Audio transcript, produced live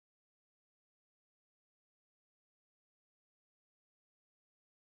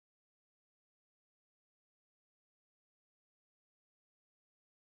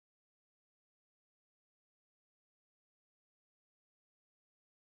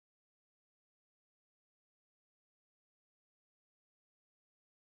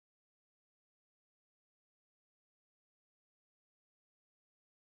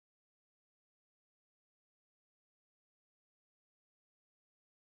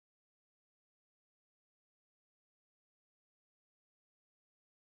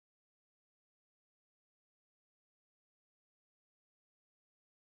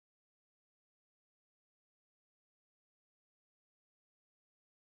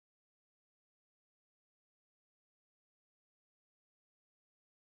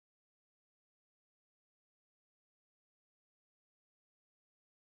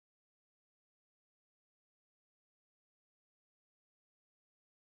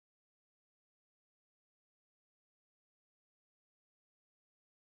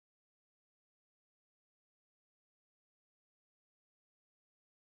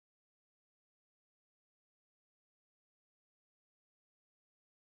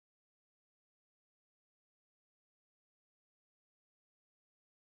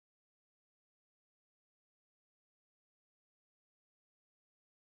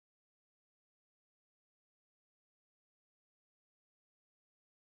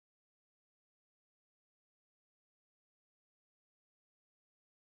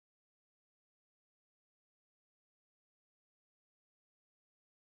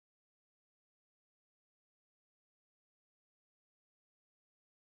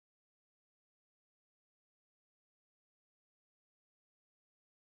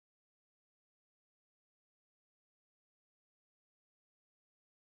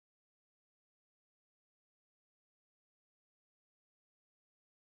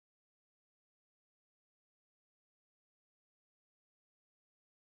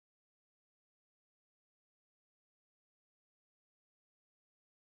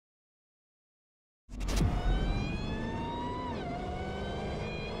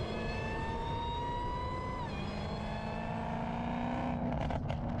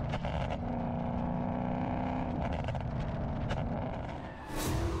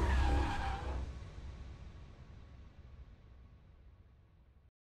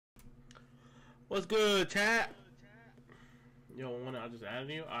What's good, chat? Yo, I just added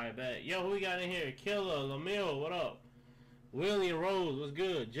you? Alright, bet. Yo, who we got in here? Killer, Lamille, what up? William Rose, what's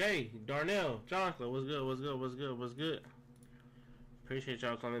good? Jay, Darnell, Jonathan, what's good, what's good, what's good, what's good? Appreciate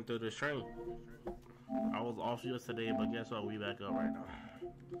y'all coming through the stream. I was off yesterday, but guess what? We back up right now.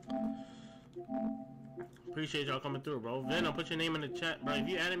 Appreciate y'all coming through, bro. Venom, put your name in the chat, bro. If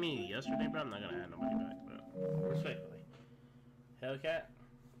you added me yesterday, bro, I'm not gonna add nobody back, bro. Respectfully. Hellcat?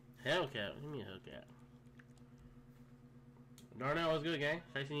 Hellcat? What do you mean Hellcat? Darnell, what's good, gang?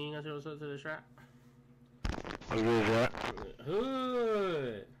 Tyson, you ain't got what's up to the trap? What's good, Jack?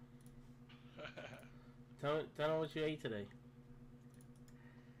 Hood! Tell me what you ate today.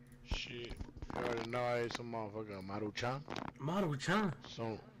 Shit. You already know I ate some motherfucking Maruchan. Maruchan?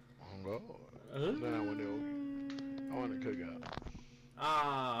 Some God. Then I went to cook out.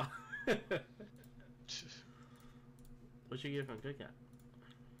 Ah. What you get from cookout?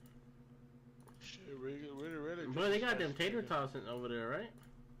 Shit, really. Bro, they got them tater tots over there, right?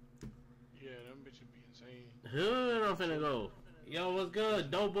 Yeah, them bitches be insane. Hood, I'm finna go. Yo, what's good?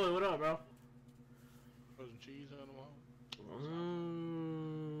 Dope boy, what up, bro? Put some cheese on them all.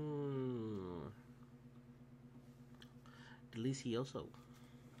 Delicioso.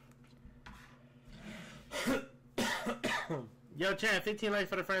 Yo, chat, 15 likes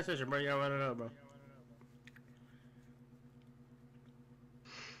for the friend session, bro. Y'all run it up, bro.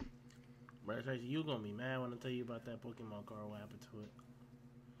 Bro, Tracy, you gonna be mad when I tell you about that Pokemon card. What happened to it?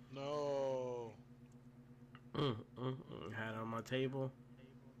 No. Had it on my table.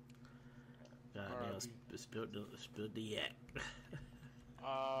 Goddamn, spilled the yak.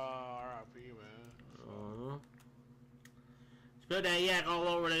 R.I.P. man. Spilled that yak all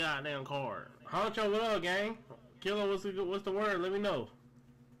over the goddamn card. Honcho, what up, gang? Killer, what's the word? Let me know.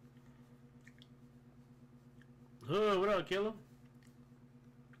 Hood, what up, Killer?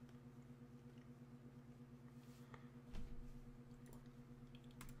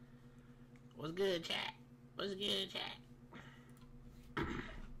 What's good, chat? What's good, chat?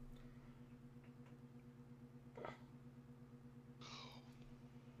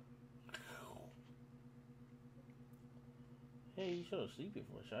 Hey, you should have sleep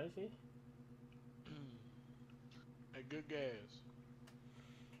before, shall I see? Hey, good gas.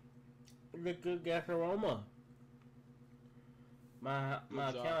 Good gas aroma. My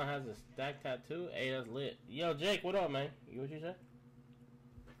account has a stack tattoo. Hey, that's lit. Yo, Jake, what up, man? What you say?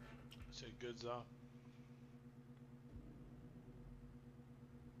 Say good job.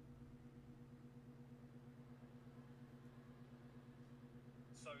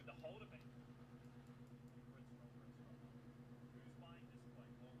 So the whole debate, who's buying this play?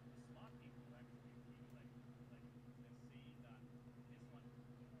 Well, the smart people actually they see that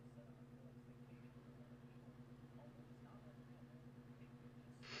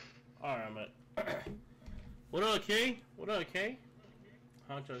this one Alright, man. What up, K? What up, K?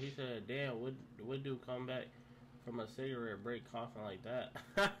 Honcho, he said, damn, would dude come back from a cigarette break coughing like that?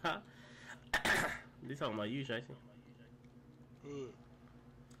 They talking about you, Jason. Good.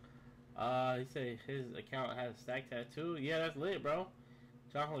 He said his account has a stack tattoo. Yeah, that's lit, bro.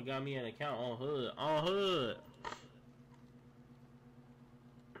 Chocolate got me an account on Hood. On Hood.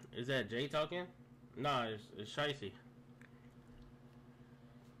 Is that Jay talking? Nah, it's Shicey.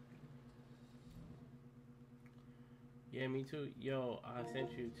 Yeah, me too. Yo, I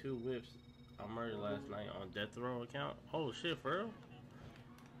sent you 2 whips I murdered last night on Death Row account. Oh shit, for real?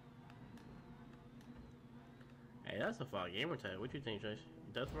 Hey, that's a fire gamer tag. What you think, Trace?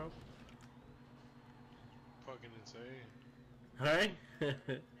 Death Row? Fucking insane. Alright?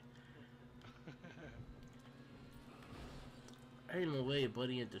 Ain't no way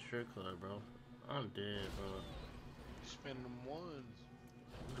buddy at the strip club, bro. I'm dead, bro. Spending them ones.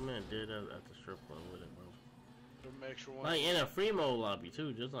 The man dead at the strip club with it, bro. Them extra ones. Like in a free mode lobby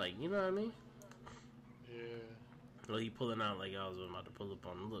too, just like, you know what I mean? Yeah. Well, he pulling out like I was about to pull up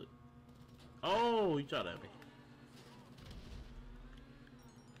on him. Look. Oh, he shot at me.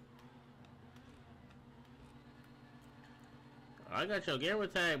 I got your gamer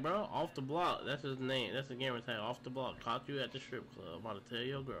tag, bro. Off the block. That's his name. That's the gamer tag. Off the block. Caught you at the strip club. I'm about to tell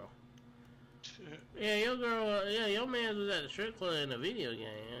your girl. Yeah, your girl. Yeah, your man was at the strip club in a video game. You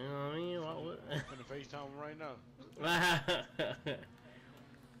know what I mean? What? I'm gonna FaceTime him right now.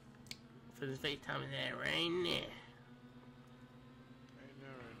 For the FaceTime is that right there. Right now.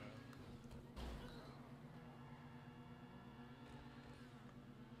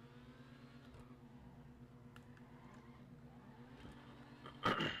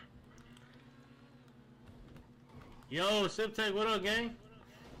 Yo, Sip Tech, what up, gang?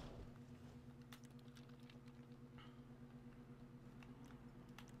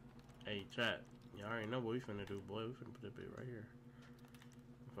 Hey, chat. You already know what we finna do, boy. We finna put that bit right here.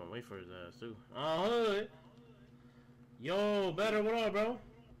 I'm finna wait for his ass, too. Hood! Yo, better, what up, bro?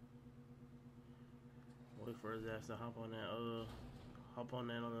 Wait for his ass to hop on that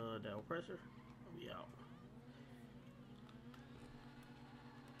oppressor. I'll be out.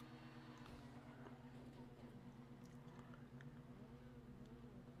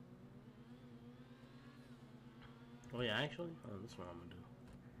 Oh yeah, actually? Oh, this is what I'm gonna do.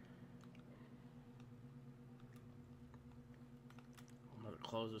 I'm gonna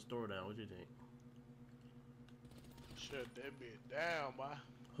close the store down. What you think? Shut that bitch down, boy.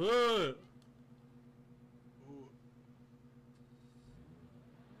 Hood! Ooh.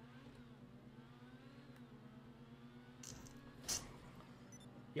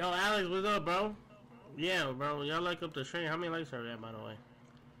 Yo, Alex, what's up, bro? Yeah, bro, y'all like up the stream. How many likes are that, by the way?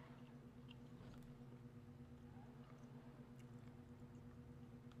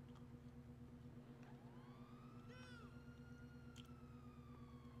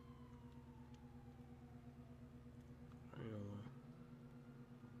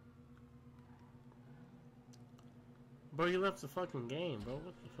 Bro, you left the fucking game, bro.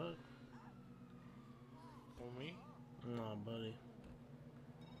 What the fuck? For me? Nah, buddy.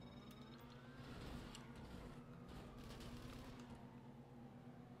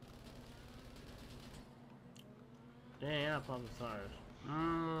 Damn, I'm popping stars.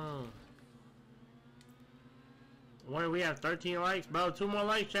 What do we have? 13 likes? Bro, 2 more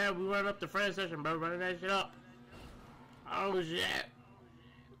likes, Chad. We run up the friend session, bro. Running that shit up. Oh, shit.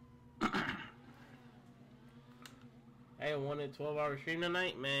 Hey, 1 in 12-hour stream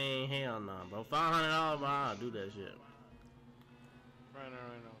tonight? Man, hell no, bro. $500, bro. I'll do that shit. Right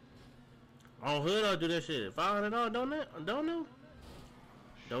now. On Hood, I'll do that shit. $500 donut? Donut?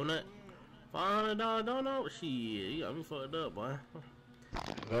 Donut? $500 donut? Shit, you got me fucked up, boy.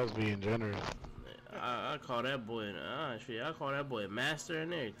 That was being generous. I call that boy, shit, I call that boy master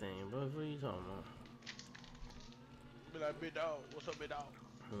and everything, bro. What are you talking about? Be like, big dog. What's up, big dog?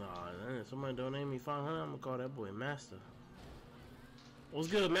 Nah, man, somebody donate me $500, I'm gonna call that boy master. What's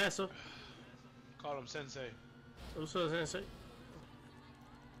good, master? Call him sensei. What's up, sensei?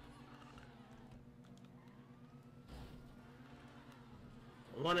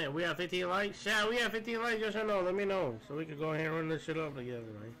 We have 15 likes? Yeah, we have 15 likes, yes or no? Let me know, so we can go ahead and run this shit up together,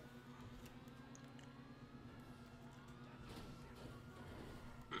 man.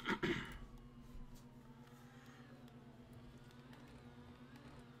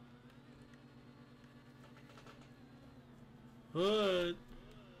 Hood.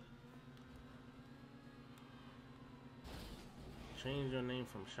 Change your name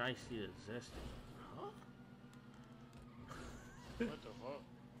from Shiesty to Zesty. Huh? What the fuck?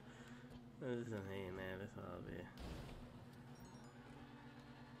 Listen, hey man, that's all there.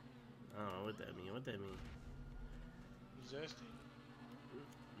 I don't know what that mean. What that mean? Zesty?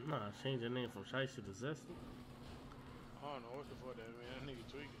 Nah, change your name from Shiesty to Zesty. I don't know what the fuck that mean. That nigga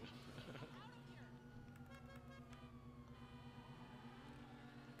tweaking.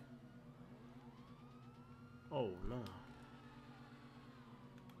 Oh no.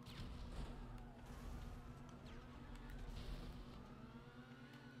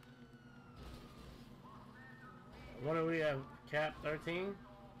 What do we have? Cap 13?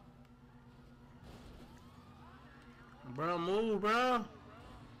 Bro, move, bro.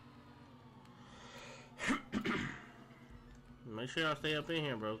 Make sure y'all stay up in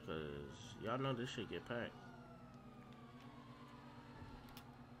here, bro, cause y'all know this shit get packed.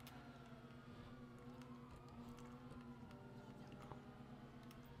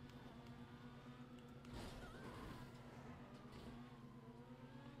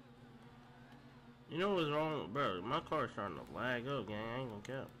 You know what's wrong, bro? My car's starting to lag up, gang. I ain't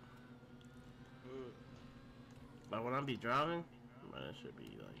gonna cap. Like when I be driving, bro, that should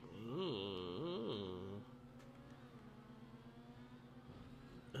be like.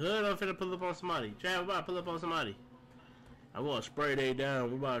 Hood, I'm finna pull up on somebody. Chad, we about to pull up on somebody. I'm gonna spray they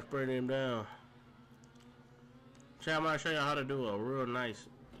down. We about to spray them down. Chad, I'm gonna show you how to do a real nice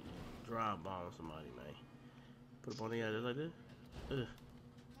drive bomb on somebody, man. Put up on the edge just like this.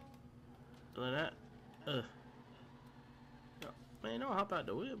 Like that. Man, don't hop out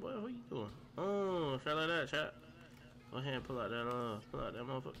the whip, boy. What you doing? Oh, straight like that, chat. Go ahead and pull out that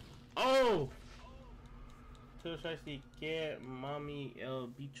motherfucker. Oh! Too shiesty, que mami el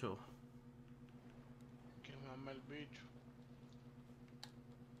bicho. Que mami el bicho.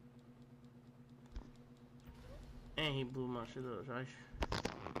 And he blew my shit up, right?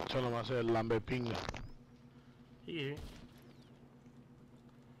 Tell him I said lambe pinga. Here.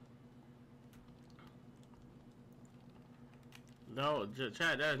 No,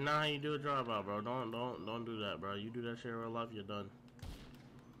 chat. That's not how you do a drive-out, bro. Don't do that, bro. You do that shit in real life, you're done.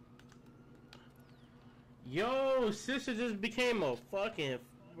 Yo, sister just became a fucking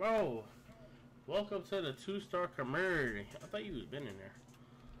bro. Welcome to the 2-star community. I thought you was been in there.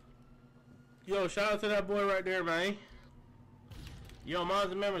 Yo, shout out to that boy right there, man. Yo,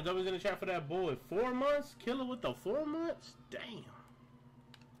 mods and members, always in the chat for that boy. 4 months? Killer with the 4 months? Damn.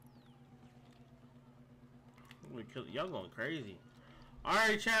 Y'all going crazy.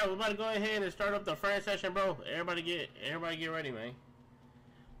 Alright, chat, we're about to go ahead and start up the friend session, bro. Everybody get ready, man.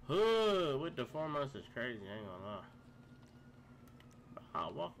 Hood with the 4 months is crazy, I ain't gonna lie. I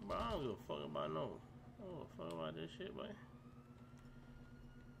walk about, I don't give a fuck about no. I don't give a fuck about this shit, boy.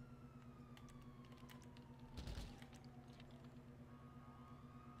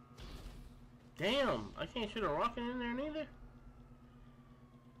 Damn, I can't shoot a rocket in there neither.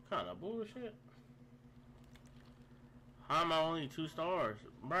 Kinda bullshit. How am I only 2 stars?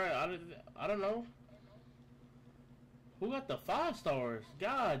 Bruh, I don't know. Who got the 5 stars?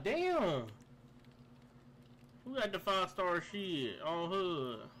 God damn. Who got the 5-star shit on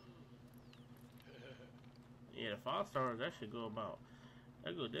hood? Yeah, the 5 stars, that should go about.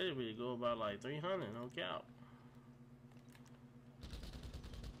 That really go about like 300, no cap.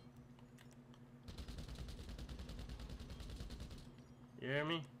 You hear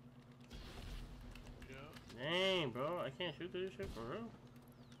me? Yeah. Dang, bro, I can't shoot through this shit for real.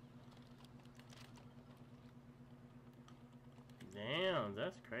 Damn,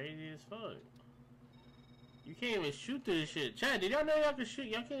 that's crazy as fuck. You can't even shoot through this shit. Chad, did y'all know y'all can shoot?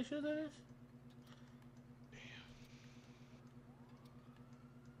 Y'all can't shoot through this? Damn.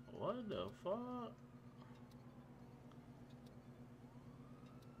 What the fuck?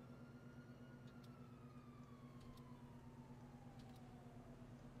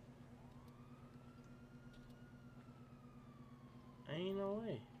 Ain't no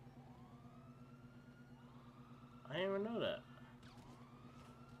way. I didn't even know that.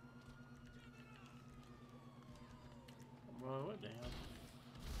 Bro, what the hell?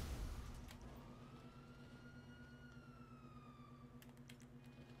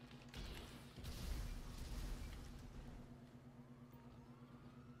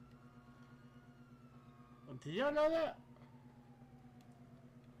 Did y'all know that?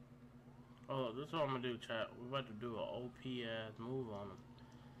 Oh, this is what I'm gonna do, chat. We're about to do an OP ass move on them.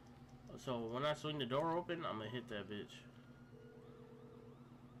 So when I swing the door open, I'm gonna hit that bitch.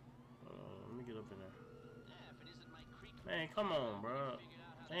 Let me get up in there. Man, come on, bro.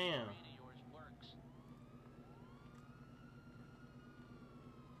 Damn.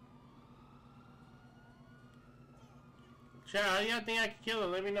 Chat, how y'all think I can kill her?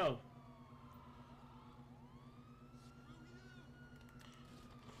 Let me know.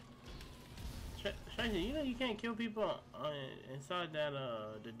 Tracy, you know you can't kill people inside that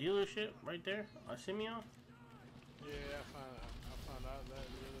the dealership right there on Simeon? Yeah, I found out that the other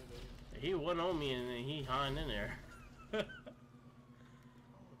day. He wasn't on me and then he hiding in there. Oh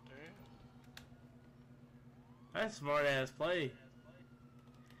damn. That's smart ass play.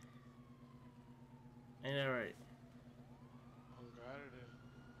 Ain't that right? Oh god it is.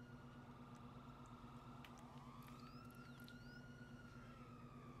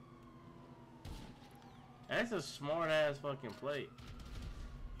 That's a smart ass fucking play.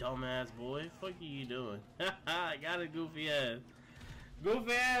 Dumbass boy. Fuck you doing? Got a goofy ass.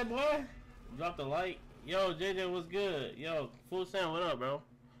 Goofy ass boy. Drop the like. Yo, JJ, what's good? Yo, Full Send, what up, bro?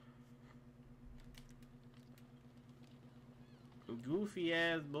 Goofy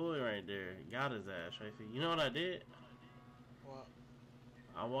ass boy right there. Got his ass, Tracy. You know what I did? What?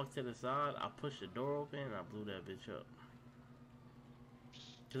 I walked to the side, I pushed the door open, and I blew that bitch up.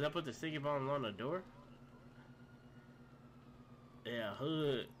 Cause I put the sticky bombs on the door. Yeah,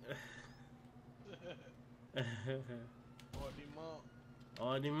 hood.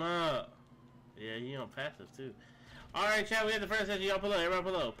 Oh, the mom. Yeah, he on passive too. Alright, chat, we had the first session. Y'all pull up.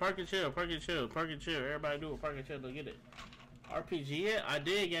 Everybody pull up. Park and chill, park and chill, park and chill. Everybody do a park and chill to get it. RPG it? I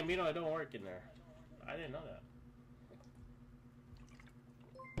did, Gambino. It don't work in there. I didn't know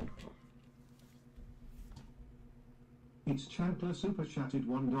that. It's Chandler Super Chatted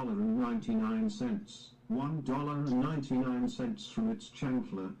 $1.99. $1.99 from It's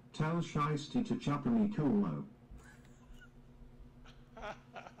Chandler. Tell Shiesty to chopper me coolo.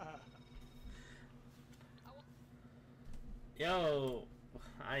 Yo,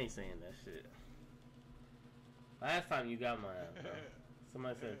 I ain't saying that shit. Last time you got my ass, bro.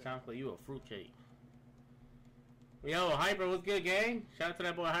 Somebody said, Chocolate, you a fruitcake. Yo, Hyper, what's good, gang? Shout out to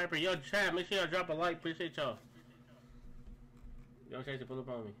that boy Hyper. Yo, chat, make sure y'all drop a like. Appreciate y'all. Yo, Chase, pull up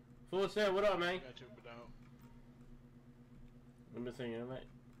on me. Full Send, what up, man? Got you, but You been saying tonight?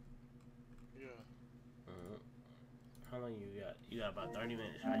 Yeah. How long you got? You got about 30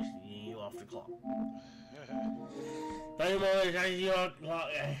 minutes. Actually, you off the clock. 30 more minutes. Actually, you off the clock.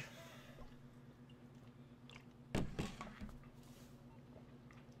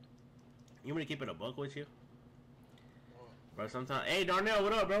 You want me to keep it a buck with you? Bro, sometimes, hey Darnell,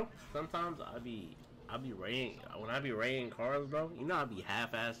 what up, bro? Sometimes I be raiding, when I be raiding cars, bro, you know I be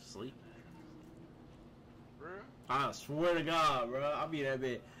half-ass asleep. Bro? I swear to God, bro, I be that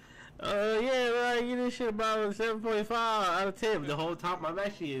bit. Yeah, bro, I get this shit about 7.5 out of 10. The whole time I'm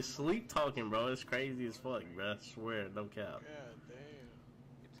actually asleep talking, bro. It's crazy as fuck, bro. I swear, no cap. God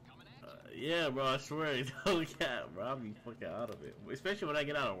damn. Yeah, bro, I swear, no cap, bro. I be fucking out of it. Especially when I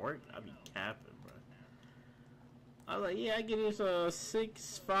get out of work, I be capping. I was like, yeah, I get this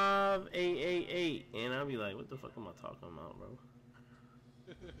 65888, and I'll be like, what the fuck am I talking about, bro?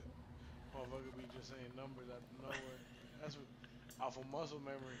 Motherfucker be just saying numbers out of nowhere. That's what, off of muscle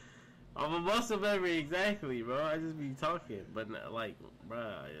memory. I'm a muscle memory, exactly, bro. I just be talking, but like,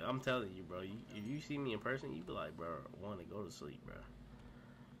 bro, I'm telling you, bro. If you see me in person, you be like, bro, I want to go to sleep, bro.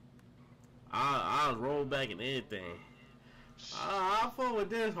 I'll roll back and everything. I fuck with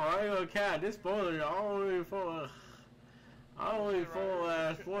this one. I ain't gonna count this spoiler. I don't really fuck. I don't really fuck with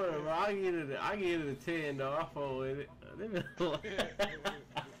that spoiler, bro. I get it a 10 though. I fuck with it.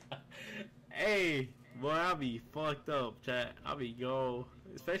 Hey, boy, I be fucked up, chat. I be gone,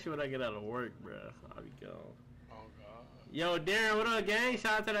 especially when I get out of work, bro. I be gone. Oh God. Yo, Darren, what up, gang?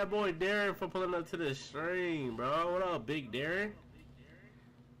 Shout out to that boy Darren for pulling up to the stream, bro. What up, big Darren?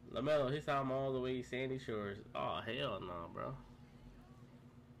 LaMelo, his time all the way Sandy Shores. Oh, hell no, bro.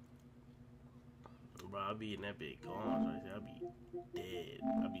 Bro, I be in that big gone, right there. I be dead.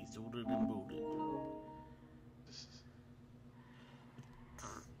 I be zooted and booted.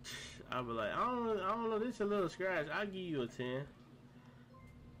 I be like, I don't know, this is a little scratch. I'll give you a 10.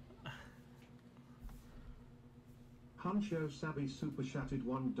 Huncho Savvy super chatted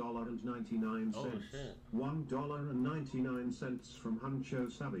 $1.99. Oh shit. $1.99 from Huncho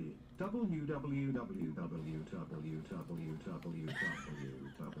Savvy.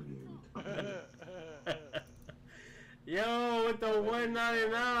 Yo, with the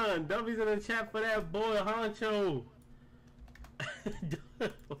 $1.99. W's in the chat for that boy Honcho.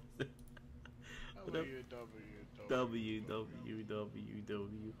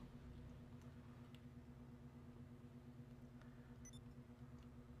 WWW.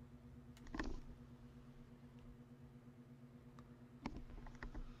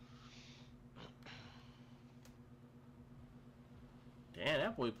 Damn,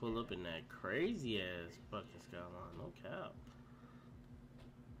 that boy pulled up in that crazy ass fucking skyline, no cap.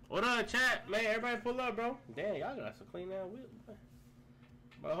 What up, chat? Man, everybody pull up, bro. Damn, y'all got some clean out whip, boy.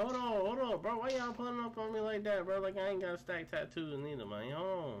 But hold on, bro. Why y'all pulling up on me like that, bro? Like I ain't got stack tattoos neither, man.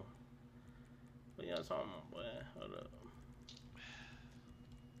 Hold on. What y'all talking about, boy? Hold up.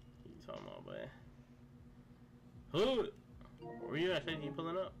 What you talking about, boy? Who? Where you at, you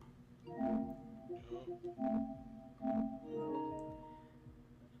pulling up?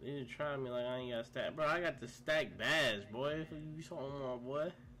 They just try me like I ain't got stack. Bro, I got the stack badge, boy. What you talking about,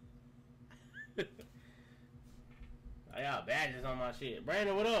 boy? I got badges on my shit.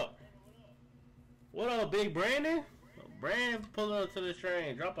 Brandon, what up? What up, big Brandon? Brandon, pull up to the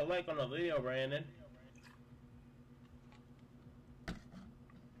train. Drop a like on the video, Brandon.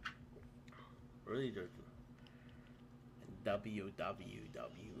 Really joking. WWW.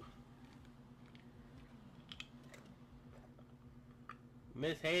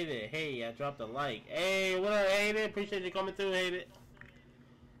 Miss Hated, hey, I dropped a like. Hey, what up, Hated? Appreciate you coming through, Hated.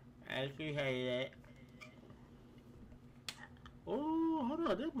 I appreciate it. Oh, hold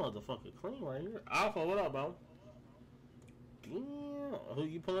on, this motherfucker clean right here. Alpha, what up, bro? Damn, who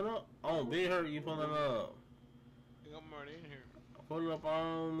you pulling up? Oh, Big Hurt, you pulling up? I'm already in here. Pull up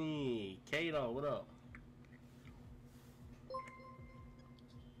on me. Kato, what up?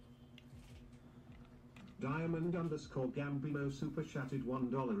 Diamond _ Gambino super chatted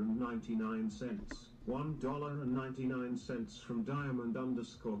 $1.99. $1.99 from Diamond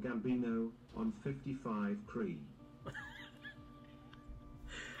 _ Gambino on 55 Cree.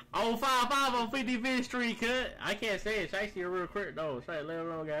 Oh, 5-5 on 55th Street, cut. I can't say it. It's actually a real crit, though. Say it, let it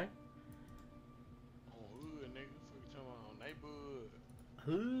roll, guy. Oh, hood, nigga. Fuck you talking about neighborhood.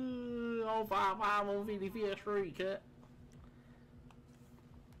 Hood on 5-5 on 55th Street, cut.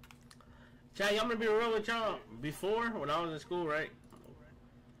 Chat, y'all gonna be real with y'all. Before, when I was in school, right?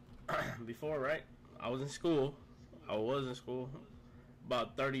 Before, right? I was in school.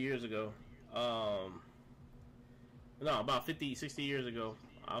 About 30 years ago. No, about 50, 60 years ago.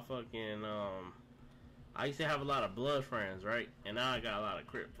 I fucking, I used to have a lot of blood friends, right? And now I got a lot of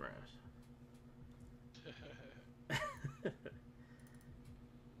Crip friends.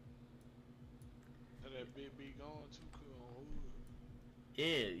 That big B gone too cool.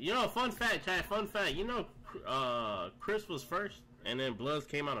 Yeah, you know, fun fact, Chad, fun fact. You know, Chris was first, and then Bloods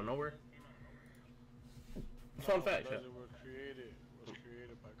came out of nowhere. Fun fact, Chad. Was created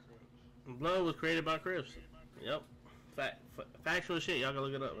by Crips. Blood was created by Crips. Yep. Factual shit. Y'all can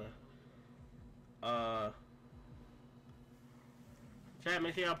look it up, man. Chad,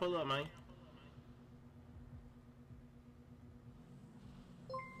 make sure y'all pull up, man.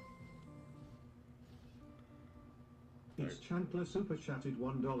 East Chandler super chatted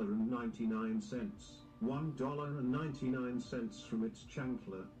 $1.99. $1.99 from its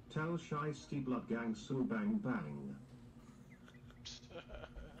Chandler. Tell Shiesty Blood Gang so bang bang.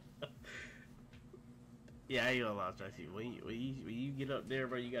 Yeah, I ain't gonna lie, Tracy. When you get up there,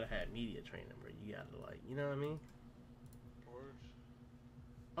 bro, you gotta have media training, bro. You gotta, like, you know what I mean? Words.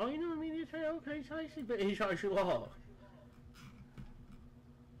 Oh, you know media training? Okay, Tracy, but he charged you off.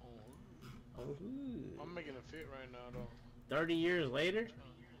 Oh, I'm making a fit right now, though. 30 years later?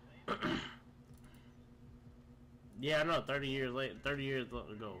 Yeah, I know. 30 years later. 30 years ago,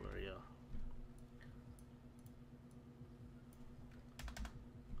 bro. Yeah.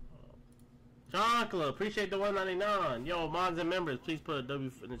 Chonkla, appreciate the $1.99. Yo, mods and members, please put a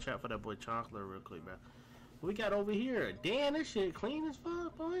W in the chat for that boy Chonkla real quick, bro. What we got over here? Damn, this shit clean as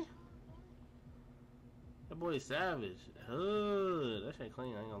fuck, boy. That boy is savage. Hood. That shit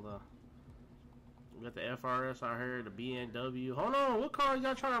clean, I ain't gonna lie. We got the FRS out here, the BMW. Hold on, what car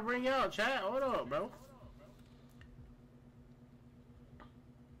y'all trying to bring out, chat? Hold up, bro.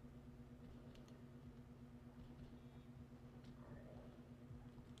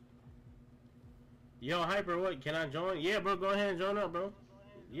 Yo, Hyper, what? Can I join? Yeah, bro, go ahead and join up, bro.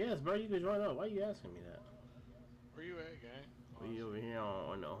 Yes, bro, you can join up. Why you asking me that? Where you at, gang? We over here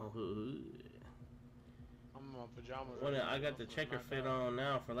on the hood. I'm in my pajamas. What? I got the checker fit on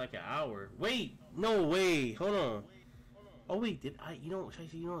now for like an hour. Wait, no way. Hold on. Oh wait, did I? You know,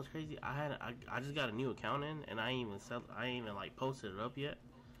 Tracy, you know what's crazy? I just got a new account in, and I ain't even like posted it up yet.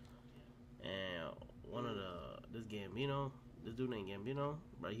 And one of this Gambino. This dude named Gambino,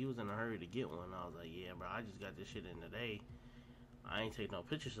 bro, he was in a hurry to get one. I was like, yeah, bro, I just got this shit in today. I ain't take no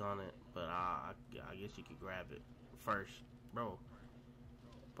pictures on it, but I guess you could grab it first. Bro,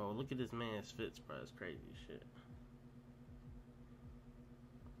 look at this man's fits, bro. It's crazy shit.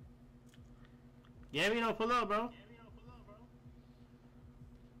 Gambino, pull up, bro.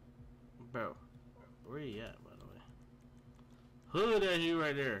 Bro, where you at, by the way? Hood, that's you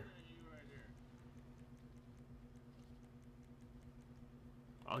right there.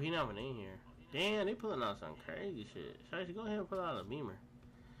 Oh, he not even in here. Damn, they pulling out some crazy shit. Should go ahead and pull out a Beamer.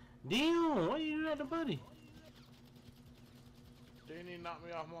 Damn, why you do that to Buddy? They didn't even knock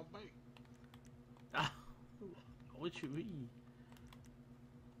me off my bike. Ah, what you mean?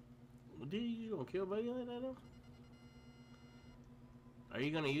 Dude, you gonna kill Buddy like that though? Are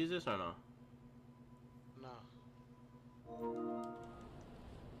you gonna use this or no? Nah.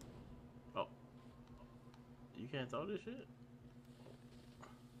 Oh. You can't throw this shit?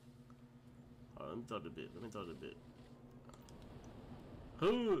 Oh, let me throw the bit.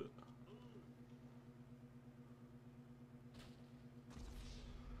 Who?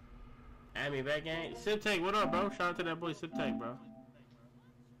 Add me back, gang. Siptech, what up, bro? Shout out to that boy Siptech, bro.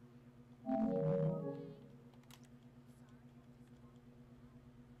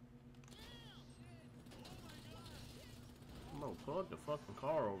 Bro, pull up the fucking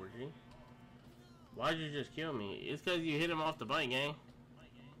car over, G. Why'd you just kill me? It's cause you hit him off the bike, gang.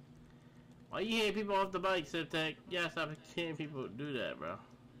 Why you hitting people off the bike, Siptech? Yeah, stop hitting people do that, bro.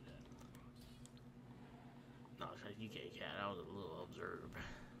 No, you can't cat. I was a little observed.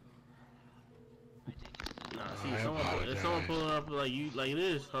 Nah, see, if someone pull up like you, like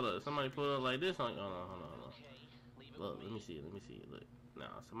this, hold up. Somebody pull up like this, hold on. Look, let me see. Look,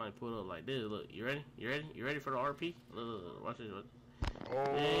 nah, somebody pull up like this. Look, you ready? You ready for the RP? Look, watch this. Look. Oh,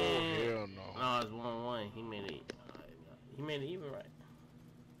 hell no. No, it's 1-1. He made it. He made it even right.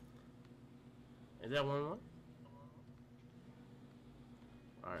 Is that 1-1?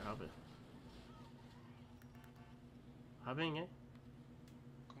 Alright, hop in. Hop in, gang.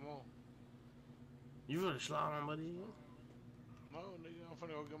 Come on. You really slide on, buddy? No, nigga, I'm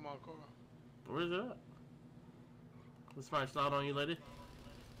finna go get my car. Where's it at? Will somebody slide on you, lady?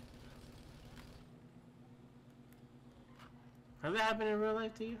 Has that happened in real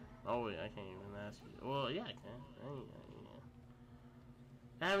life to you? Oh, wait, I can't even ask you. Well, yeah, I can.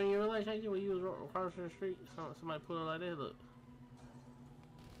 That happened in your real life, when you was crossing the street? Somebody pulled up like that, look.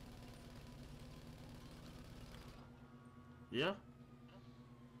 Yeah.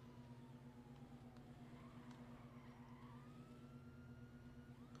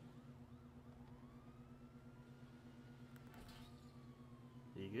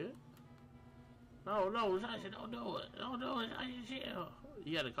 You good? No, no, Sasha, don't do it. Don't do it. Sasha, chill.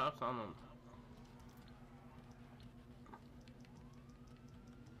 You got the cops on him.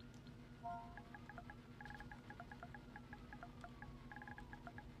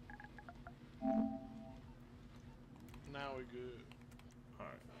 Now we good.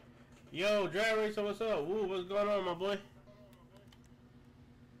 Alright. Yo, Drag Racer, what's up? Woo, what's going on, my boy?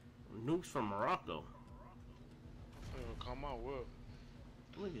 Nukes from Morocco. It'll come out well.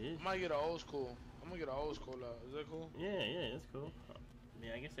 Look at this. I might get an old school. I'm gonna get an old school out. Is that cool? Yeah, yeah, that's cool.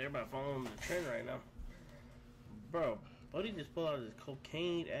 Yeah, I guess everybody following the trend right now. Bro, Buddy just pulled out this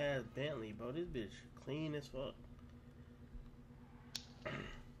cocaine ass Bentley, bro. This bitch clean as fuck.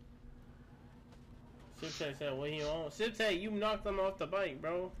 Siptech said, what he on? Siptech, you knocked him off the bike,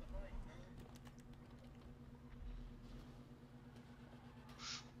 bro.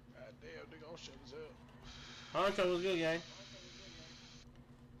 God damn, nigga, I'm shut as hell. Honcho was good, gang.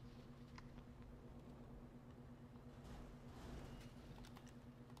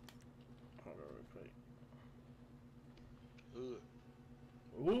 Hold on real quick. Good.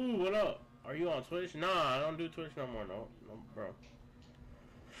 Ooh, what up? Are you on Twitch? Nah, I don't do Twitch no more, no, bro.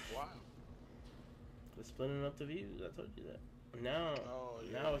 Wow. It's splitting up the views. I told you that. Now,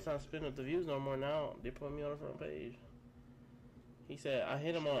 yeah, now it's not splitting up the views no more. Now they put me on the front page. He said I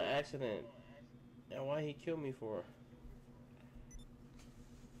hit him on accident, and why he killed me for?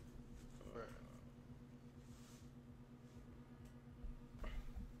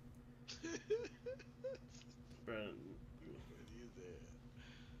 Bro,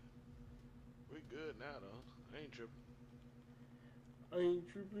 we good now though. I ain't tripping. I ain't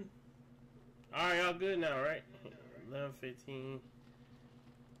tripping. All right, y'all good now, right? 11:15.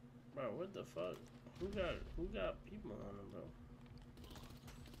 Bro, what the fuck? Who got people on them, bro?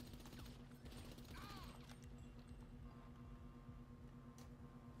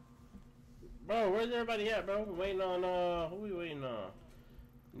 Bro, where's everybody at, bro? We're waiting on who we waiting on?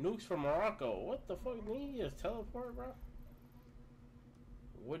 Nukes from Morocco. What the fuck? Did he just teleport, bro?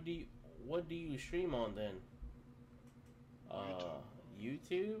 What do you stream on then?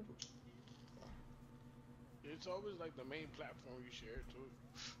 YouTube? It's always like the main platform you share it to.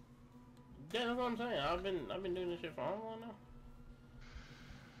 Yeah, that's what I'm saying. I've been doing this shit for how long now?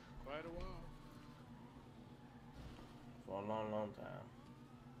 Quite a while. For a long, long time.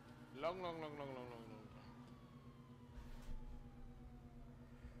 Long.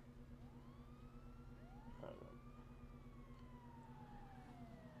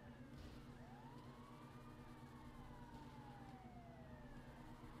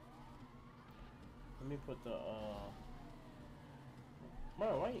 Let me put the bro,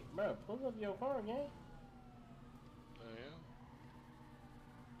 wait, bro, pull up your car, gang. Yeah.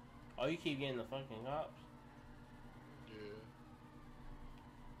 Oh, you keep getting the fucking cops? Yeah.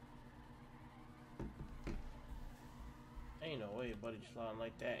 Ain't no way buddy sliding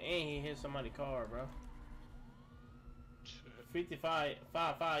like that. And he hit somebody's car, bro.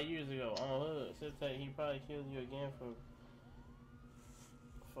 5 years ago on hood. Said that he probably killed you again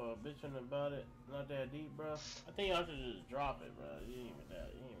for bitching about it. Not that deep, bro. I think y'all should just drop it, bro. You ain't even that.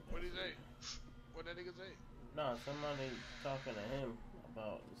 What did he say? What that nigga say? Nah, somebody talking to him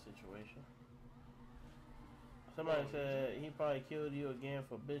about the situation. Somebody said he probably killed you again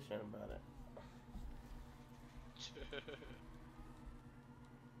for bitching about it.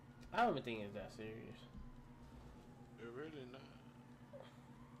 I don't even think it's that serious. It really not.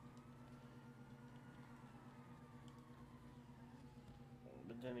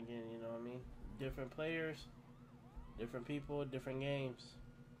 But then again, you know what I mean? Different players, different people, different games.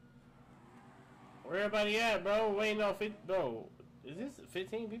 Where everybody at, bro? Waiting on bro. Is this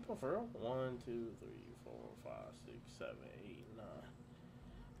 15 people for real? 1, 2, 3, 4, 5, 6, 7, 8, 9.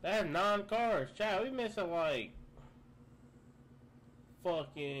 That's 9 cars. Child, we missing like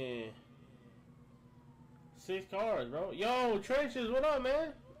fucking 6 cars, bro. Yo, Trenches, what up,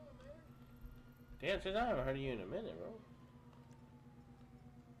 man? Damn, since I haven't heard of you in a minute, bro.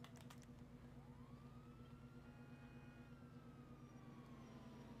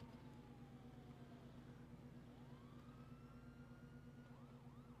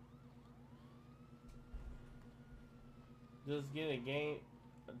 Just get a game.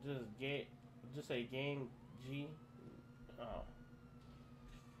 Just a game G. Oh.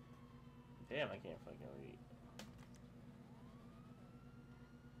 Damn, I can't fucking read.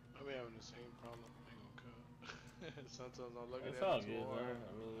 I be having the same problem. I ain't gonna cut. Sometimes I look at It's that all too good, hard. man.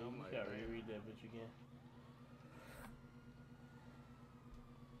 I mean, I'm you like, gotta damn. reread that bitch again.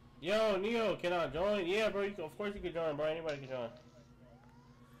 Yo, Neo, can I join? Yeah, bro. Of course you can join, bro. Anybody can join.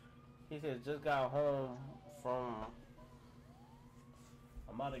 He says just got home from.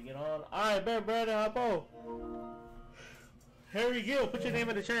 I'm about to get on. Alright, bet, brother. Hop on. Harry Gill, put your name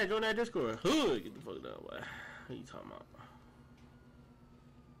in the chat. Join that Discord. Hood, get the fuck down, boy. What you talking about?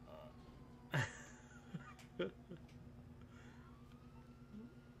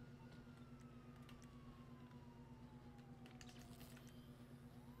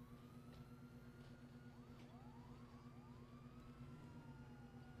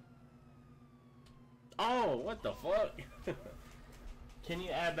 Oh, what the fuck? Can you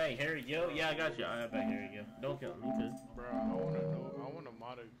add back Harry Gill? Yeah, I got you. I'll add back Harry Gill. Don't kill him. You could. Bro, I want a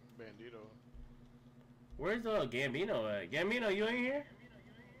modded Bandito. Where's Gambino at? Gambino, you ain't here?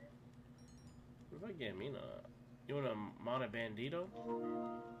 Where's that Gambino at? You want a modded Bandito?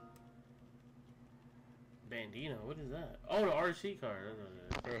 Bandino, what is that? Oh, the RC car.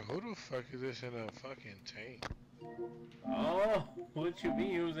 Bro, who the fuck is this in a fucking tank? Oh, what you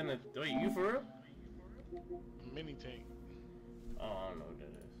mean? You was in a... Wait, you for real? Mini tank. Oh, I don't know what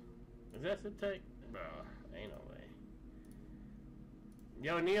that is. Is that the tech? Bro, ain't no way.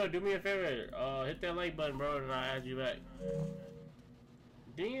 Yo, Neo, do me a favor. Hit that like button, bro, and I'll add you back.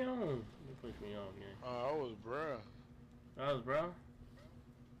 Damn. You push me off, man. I was bruh. That was bro?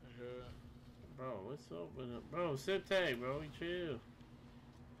 Yeah. Bro, what's up with it? Bro, sip tag, bro. We chill.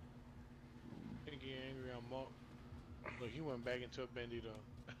 He get angry, I'm up. Look, he went back into a Bandito.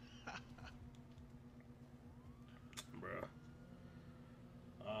 Bro.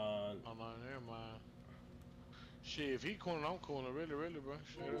 I'm not there, man. Shit, if he cooling, I'm cooling. Really, really, bro.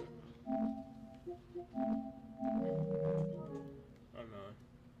 Shut up. I know.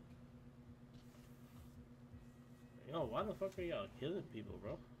 Yo, why the fuck are y'all killing people,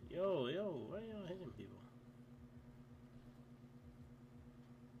 bro? Yo, why are y'all hitting people?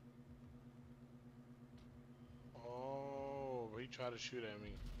 Oh, he tried to shoot at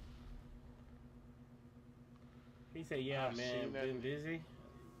me. He said, yeah, I man, seen that. been busy.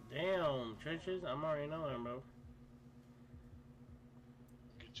 Damn, churches, I'm already knowing, bro.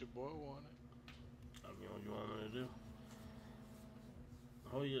 Get your boy on it. I mean, what you want me to do?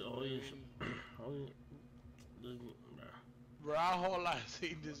 Hold your, Bro, I whole lot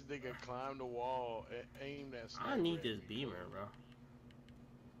seen this nigga climb the wall and aim that sniper. I need at this me. beamer, bro.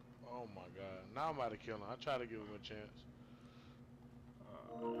 Oh my god. Now I'm about to kill him. I try to give him a chance.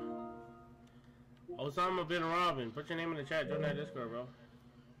 Osama bin Robin, put your name in the chat. Join that Discord, bro.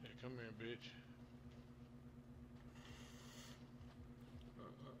 Hey, come here, bitch.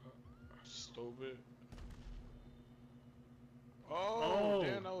 Stupid. Oh,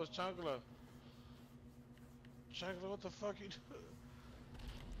 damn, that was Chancla. Chancla, what the fuck you do?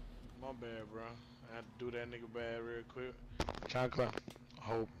 My bad, bro. I had to do that nigga bad real quick. Chancla, I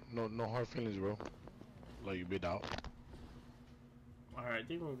hope no hard feelings, bro. Love you, big dog. Alright, I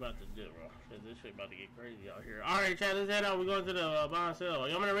think we're about to do it, bro. Cause this shit about to get crazy out here. Alright, chat, let's head out. We're going to the buy and sell.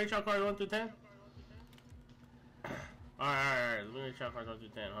 You want me to rate y'all cards 1 through 10? Alright. Let me rate y'all cards 1 through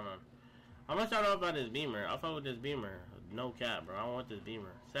 10. Hold on. How much y'all know about this beamer? I fuck with this beamer. No cap, bro. I want this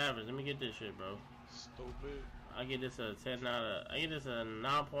beamer. Savage, let me get this shit, bro. Stupid. I get this a 10 out of... I give this a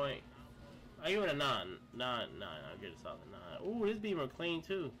 9 point... I give it a 9. 9. I'll give it a solid 9. Ooh, this beamer clean,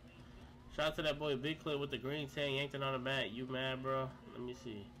 too. Shout out to that boy Big Clip with the green 10. Yanked it on the bat. You mad, bro? Let me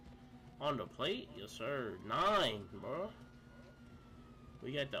see. On the plate? Yes, sir. 9, bro.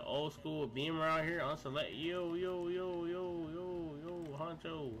 We got the old school beamer out here. Unselect. Yo,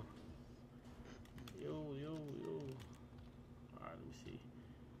 honcho. Yo. Alright, let me see.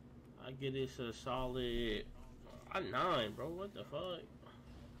 I get this a solid... a 9, bro. What the fuck?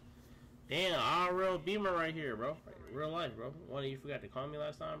 Damn, RL beamer right here, bro. Real life, bro. One of you forgot to call me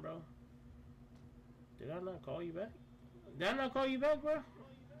last time, bro. Did I not call you back? Did I not call you back, bro?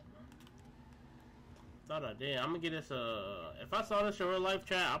 Thought I did. I'm gonna get this if I saw this in real life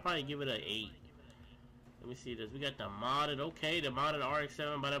chat, I'll probably give it an 8. Let me see this. We got the modded, okay, the modded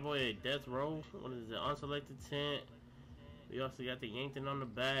RX-7 by that boy Death Row. What is it? Unselected tent. We also got the Yankton on the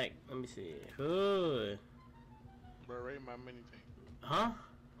back. Let me see. Good. Bro, rate my mini thing. Huh?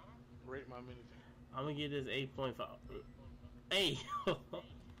 Rate my mini thing. I'm gonna give this 8.5. Hey.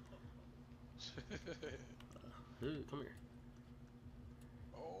 Dude, come here.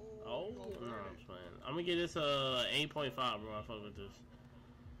 Oh, no, I'm just playing. I'm gonna give this 8.5, bro. I fuck with this.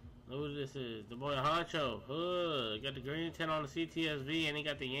 Look who this is. The boy Honcho. Hood. Got the green 10 on the CTSV, and he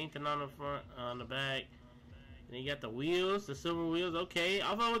got the Yankton on the front, on the back. And he got the wheels, the silver wheels. Okay,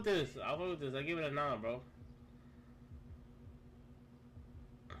 I'll fuck with this. I give it a 9, bro.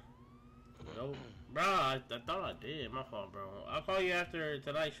 Bro, I thought I did. My fault, bro. I'll call you after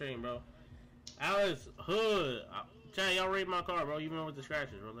tonight's stream, bro. Alex Hood. Chat, y'all rate my car, bro. You know with the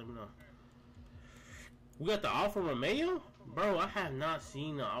scratches, bro. Let me know. We got the Alfa Romeo? Bro, I have not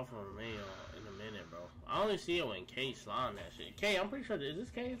seen the Alfa Romeo in a minute, bro. I only see it when K sliding that shit. K, I'm pretty sure, is this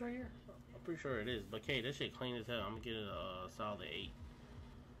K's right here? I'm pretty sure it is. But K, that shit clean as hell. I'm gonna get it a solid 8.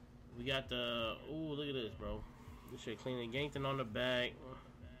 We got the, ooh, look at this, bro. This shit clean. Yankton on the back.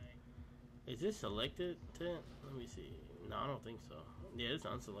 Is this selected tint? Let me see. No, I don't think so. Yeah, it's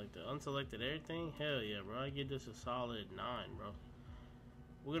unselected. Unselected everything? Hell yeah, bro. I give this a solid 9, bro.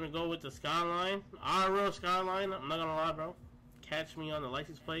 We're gonna go with the Skyline. Our real Skyline. I'm not gonna lie, bro. Catch me on the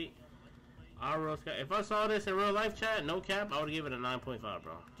license plate. Our real Sky. If I saw this in real life, chat, no cap, I would give it a 9.5,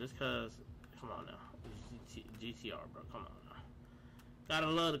 bro. Just cause, come on now. It's GTR, bro. Come on now. Gotta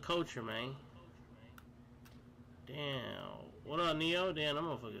love the culture, man. Damn. What up, Neo? Damn, that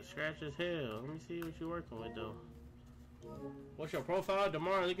motherfucker scratch as hell. Let me see what you working with, though. What's your profile?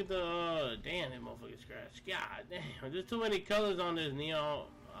 Tomorrow, look at the, damn, that motherfucker scratch. God damn, there's too many colors on this, Neo.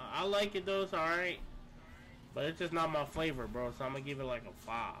 I like it, though, it's alright. But it's just not my flavor, bro, so I'm gonna give it like a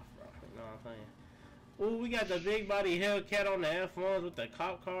 5, bro. You know what I'm saying? Ooh, we got the big body Hellcat on the F1s with the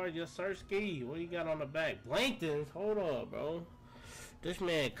cop cars. Yes, sir, ski. What do you got on the back? Blankton's? Hold up, bro. This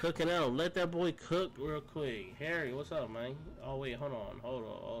man cooking out. Let that boy cook real quick. Harry, what's up, man? Oh, wait, hold on.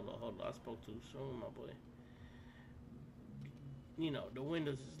 I spoke too soon, my boy. You know, the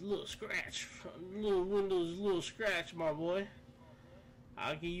windows is a little scratch. Windows is a little scratch, my boy.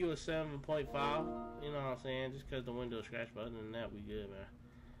 I'll give you a 7.5. You know what I'm saying? Just because the window scratch, but other than that, we good, man.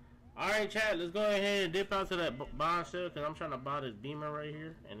 Alright, chat, let's go ahead and dip out to that bond sale, because I'm trying to buy this Beamer right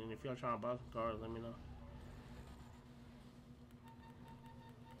here. And then if y'all trying to buy some cars, let me know.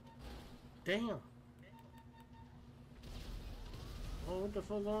 Damn. Oh, what the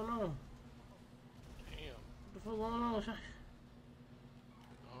fuck going on? Damn. What the fuck going on, chat?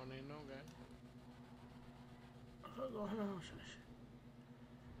 I don't even know, guy. What the fuck going on, chat?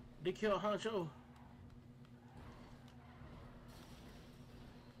 They killed Honcho.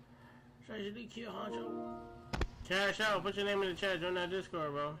 Chat, they killed Honcho. Cash out. Put your name in the chat. Join that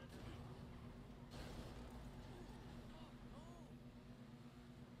Discord, bro.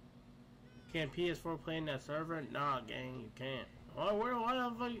 Can PS4 play in that server? Nah, gang, you can't. Why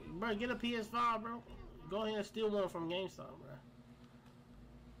the fuck, bro? Get a PS5, bro. Go ahead and steal one from GameStop, bro.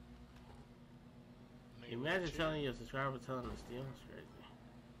 Imagine telling your subscriber telling them to steal. It's crazy.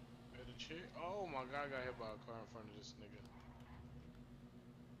 Hey, the chick? Oh my god, I got hit by a car in front of this nigga.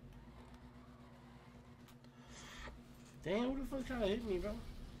 Damn, who the fuck trying to hit me, bro?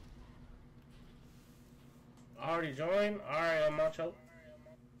 Already joined? Alright, Macho.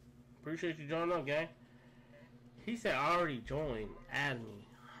 Appreciate you joining up, gang. He said, I already joined. Add me.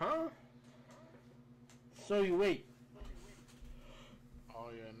 Huh? So you wait. Oh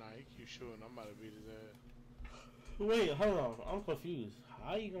yeah, nah, he keep shooting. I'm about to beat his ass. Wait, hold on. I'm confused.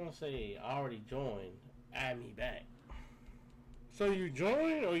 How you gonna say, I already joined, add me back? So you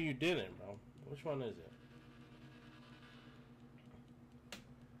joined or you didn't, bro? Which one is it?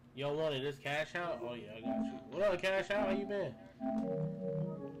 Y'all wanted this cash out? Oh yeah, I got you. What up, cash out? How you been?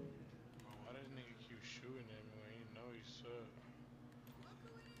 Why does nigga keep shooting at me when you know he suck?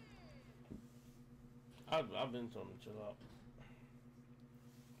 I've been told him to chill out.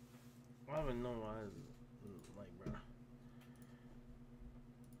 I don't even know why it's like, bro.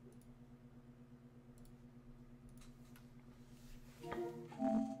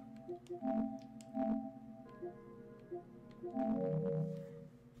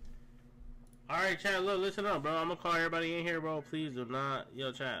 Alright, chat, look, listen up, bro. I'm gonna call everybody in here, bro. Please do not,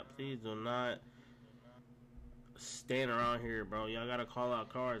 yo, chat, please do not stand around here, bro. Y'all gotta call out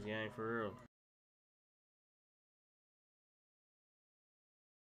cars, gang, for real.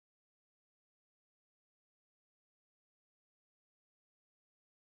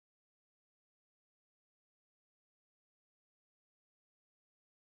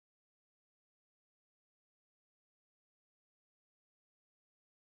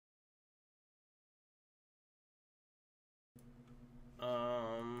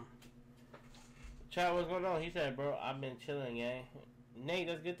 Chat, what's going on? He said, bro, I've been chilling, gang. Nate,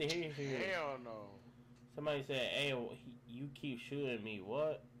 that's good to hear you. Hell no. Somebody said, hey, you keep shooting me.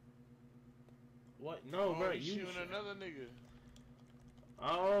 What? What? No, bro, you shooting another nigga.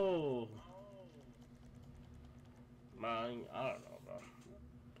 Oh. Man, I don't know, bro.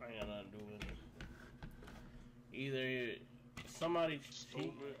 I ain't got nothing to do with it. Either somebody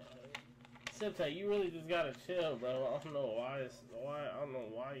cheat. Siptech, you really just gotta chill, bro. I don't know why I don't know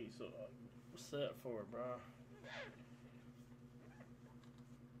why you so upset for it, bro.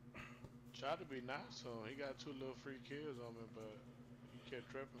 Tried to be nice, so he got 2 little free kills on me, but he kept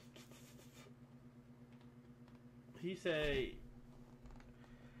tripping. He said,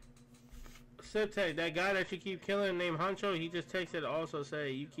 Siptech, that guy that you keep killing named Honcho, he just texted also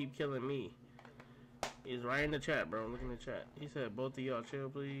say you keep killing me. He's right in the chat, bro. Look in the chat. He said, both of y'all chill,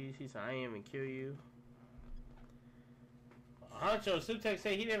 please. He said, I ain't even kill you. Honcho, Siptech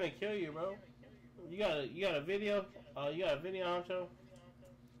say he didn't even kill you, bro. You got a video? You got a video, Honcho?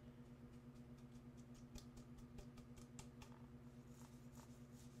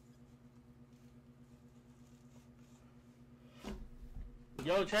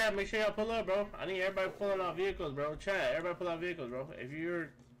 Yo, chat, make sure y'all pull up, bro. I need everybody pulling out vehicles, bro. Chat, everybody pull out vehicles, bro.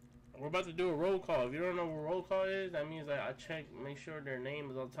 We're about to do a roll call. If you don't know what roll call is, that means that I check, make sure their name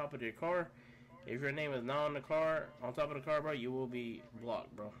is on top of their car. If your name is not on the car, on top of the car, bro, you will be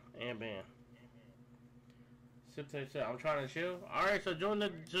blocked, bro, and banned. Sip tape, I'm trying to chill. All right, so join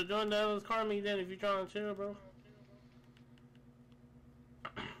the Ellis car meet then if you're trying to chill, bro.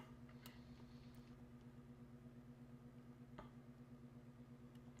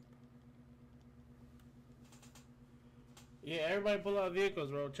 Yeah, everybody pull out vehicles,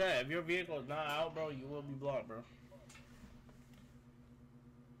 bro. Chat, if your vehicle is not out, bro, you will be blocked, bro.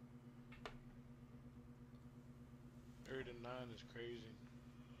 39 is crazy.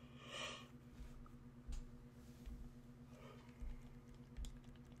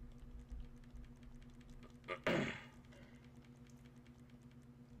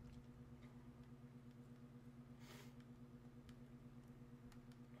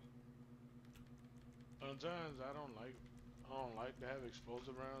 Sometimes I don't like to have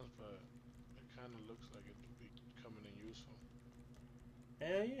explosive rounds, but it kind of looks like it would be coming in useful.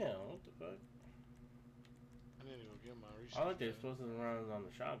 Hell yeah, what the fuck? I need to go get my research. I like the explosive rounds on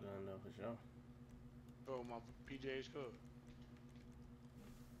the shotgun though, for sure. Oh, my PJ's good.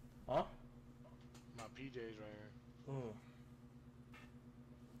 Huh? My PJ's right here. Mm.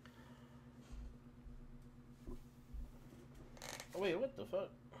 Oh, wait, what the fuck?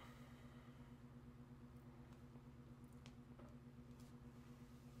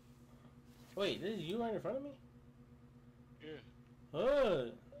 Wait, this is you right in front of me? Yeah.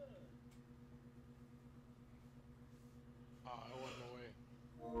 Hood. Oh, it wasn't no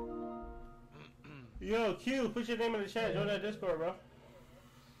way. Yo, Q, put your name in the chat. Join that Discord, bro.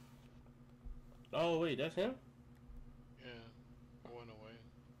 Oh, wait, that's him? Yeah. It wasn't no way.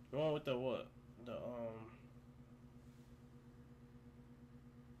 The one with the what?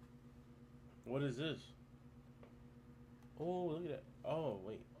 What is this? Oh, look at that. Oh,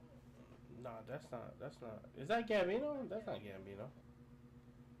 wait. Nah, that's not. Is that Gambino? That's not Gambino.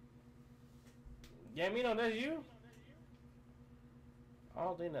 Gambino, that's you? I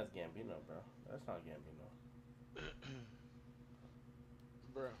don't think that's Gambino, bro. That's not Gambino.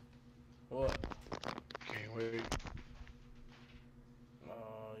 Bruh. What? Can't wait.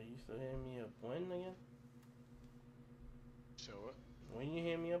 You still hitting me up when again? So what? When you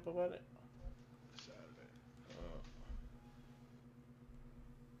hit me up about it? Saturday.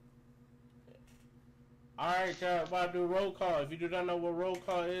 Alright, y'all, about to do roll call. If you do not know what roll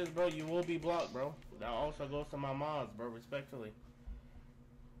call is, bro, you will be blocked, bro. That also goes to my mods, bro, respectfully.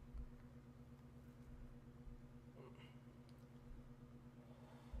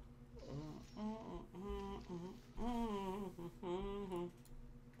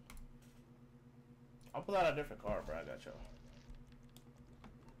 I'll pull out a different card, bro. I got y'all.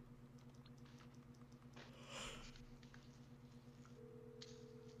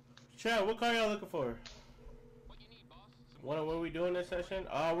 Chad, what car y'all looking for? What you need, boss? What are we doing this session?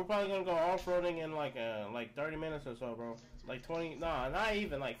 We're probably gonna go off-roading in like 30 minutes or so, bro. Like 20, nah, not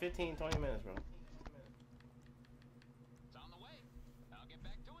even, like 15, 20 minutes, bro. It's on the way. I'll get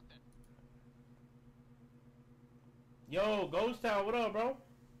back to it then. Yo, Ghost Town, what up, bro?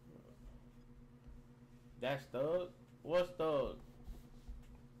 That's Thug. What's Thug?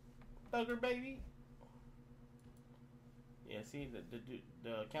 Thugger, baby. Yeah, see,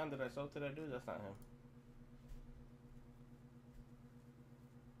 the account that I sold to that dude, that's not him.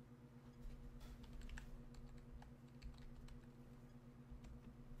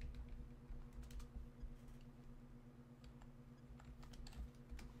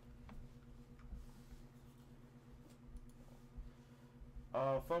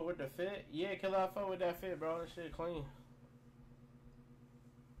 Fuck with the fit? Yeah, kill out fuck with that fit, bro. That shit clean.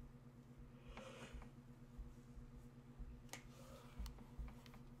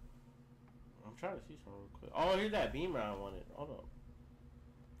 I'm trying to see something real quick. Oh, here's that beam round I wanted. Hold up.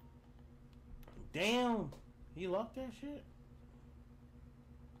 Damn! He locked that shit?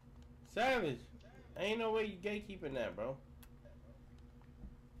 Savage! Ain't no way you gatekeeping that, bro.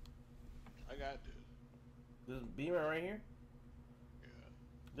 I got this. This Beamer right here? Yeah.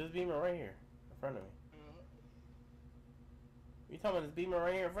 This Beamer right here in front of me. Yeah. You talking about this Beamer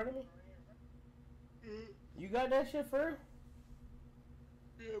right here in front of me? Yeah. You got that shit for real?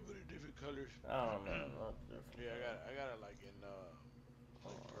 Yeah, but in different colors. I don't know. Yeah, I got it like in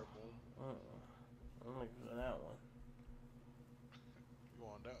like purple. I'm looking for that one. You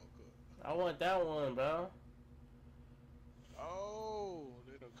want that one, good? I want that one, bro. Oh,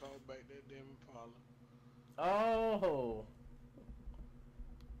 they done called back that damn Impala. Oh.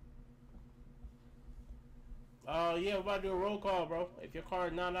 Oh, yeah, we're about to do a roll call, bro. If your car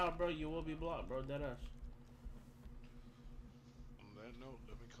is not out, bro, you will be blocked, bro. Dead ass. On that note,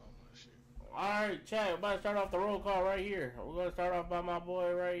 let me call my shit. Alright, chat, we're about to start off the roll call right here. We're going to start off by my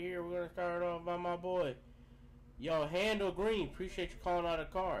boy right here. We're going to start off by my boy. Yo, Handle Green, appreciate you calling out a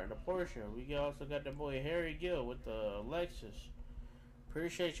car. The Porsche. We also got the boy Harry Gill with the Lexus.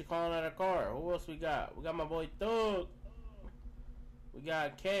 Appreciate you calling out a car. Who else we got? We got my boy Thug. We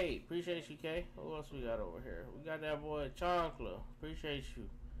got K. Appreciate you, K. Who else we got over here? We got that boy Chancla. Appreciate you.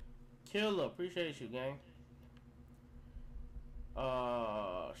 Killer. Appreciate you, gang.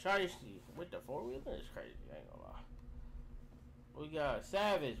 Shiesty with the 4-wheeler is crazy. I ain't gonna lie. We got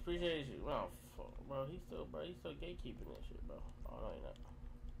Savage. Appreciate you. Oh, fuck, bro. He's still gatekeeping that shit, bro. Oh, no, he not.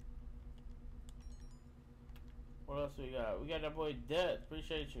 What else we got? We got that boy Death.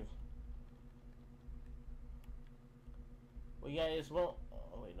 Appreciate you. We got his smoke.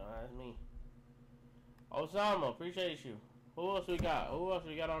 Oh, wait, no, that's me. Osama, appreciate you. Who else we got? Who else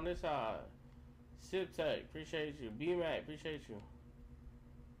we got on this side? Sip Tech, appreciate you. B-Mac, appreciate you.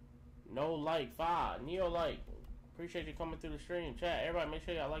 No Like 5. Neo Like, appreciate you coming through the stream. Chat, everybody, make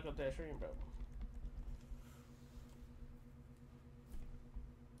sure y'all like up that stream, bro.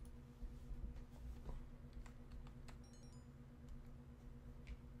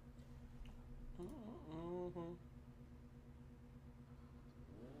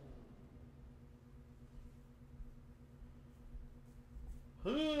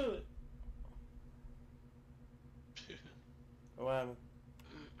 Hood. What happened?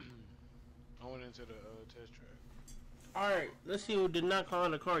 I went into the test track. Alright, let's see who did not call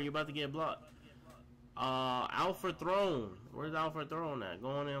in the car. You about to get blocked. Alpha Throne. Where's Alpha Throne at?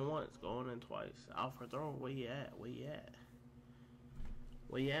 Going in once, going in twice. Alpha Throne, where you at? Where you at?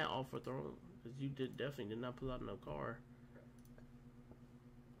 Where you at, Alpha Throne? Because you definitely did not pull out no car.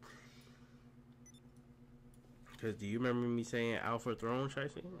 Because do you remember me saying Alpha Throne,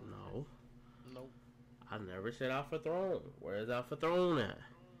 Chasey? No. Nope. I never said Alpha Throne. Where's Alpha Throne at?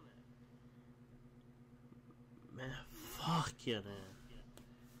 Man, fuck you, man.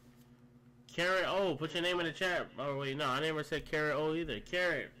 Carrot O, put your name in the chat. Oh, wait, no, I never said Carrot O either.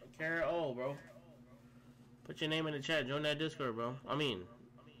 Carrot O, bro. Put your name in the chat. Join that Discord, bro. I mean,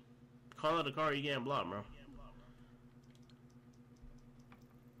 call out the car, you getting blocked, bro.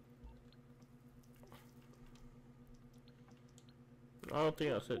 I don't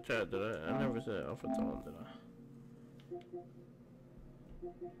think I said chat, did I? I never said Alpha Tone, did I?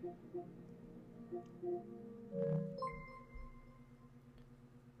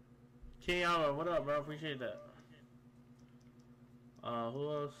 Kiara, what up, bro? Appreciate that. Who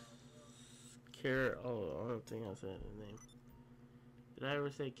else? Carrot O. I don't think I said his name. Did I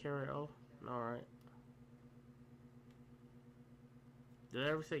ever say Carrot O? No, right? Did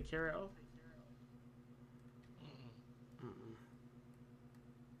I ever say Carrot O?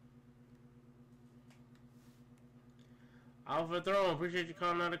 Alpha Throne, appreciate you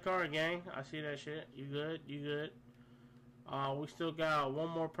calling out the car, gang. I see that shit. You good? You good? We still got one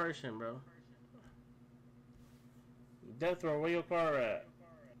more person, bro. Death Row, where your car at?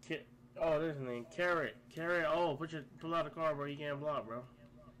 Oh, this name. Carrot. Oh, pull out the car, bro. You can't block, bro.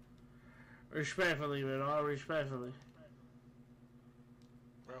 Respectfully, man. All respectfully.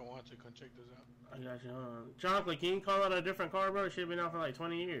 Bro, why don't you come check this out? I got you. Hold on. Chocolate, can you call out a different car, bro? It should have been out for like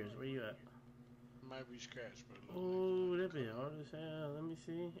 20 years. Where you at? Might be scratched, but Oh, that be hard as hell. Let me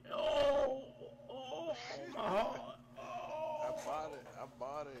see. Oh, my heart. I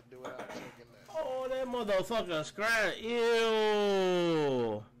bought it. Do without checking that. Oh, that motherfucker scratch.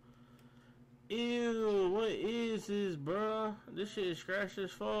 Ew. Ew, what is this, bro? This shit is scratched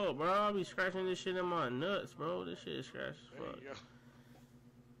as fuck, bro. I'll be scratching this shit in my nuts, bro. This shit is scratched as fuck.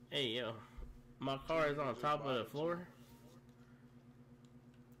 Hey, yo. My car is on top of the floor.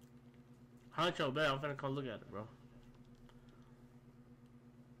 Honcho, bet I'm finna come look at it, bro.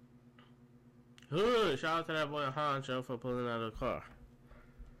 Hood, shout out to that boy Honcho for pulling out of the car.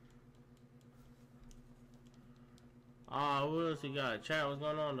 What else you got? Chat, what's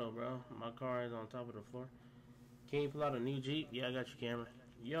going on though, bro? My car is on top of the floor. Can you pull out a new Jeep? Yeah, I got you, camera.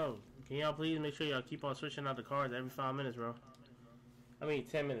 Yo, can y'all please make sure y'all keep on switching out the cards every 5 minutes, bro? I mean,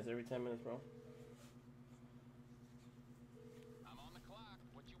 10 minutes, every 10 minutes, bro. I'm on the clock.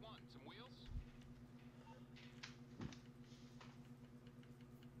 What you want? Some wheels?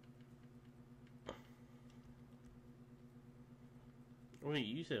 Wait,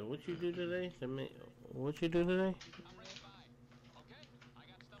 you said what you do today? What you do today? I'm ready to buy. Okay, I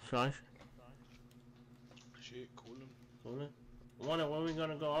got stuff. Josh? Shit, coolin'. When we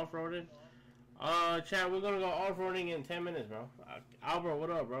gonna go off-roading? Chad, we're gonna go off-roading in 10 minutes, bro. Albert, what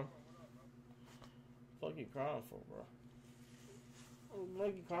up, bro? Fuck you crying for, bro?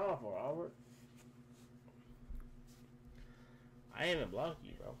 What you crying for, Albert? I ain't even blocked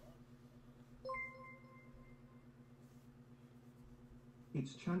you, bro.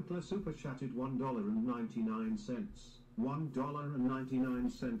 It's Chancler Super Chatted $1.99.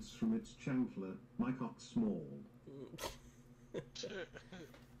 $1.99 from its Chancler, my cock small.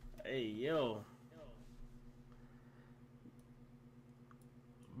 Hey, yo.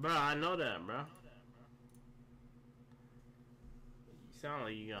 Bro, I know that, bro. You sound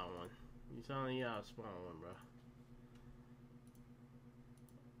like you got one. You sound like you got a small one, bro.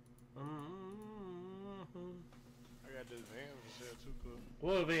 I got this van for sale too, cool.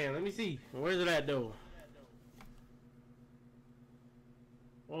 What van? Let me see. Where's it at, though?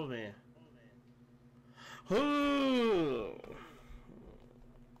 What van? Ooh.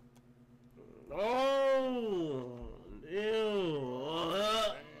 Oh, ew.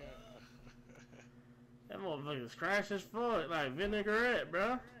 That motherfucker scratched as fuck, like vinaigrette,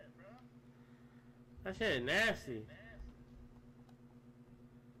 bro. That shit nasty.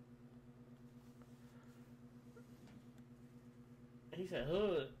 He said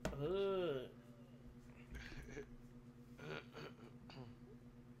hood.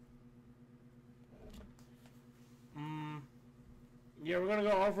 Yeah, we're gonna go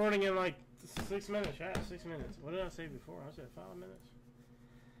off-roading in like 6 minutes. Yeah, 6 minutes. What did I say before? I said 5 minutes.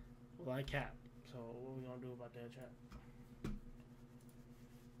 Well, I cap. So what we gonna do about that, chat?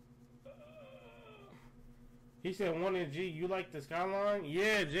 He said 1NG. You like the Skyline?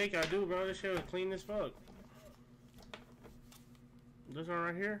 Yeah, Jake, I do, bro. This shit was clean as fuck. This one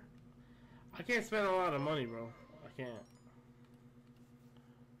right here. I can't spend a lot of money, bro. I can't.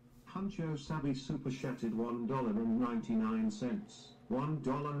 Huncho Savvy Super Chatted $1.99.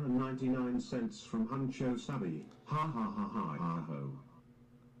 $1.99 from Huncho Savvy. Ha ha ha ha ha ho.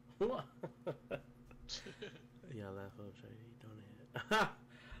 What? Y'all laugh up, Shady. Don't it.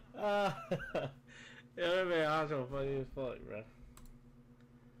 Yeah, that man Huncho funny as fuck, bro.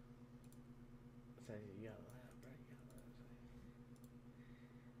 Say, you gotta laugh, bro. You gotta laugh.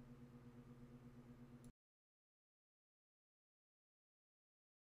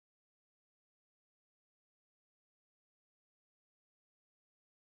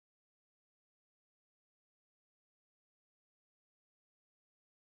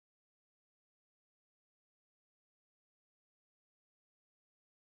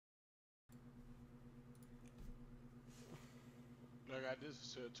 I got this for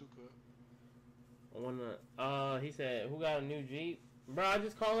sale too, cool. He said, who got a new Jeep? Bro, I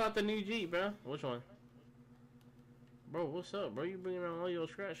just called out the new Jeep, bro. Which one? Bro, what's up, bro? You bringing around all your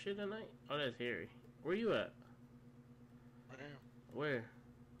scratch shit tonight? Oh, that's Harry. Where you at? I am. Where?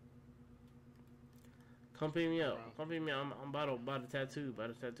 Come pick me up. Come pick me up. I'm about to buy the tattoo.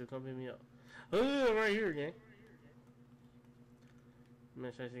 Come pick me up. Oh, right here, gang.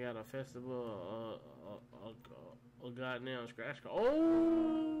 Man, she got a festival. A goddamn scratch car.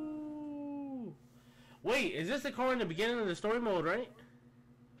 Oh! Wait, is this the car in the beginning of the story mode, right?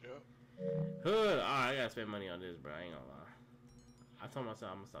 Yep. Hood. Alright, I gotta spend money on this, bro. I ain't gonna lie. I told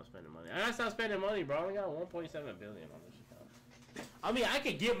myself I'm gonna stop spending money. I gotta stop spending money, bro. I only got 1.7 billion on this account. I mean, I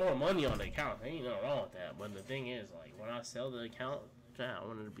could get more money on the account. There ain't nothing wrong with that. But the thing is, like, when I sell the account, I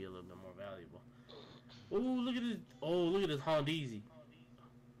want it to be a little bit more valuable. Ooh, look at this. Oh, look at this Hondeezy.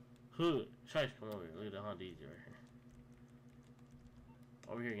 Hood. Shish, come over here. Look at the Hondeezy right here.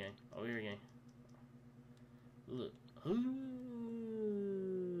 Over here, gang. Over here, gang. Look. Hood.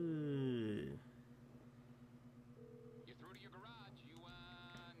 You're through to your garage. You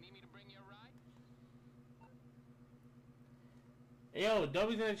need me to bring you a ride? Yo,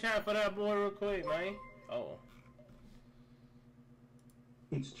 W's in the chat for that boy real quick, man. Oh.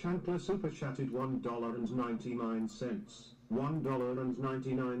 It's Chancler Super Chatted $1.99.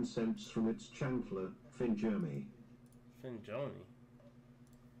 $1.99 from its Chancler, Finjermy. Finjoni.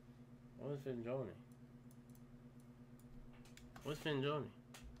 What is Finjoni? What's Finjoni?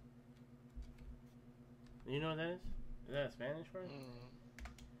 You know what that is? Is that a Spanish word?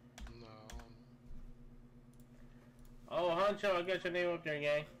 No. Oh, Honcho, I got your name up there,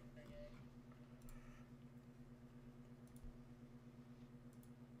 gang.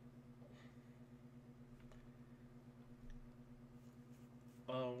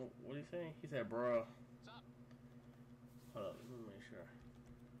 What did he say? He said, bro. What's up? Hold up, let me make sure.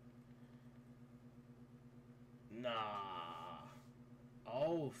 Nah.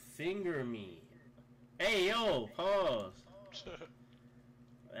 Oh, finger me. Hey, yo, pause.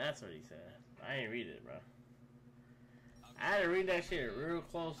 That's what he said. I ain't read it, bro. I had to read that shit real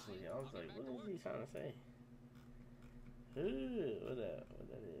closely. I was like, what is he trying to say? Ooh, what that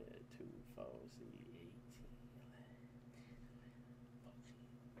is? 2, 4, 6,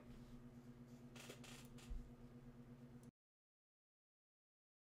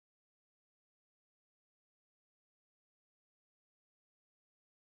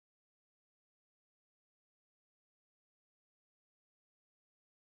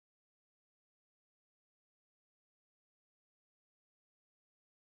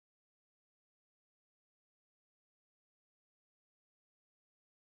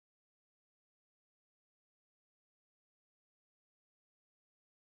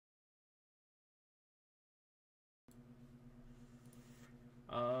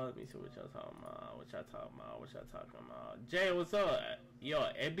 18, let me see what y'all talking about. Jay, what's up? Yo,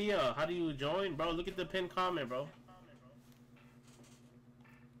 Ebia, how do you join? Bro, look at the pinned comment, bro.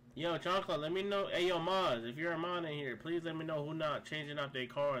 Yo, Chocolate, let me know. Hey, yo, Maz, if you're a mod in here, please let me know who not changing out their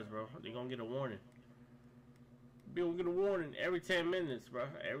cars, bro. They gonna get a warning. They gonna get a warning every 10 minutes, bro.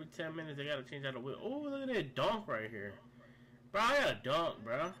 Every 10 minutes, they gotta change out the wheel. Oh, look at that dunk right here. Bro, I got a dunk,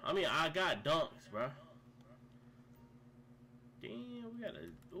 bro. I mean, I got dunks, bro. Damn, we got a...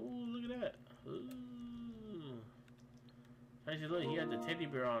 Ooh, look at that. Ooh. Actually, look, he had the teddy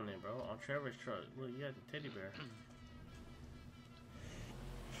bear on there, bro. On Trevor's truck. Look, he had the teddy bear. I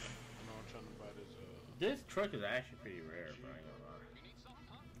know I'm trying to buy this, This truck is actually pretty rare, bro. I ain't gonna lie. You need something,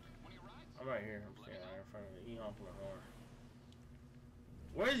 huh? One of your rides? I'm right here. I'm standing right in front of it. He honking the horn.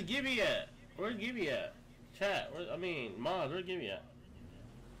 Where's Gibby at? Where's Gibby at? Chat. Maz, where's Gibby at?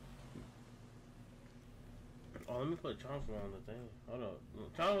 Oh, let me put Johnson on the thing. Hold up.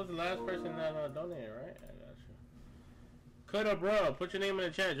 John was the last person that donated, right? I got you. Coulda, bro. Put your name in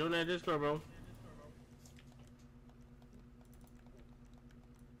the chat. Join that Discord, bro.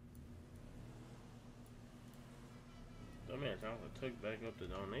 Oh man, Johnson took back up the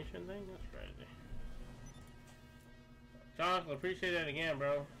donation thing? That's crazy. Johnson, appreciate that again,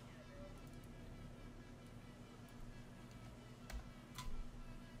 bro.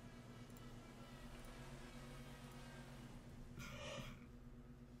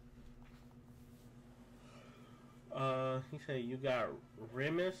 He said you got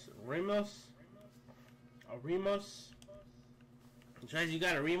Remus? A Remus? Tracy, you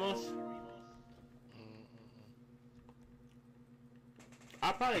got a Remus?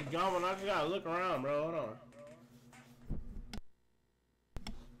 I probably got one. I just gotta look around, bro. Hold on.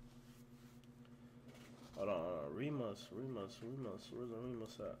 Hold on. Remus. Where's the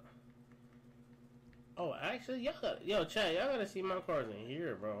Remus at? Oh, actually, y'all got... Yo, chat, y'all gotta see my cars in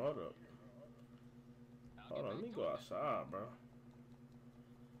here, bro. Hold up. Hold on, let me go outside, bro.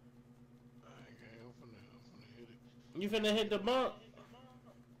 I'm finna hit it. You finna hit the bump?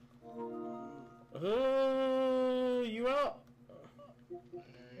 You out?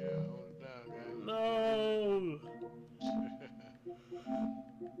 Yeah, hold it down, guys. No.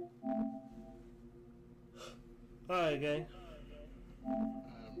 Alright, gang.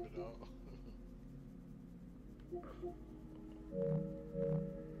 I'm bit out.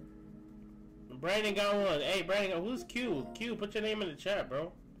 Brandon got one. Hey, Brandon, who's Q? Q, put your name in the chat,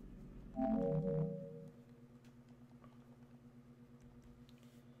 bro.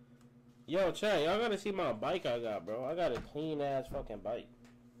 Yo, chat, y'all gotta see my bike I got, bro. I got a clean ass fucking bike.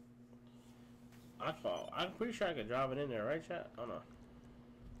 I'm pretty sure I could drive it in there, right, chat? Hold on.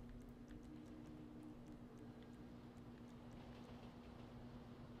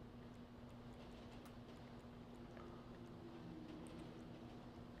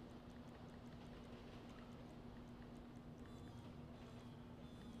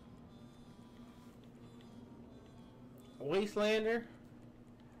 Wastelander?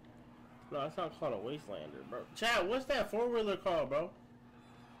 No, it's not called a Wastelander, bro. Chad, what's that four-wheeler called, bro?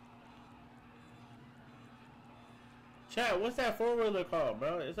 Chad, what's that four-wheeler called,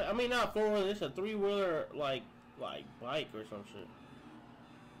 bro? It's I mean, not four-wheeler. It's a three-wheeler, like bike or some shit.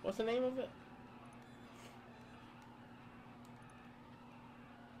 What's the name of it?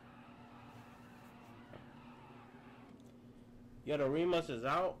 Yo, the Remus is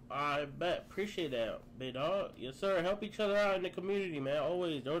out. I bet. Appreciate that, big dog. Yes, sir. Help each other out in the community, man.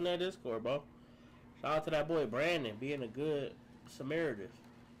 Always join that Discord, bro. Shout out to that boy Brandon being a good Samaritan.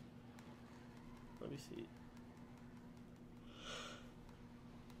 Let me see.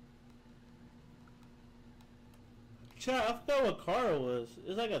 Chat, I forgot what car it was.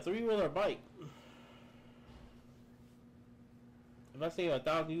 It's like a 3-wheeler bike. If I see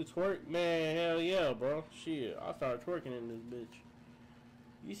 1,000 you twerk, man, hell yeah, bro. Shit, I'll start twerking in this bitch.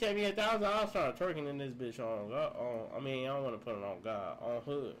 You sent me 1,000, I'll start twerking in this bitch on God. I mean, I don't want to put it on God. On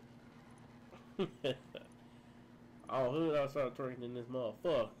hood. On hood, I'll start twerking in this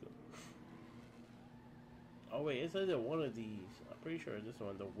motherfucker. Oh wait, it's either one of these. I'm pretty sure it's this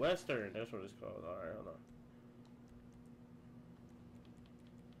one. The Western, that's what it's called. Alright, hold on.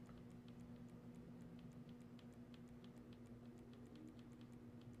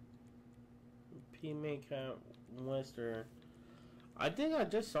 P-Make Western. I think I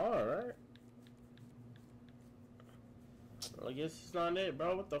just saw it, right? I guess it's not it,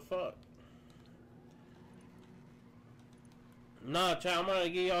 bro. What the fuck? Nah, chat, I'm gonna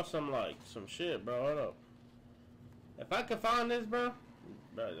give y'all some shit, bro. Hold up. If I can find this, bro,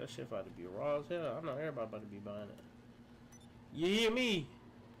 that shit about to be raw as hell. I know everybody about to be buying it. You hear me?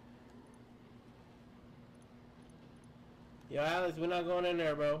 Yo, Alex, we're not going in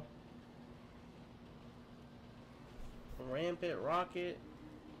there, bro. Rampant Rocket.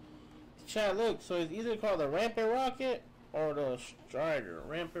 Chat, look, so it's either called the Rampant Rocket or the Strider.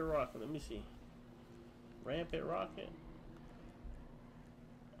 Rampant Rocket, let me see. Rampant Rocket.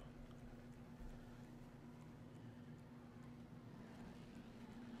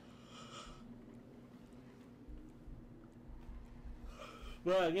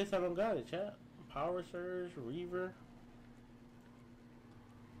 Bro, I guess I don't got it, chat. Power Surge, Reaver.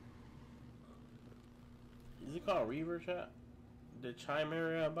 Is it called Reaver, chat? The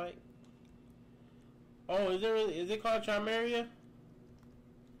Chimeria bike? Oh, is it called Chimeria?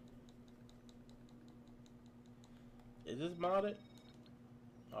 Is this modded?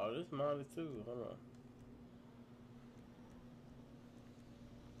 Oh, this modded too. Hold on.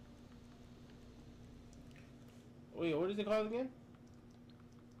 Wait, what is it called again?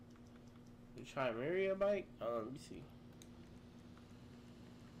 The Chimeria bike? Let me see.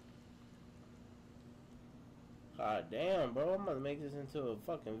 God damn, bro. I'm gonna make this into a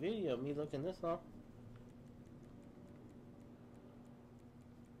fucking video of me looking this long.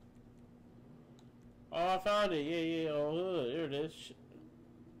 Oh, I found it. Yeah. Oh, hood. There it is.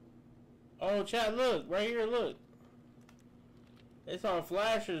 Oh, chat, look. Right here, look. It's on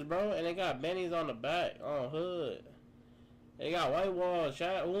flashers, bro. And they got bennies on the back. On hood. They got white walls,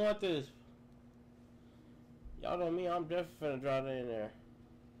 chat. Who want this? Y'all know me. I'm definitely finna drop it in there.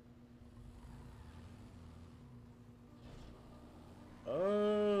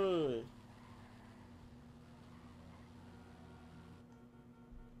 Oh.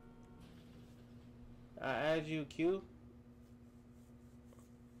 I add you, Q.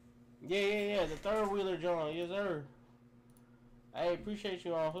 Yeah. The third wheeler, John. Yes, sir. I appreciate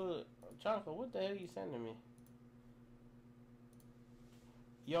you on hood. Chocolate, what the hell you sending me?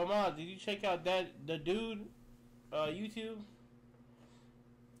 Yo, Mom, did you check out the dude YouTube?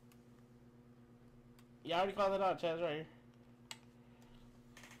 Yeah, I already called it out, chat. Right here.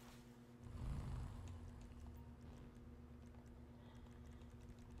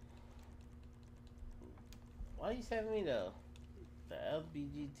 Why you sending me the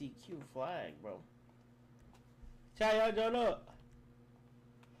LGBTQ flag, bro? Chat, y'all join up.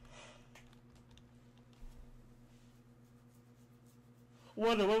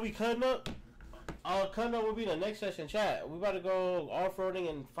 What we cutting up? Cutting up will be the next session, chat. We about to go off-roading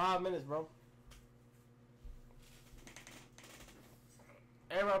in 5 minutes, bro.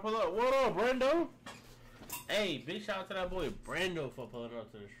 Everybody pull up. What up, Brando? Hey, big shout out to that boy Brando for pulling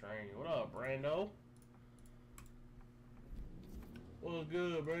up to the stream. What up, Brando? What's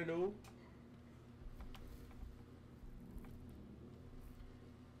good, Brando?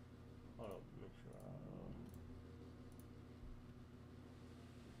 Hold up, make sure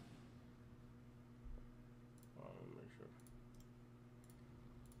make sure.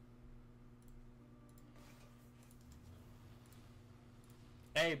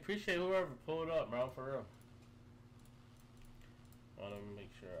 Hey, appreciate whoever pulled up, bro, for real. Wanna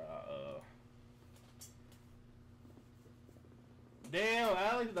make sure Damn,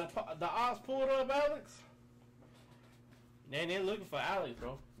 Alex, the ops pulled up, Alex. Man, they're looking for Alex,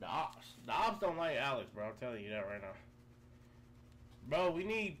 bro. The ops don't like Alex, bro. I'm telling you that right now. Bro, we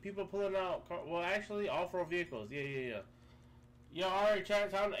need people pulling out. Well, actually, off-road vehicles. Yeah. Yo, alright,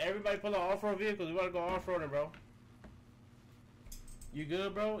 chat time. Everybody pull out off-road vehicles. We gotta go off-roading, bro. You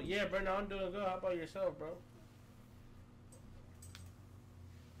good, bro? Yeah, Brenda, I'm doing good. How about yourself, bro?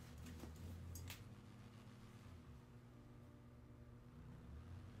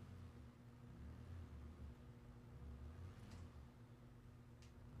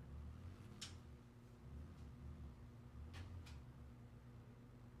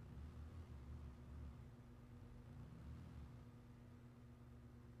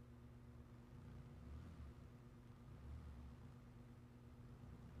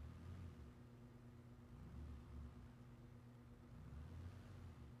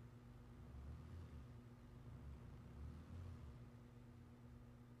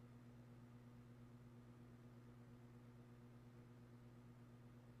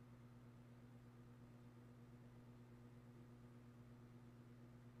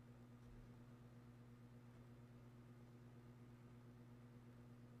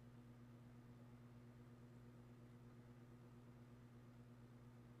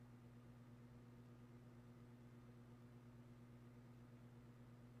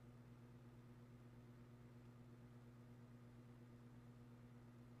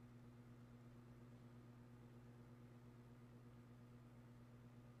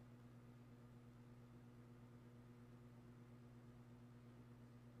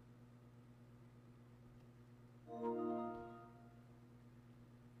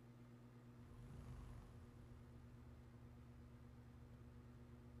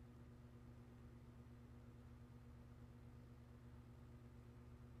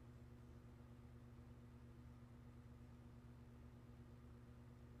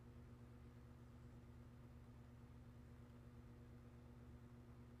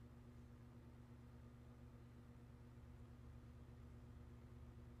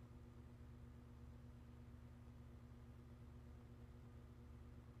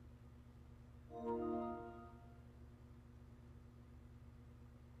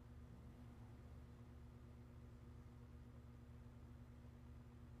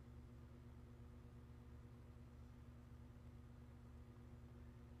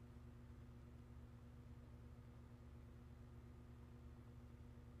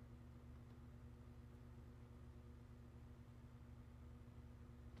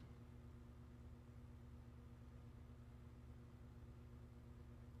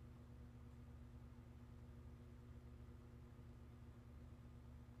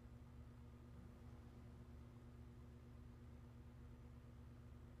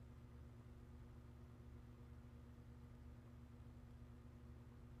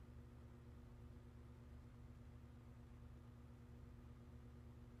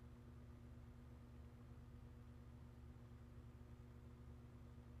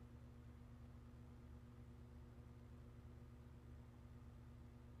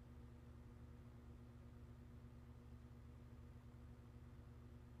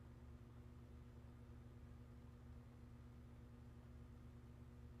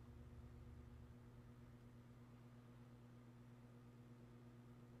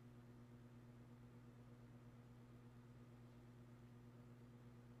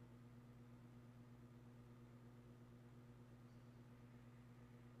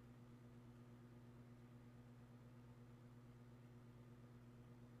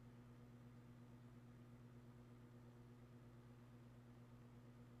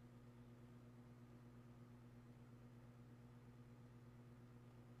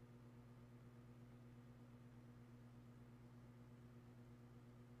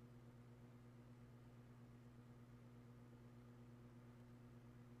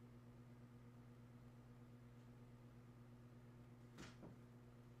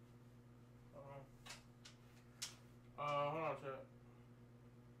 Hold on, chat.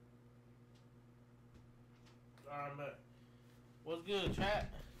 Alright, man. What's good, chat?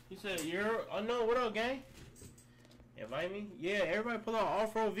 He said, you're... Oh, no, what up, gang? Invite me? Yeah, everybody pull out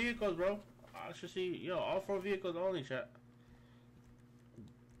off-road vehicles, bro. I should see... Yo, off-road vehicles only, chat.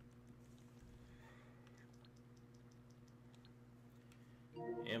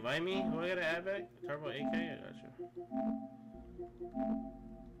 Invite me? Who I gotta add back? Turbo AK? I got you.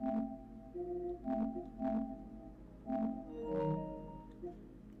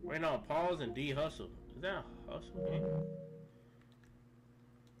 Right now, pause and D hustle. Is that a hustle game?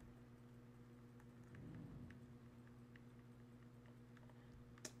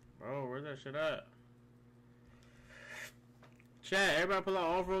 Bro, where's that shit at? Chat, everybody pull out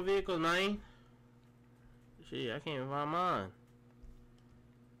off-road vehicles, man. Shit, I can't even find mine.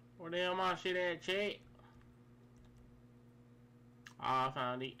 Where the hell my shit at, chat? Oh, I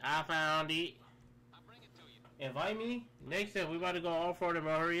found it. I found it. I'll bring it to you. Invite me. Next step, we about to go off-road and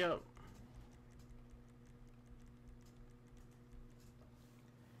hurry up.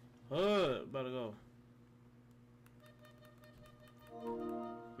 Hood, about to go.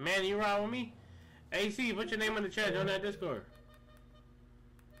 Man, you ride with me? AC, put your name in the chat. Join that Discord.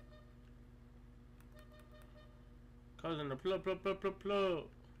 Cousin the plug.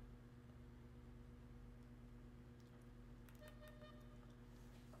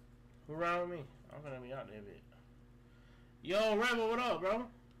 Who ride with me? I'm gonna be out there a bit. Yo, Rebel, what up, bro?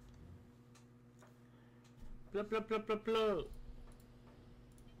 Plug.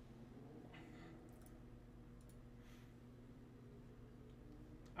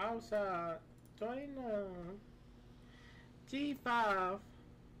 Outside, 29. G5.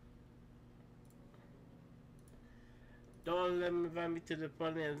 Don't let me invite me to the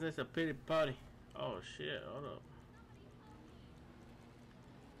party unless it's a pity party. Oh shit, hold up.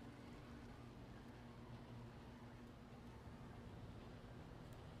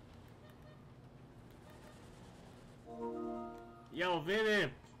 Yo,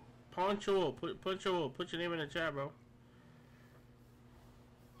 Vinny, Poncho, put your name in the chat, bro.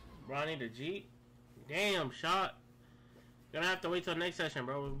 Ronnie the Jeep. Damn, shot. Gonna have to wait till next session,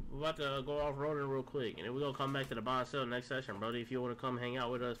 bro. We're about to go off-roading real quick. And then we're gonna come back to the buy and sell next session, bro. If you want to come hang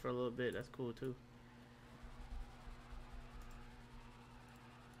out with us for a little bit, that's cool, too.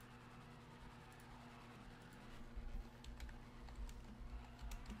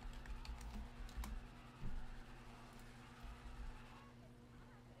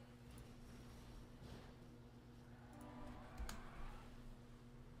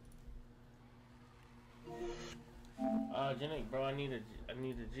 cryogenic, bro. I need a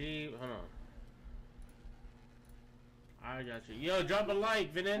G. Hold on. I got you. Yo, drop a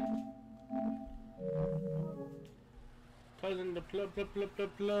like, Vinin. Cousin, the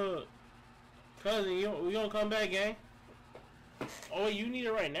plug. Cousin, you gonna come back, gang? Oh, wait, you need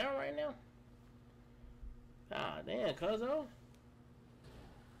it right now? Ah, damn, cuzzo.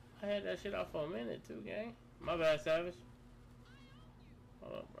 I had that shit off for a minute, too, gang. My bad, Savage.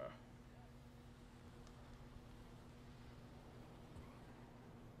 Hold up, bro.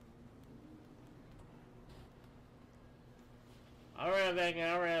 I ran back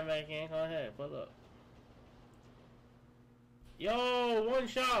in. Go ahead, pull up. Yo, one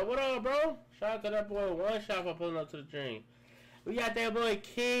shot. What up, bro? Shout out to that boy. One shot for pulling up to the dream. We got that boy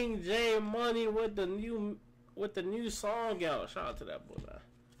King J Money with the new song out. Shout out to that boy, man.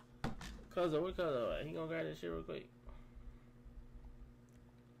 Cuzzo, where Cuzzo at? He gonna grab this shit real quick.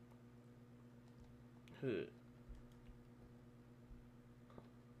 Hood.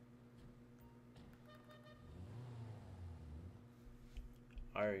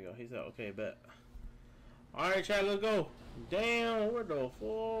 There you go. He said, okay, bet. Alright, chat, let's go. Damn, where the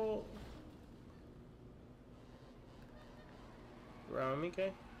fuck? Around me,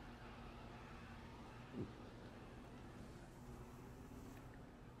 K?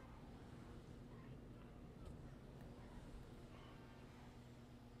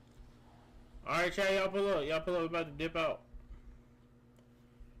 Alright, chat, y'all pull up. We about to dip out.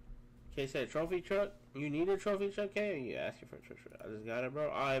 K said, trophy truck? You need a trophy truck, K? Or you asking for a trophy truck? I just got it, bro.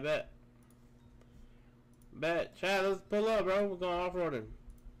 Alright, bet. Bet. Chat, let's pull up, bro. We're going off-roading.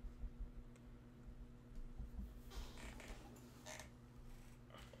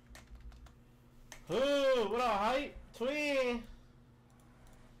 Ooh, what up, hype? Twin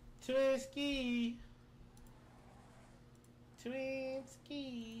ski.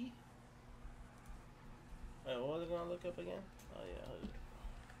 Wait, what was it gonna look up again? Oh, yeah.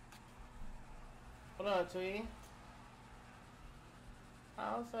 What up, Tweet?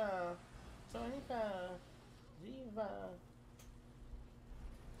 Alpha 25 G5.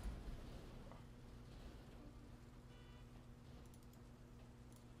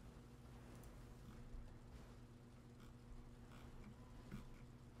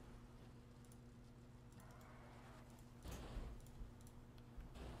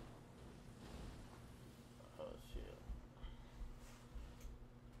 Oh shit.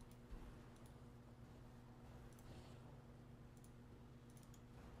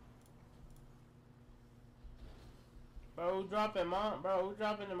 Bro, who dropping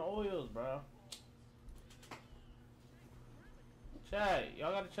them oils, bro? Chat,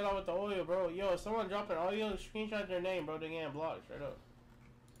 y'all gotta chill out with the oil, bro. Yo, if someone dropping oil, screenshot their name, bro. They getting blocked straight up.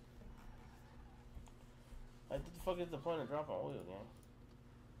 Like, what the fuck is the point of dropping oil, gang?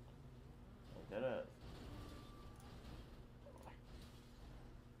 Like that up.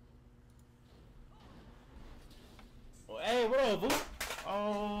 Well, hey, what up, Voo?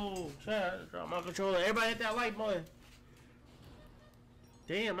 Oh, chat, drop my controller. Everybody hit that like button.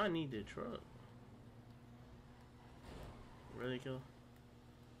 Damn, I need the truck. Really, kill?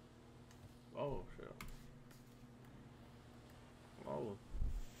 Oh, shit. Oh.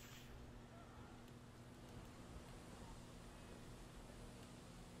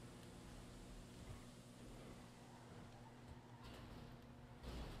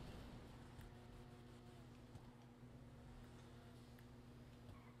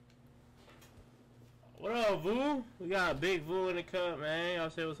 What up, Voo? We got a big Voo in the cup, man. Y'all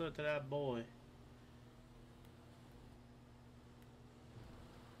say what's up to that boy.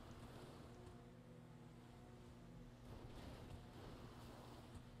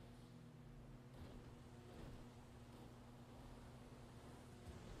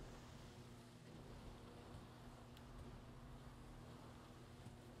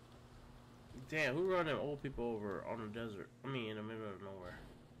 Damn, who run them old people over on the desert? I mean, in the middle of nowhere.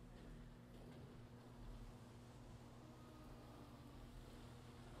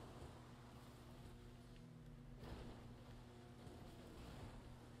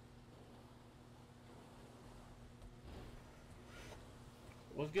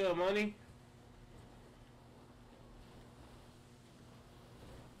 What's good, money?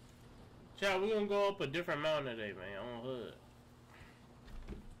 Chat, we gonna go up a different mountain today, man, on hood.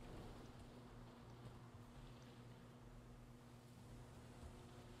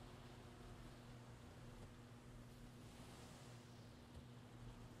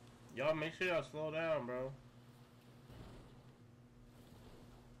 Y'all make sure y'all slow down, bro.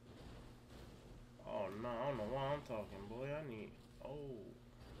 Oh no, I don't know why I'm talking, boy. I need. Oh.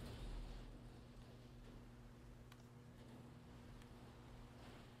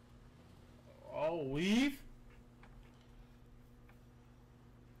 Oh, weave?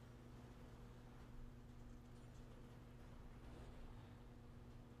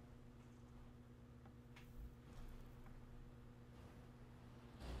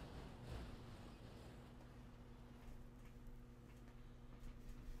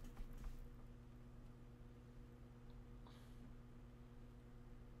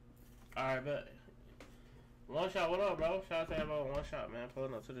 Alright, bet. One shot, what up, bro? Shout out to everyone. One shot, man.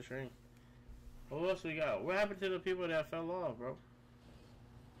 Pulling up to the stream. Who else we got? What happened to the people that fell off, bro?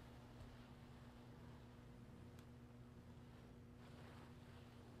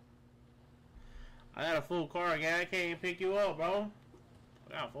 I got a full car again. I can't even pick you up, bro.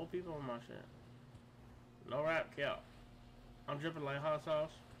 I got 4 people on my shit. No rap, cap. I'm dripping like hot sauce.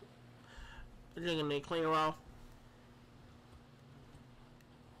 I'm drinking the clean off.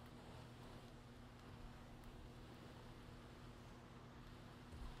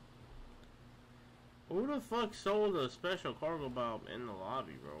 Who the fuck sold a special cargo bomb in the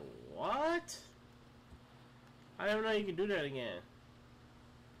lobby, bro? What? I didn't know you could do that again.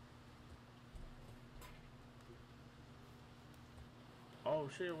 Oh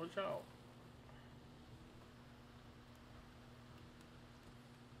shit, watch out.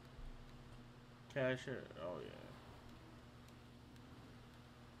 Cashier, oh yeah.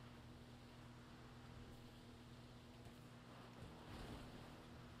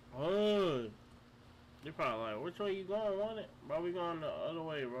 Oh, you're probably like, which way you going, want it? Bro, we going the other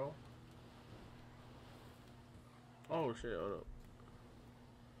way, bro. Oh shit, hold up.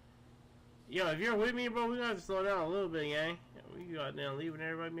 Yo, if you're with me, bro, we gotta slow down a little bit, gang. We got down leaving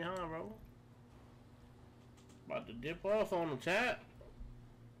everybody behind, bro. About to dip off on the chat.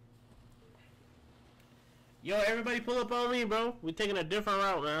 Yo, everybody pull up on me, bro. We taking a different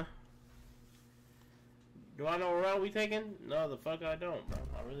route, man. Do I know what route we taking? No, the fuck I don't, bro.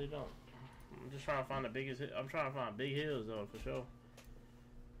 I really don't. I'm just trying to find the biggest. I'm trying to find big hills, though, for sure.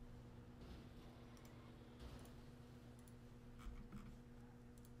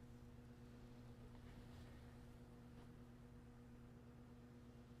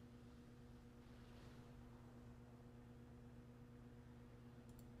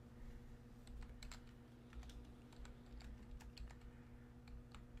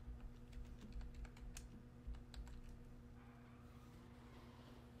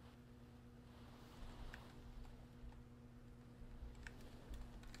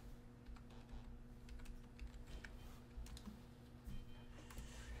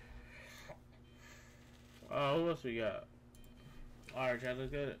 Who else we got? Alright, Chad,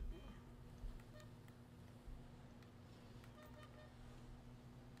 let's get it.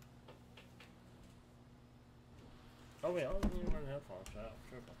 Oh wait, I don't even run the headphones, Chad. I'm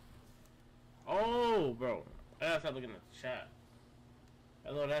tripping. Oh, bro. I gotta stop looking at the chat.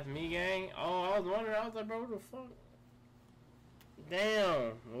 Hello, that's me, gang. Oh, I was wondering. I was like, bro, what the fuck?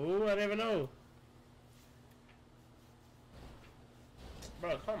 Damn. Ooh, I never know.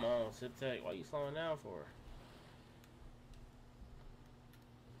 Bro, come on, Sip Tech. Why you slowing down for?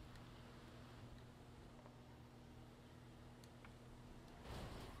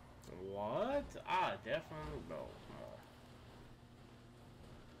 What? Ah, definitely, bro. Come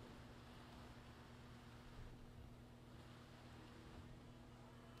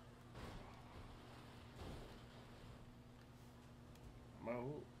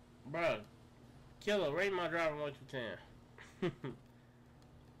on. Bro, Killer, rate my driver 1 to 10.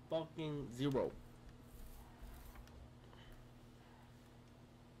 Fucking 0.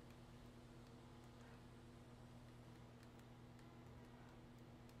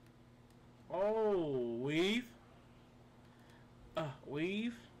 Oh, weave.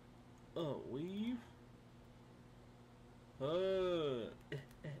 Weave. Weave.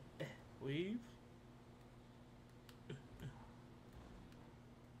 Weave.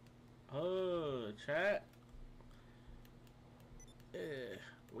 Chat.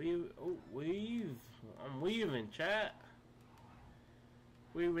 Weave. Oh, weave. I'm weaving, chat.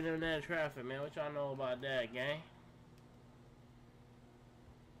 Weaving in that traffic, man. What y'all know about that, gang?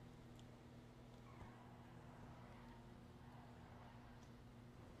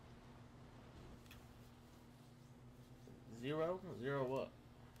 Zero? Zero what?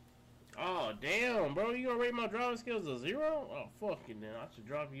 Oh, damn, bro. You gonna rate my driving skills a 0? Oh, fuck it then. I should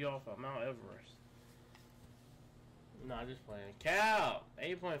drop you off at Mount Everest. Nah, just playing. Cal!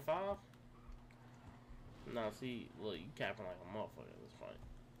 8.5? Nah, see, look, you capping like a motherfucker at this point.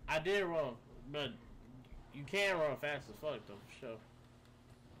 I did run, but you can run fast as fuck, though, for sure.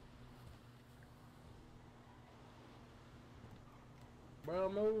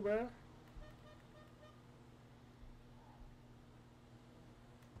 Bro, move, bro.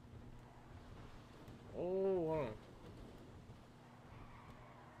 Oh,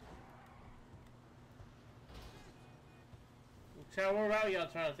 Chad, what route y'all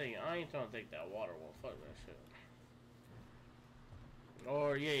trying to take? I ain't trying to take that water one. Fuck that shit.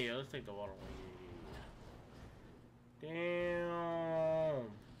 Or, yeah, let's take the water one.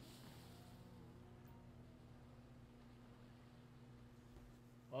 Damn.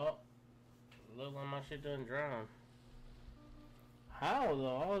 Oh, Look like my shit done drown. How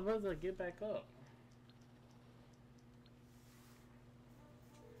though? I was about to get back up.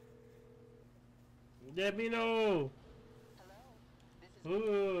 Let me know. Hello. This is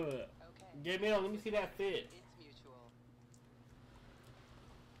Ooh. okay. Get me on. Let me see that fit. It's mutual.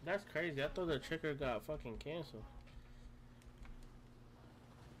 That's crazy. I thought the trigger got fucking canceled.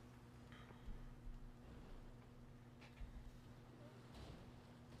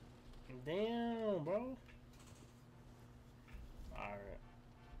 Damn, bro. Alright.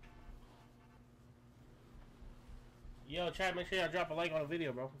 Yo, chat, make sure y'all drop a like on the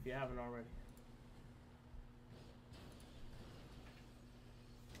video, bro, if you haven't already.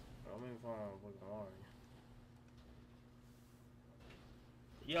 I'm even fine with already.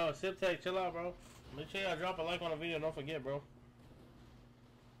 Yo, Sip Tech, chill out, bro. Make sure y'all drop a like on the video, don't forget, bro.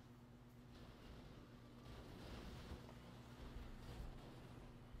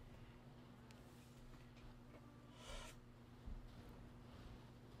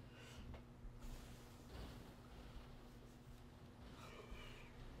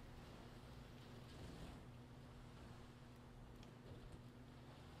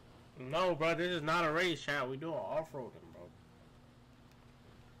 No, bro, this is not a race, chat. We doing off-roading, bro.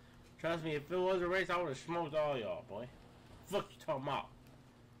 Trust me, if it was a race, I would have smoked all y'all, boy. Fuck you talking about?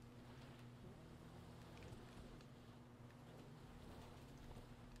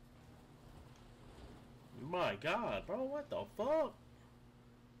 My God, bro, what the fuck?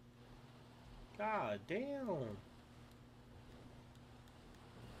 God damn.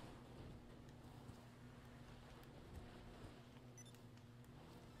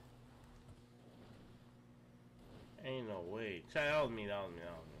 Ain't no way. Chat, that was me, that was me,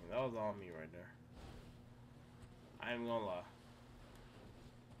 that was me. That was all me right there. I ain't gonna lie.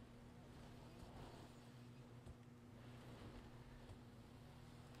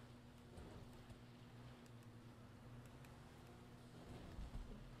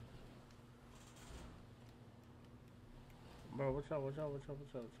 Bro, what's up, what's up, what's up,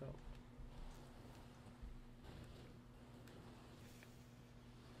 what's up, what's up?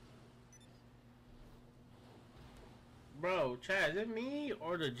 Bro, Chad, is it me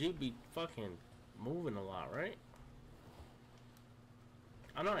or the Jeep be fucking moving a lot, right?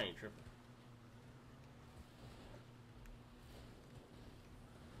 I know I ain't tripping.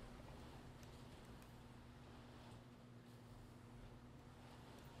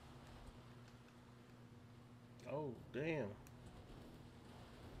 Oh, damn.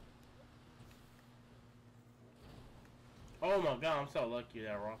 Oh my God, I'm so lucky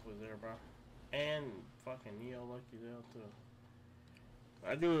that Rock was there, bro. And fucking Neo lucky there too.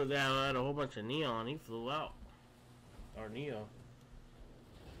 I knew that I had a whole bunch of neon. He flew out. Or Neo.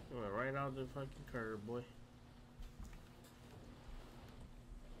 He went right out the fucking curb, boy.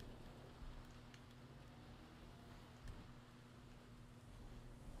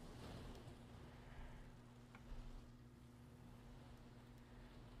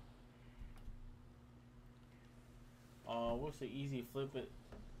 What's the easy flip it?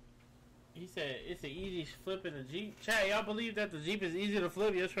 He said it's an easy flip in the Jeep. Chat, y'all believe that the Jeep is easy to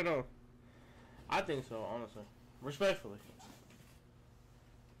flip? Yes or no? I think so, honestly. Respectfully.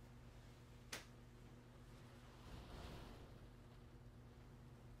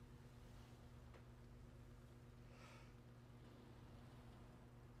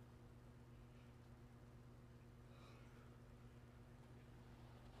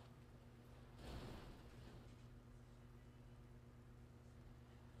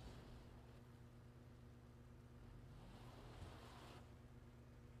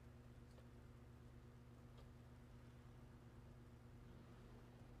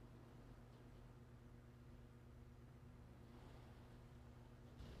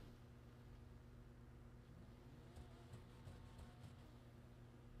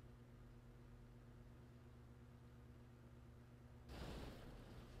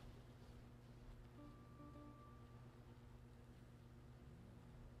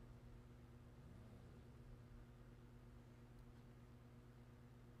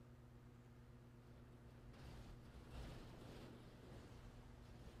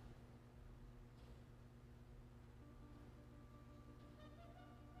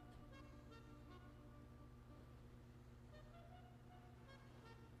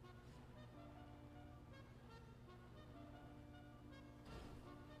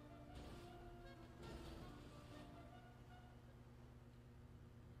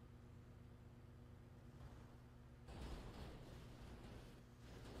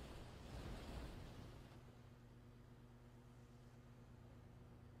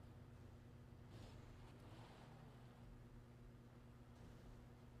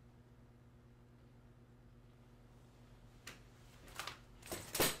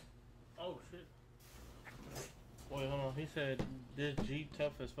 He said this Jeep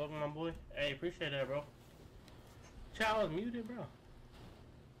tough as fuck, my boy. Hey, appreciate that, bro. Child was muted, bro.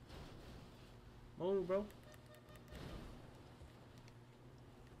 Move, bro.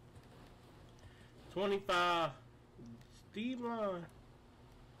 25. Steve Line.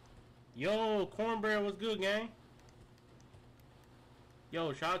 Yo, Cornbread, what's good, gang?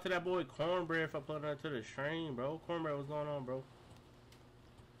 Yo, shout out to that boy Cornbread for putting that to the stream, bro. Cornbread, what's going on, bro?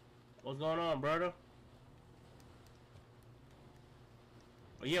 What's going on, brother?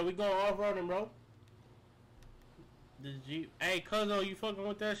 Oh, yeah, we going off-roading, bro. This Jeep. Hey, Cuzzo, you fucking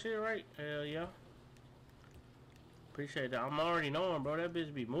with that shit, right? Hell yeah. Appreciate that. I'm already knowing, bro. That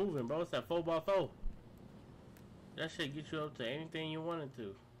bitch be moving, bro. It's that 4x4. That shit get you up to anything you wanted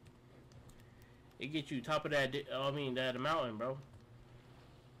to. It get you top of that, that mountain, bro.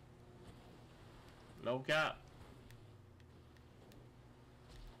 No cap.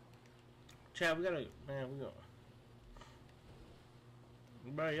 Chad, we gotta, man, we gonna.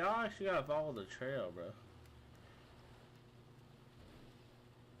 Bro, y'all actually gotta follow the trail, bro.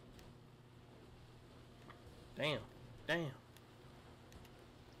 Damn. Damn.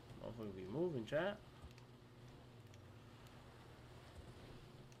 Motherfucker be moving, chat.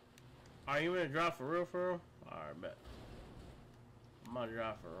 Are you gonna drop for real, Alright, bet. I'm gonna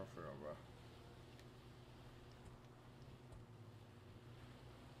drop for real, bro.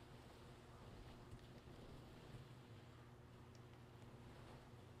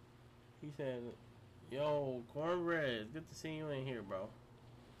 He said, yo, Cornbread, good to see you in here, bro.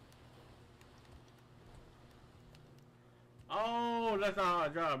 Oh, that's not how I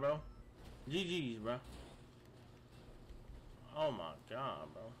drive, bro. GG's, bro. Oh my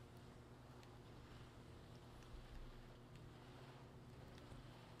god, bro.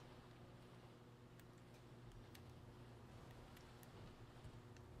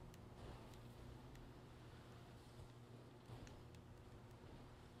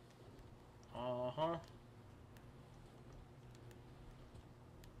 Uh-huh.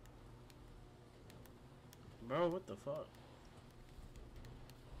 Bro, what the fuck?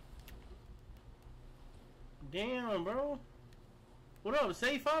 Damn, bro. What up,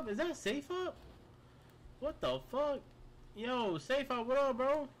 Safe Up? Is that Safe Up? What the fuck? Yo, Safe Up, what up,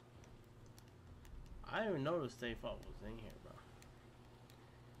 bro? I didn't even notice Safe Up was in here, bro.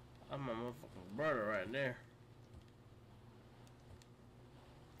 I'm my motherfucking brother right there.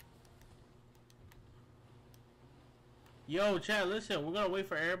 Yo, chat, listen, we're gonna wait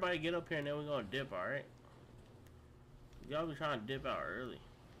for everybody to get up here and then we're gonna dip, alright? Y'all be trying to dip out early.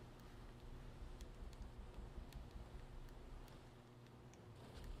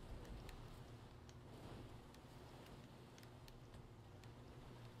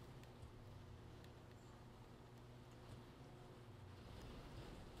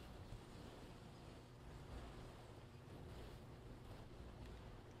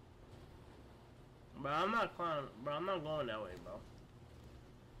 Bro, I'm not climbing, bro, I'm not going that way, bro.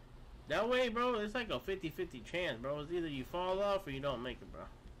 That way, bro, it's like a 50-50 chance, bro. It's either you fall off or you don't make it, bro.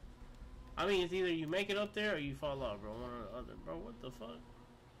 I mean, it's either you make it up there or you fall off, bro. One or the other, bro. What the fuck?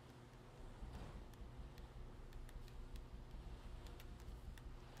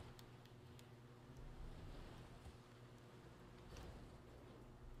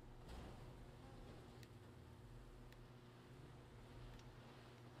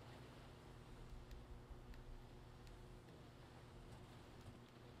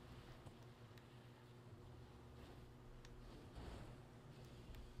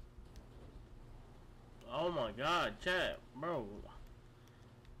 Oh my god, chat, bro.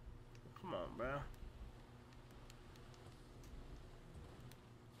 Come on, bro.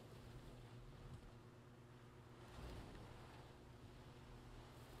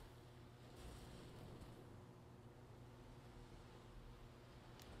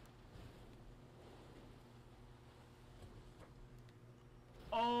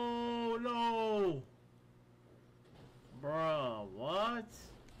 Oh no, bruh, what?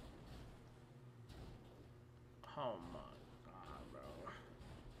 Oh my god, bro.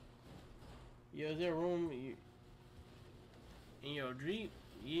 Yo, is there room in your Jeep?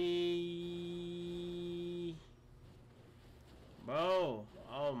 Yee. Bro.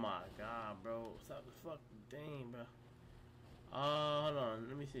 Oh my god, bro. Stop the fucking thing, bro. Hold on.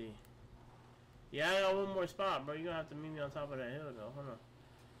 Let me see. Yeah, I got one more spot, bro. You're gonna have to meet me on top of that hill, though. Hold on.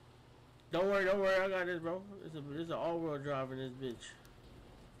 Don't worry. I got this, bro. This is an all-wheel drive in this bitch.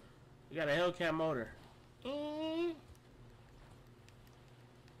 You got a Hellcat motor. Don't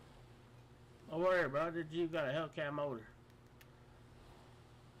worry, bro. This Jeep got a Hellcat motor.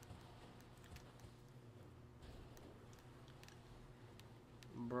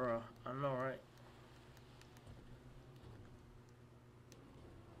 Bruh, I know, right?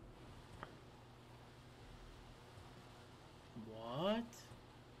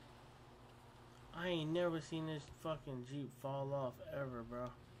 ain't never seen this fucking Jeep fall off ever, bro.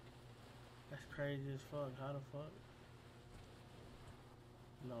 That's crazy as fuck. How the fuck?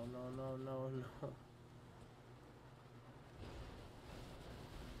 No, no, no, no, no.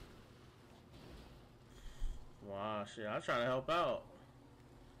 Wow, shit. I try to help out.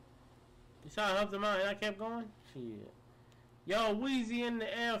 You saw I helped him out and I kept going? Shit. Yo, Weezy in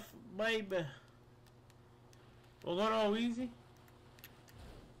the F, baby. What's going on, Weezy?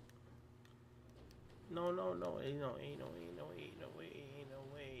 No, no, no, ain't no way,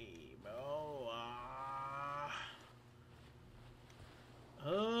 bro.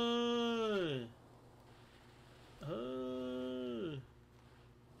 Alright,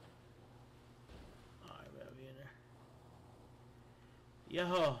 man, be in there.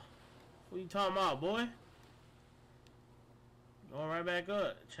 Yo, what you talking about, boy? Going right back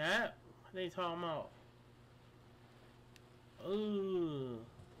up. Chat? What they talking about? Ooh.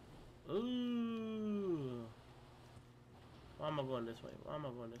 Ooh. Why am I going this way? Why am I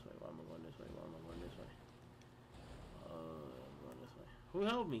going this way? Why am I going this way? Why am I going this way? I'm going this way. Who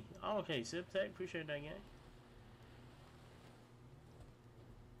helped me? Oh, okay, Sip Tech. Appreciate that, gang.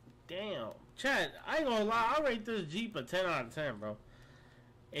 Damn. Chat, I ain't gonna lie. I rate this Jeep a 10 out of 10, bro.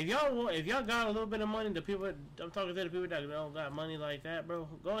 If y'all got a little bit of money, the people, I'm talking to the people that don't got money like that, bro,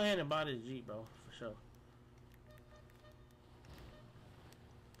 go ahead and buy this Jeep, bro, for sure.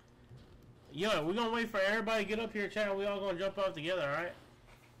 Yo, we're gonna wait for everybody to get up here, chat, and we all gonna jump off together, alright?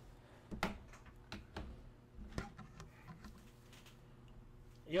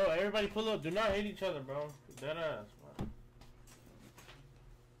 Yo, everybody pull up. Do not hit each other, bro. Dead ass, bro.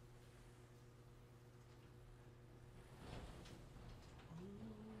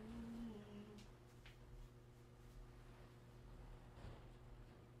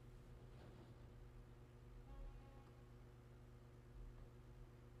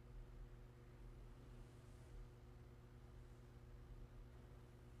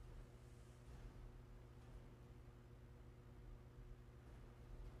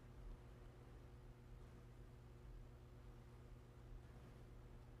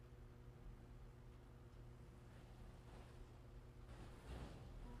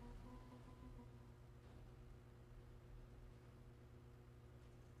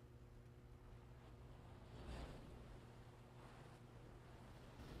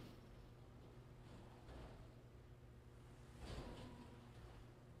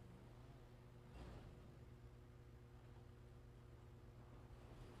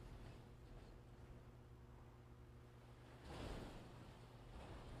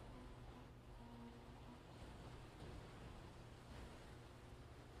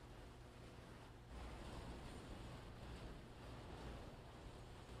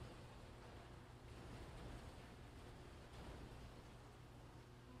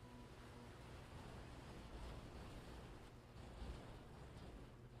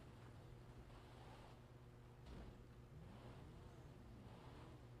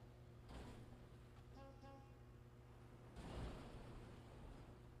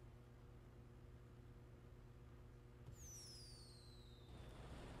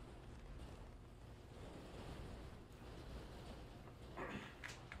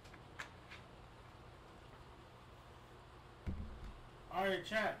 Alright,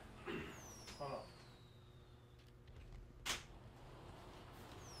 chat. Hold on.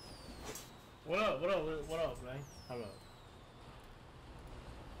 What up, man? Hold up.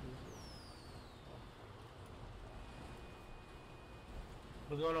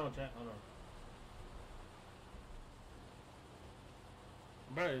 What's going on, chat? Hold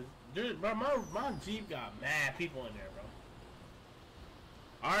on. Bro, my Jeep got mad people in there, bro.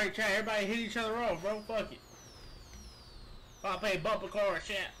 Alright, chat, everybody hit each other off, bro. Fuck it. I play bumper car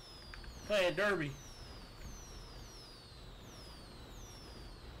shit. Playing derby.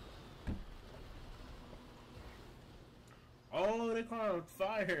 Oh, they caught on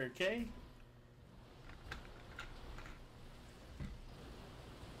fire, okay?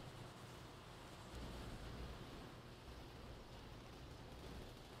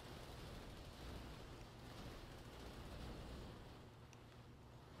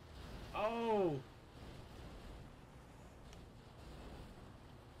 Oh.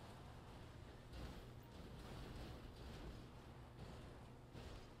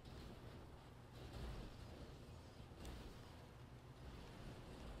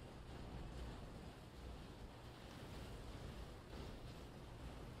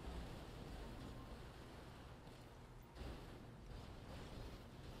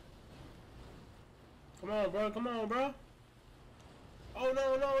 Come on, bro. Come on, bro. Oh,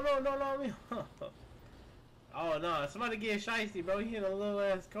 no, me. Oh, no. Somebody get shiesty, bro. He hit a little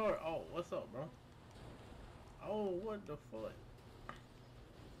ass car. Oh, what's up, bro? Oh, what the fuck?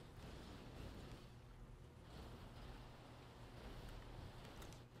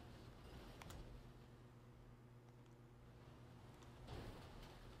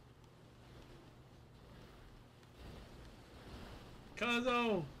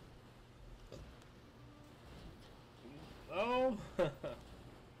 Cuzzo! Oh!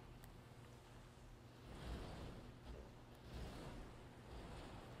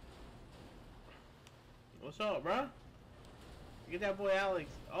 What's up, bro? Get that boy Alex.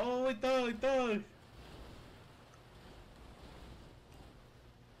 Oh, he thug.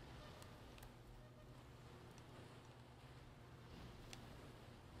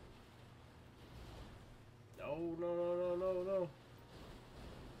 Oh, no.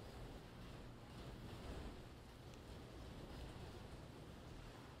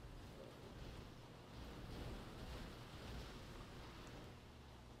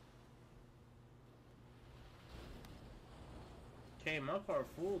 Okay, my car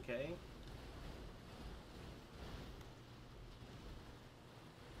full, okay?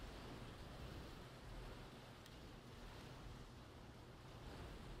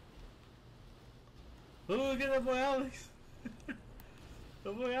 Ooh, get that boy Alex!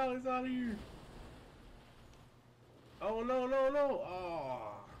 The boy Alex out of here! Oh, no!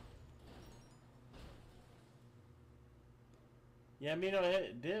 Oh! Yeah, Mino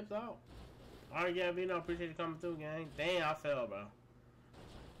hit dips out. Alright, yeah, Mino, appreciate you coming through, gang. Damn, I fell, bro.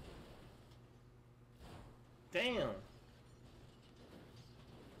 Damn!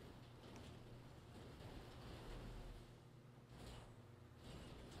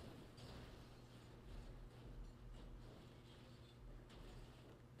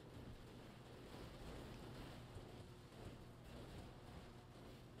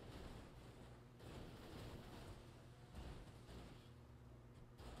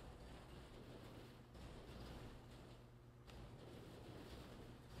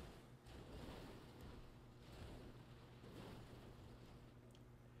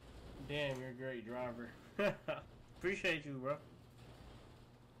 Damn, you're a great driver. Appreciate you, bro.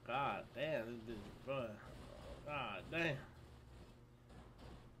 God damn, this bitch, bro. God damn.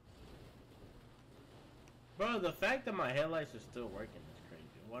 Bro, the fact that my headlights are still working is crazy.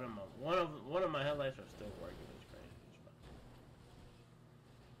 One of my headlights are still working is crazy.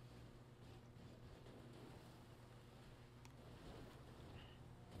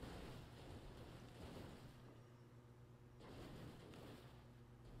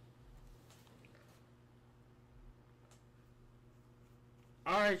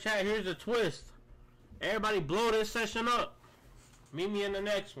 Alright, chat, here's the twist. Everybody blow this session up. Meet me in the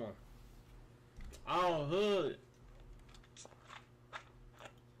next one. Oh, hood.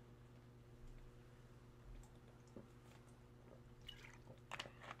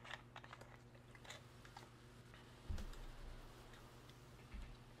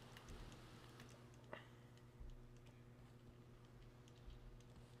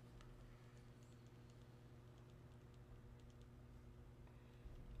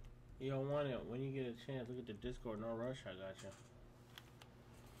 You don't want it. When you get a chance, look at the Discord. No rush, I got you.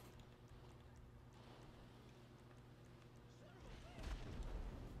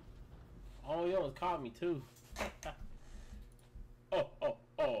 Oh, you almost caught me too.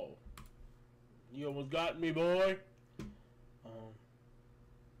 Oh. You almost got me, boy.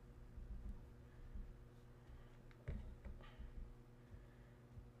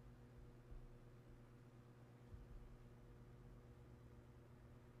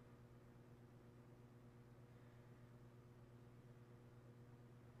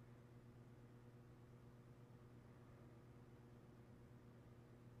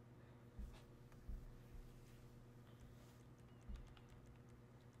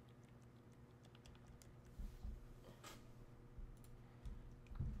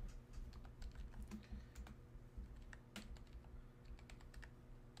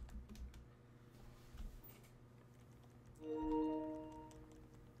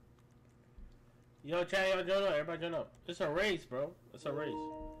 Yo, chat, y'all join up. Everybody join up. It's a race, bro. It's a race.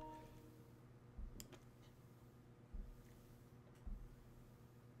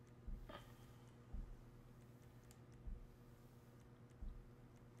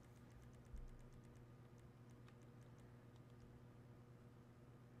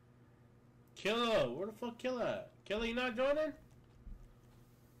 Killer, where the fuck Killer at? Killer, you not joining?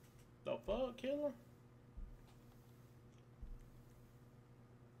 The fuck, Killer?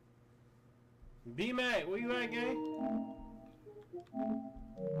 B-Mac, where you at, gang?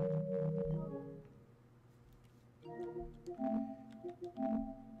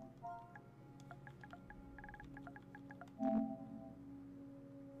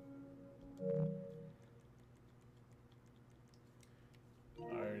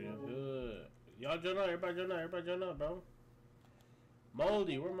 Y'all join up, everybody join up, bro.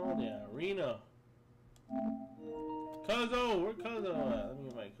 Moldy, where Moldy at? Arena. Cuzzo, where Cuzzo at? Let me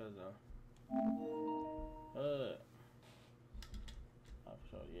get my Cuzzo. Oh, for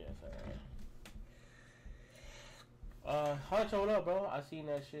sure, yes, alright. Huncho, what up, bro? I seen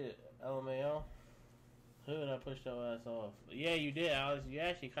that shit. LMAO. Hood, I pushed your ass off. Yeah, you did, Alex. You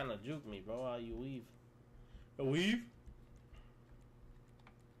actually kind of juked me, bro. How you weave? A weave?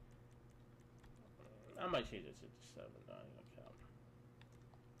 I might change this to 7. I ain't gonna count.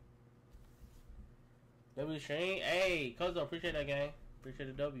 W Shane, hey, Cuzzo, appreciate that, gang. Appreciate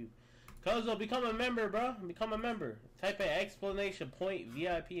the W. Cuzzo, become a member, bro. Become a member. Type in exclamation point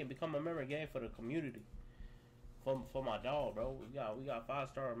VIP and become a member, gang, for the community. For my dog, bro. We got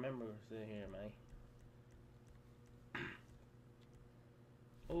 5-star members in here, man.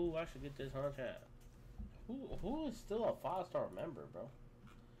 Ooh, I should get this on chat. Who is still a 5-star member, bro?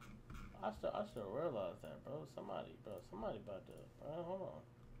 I still realize that, bro. Somebody about to, bro. Hold on.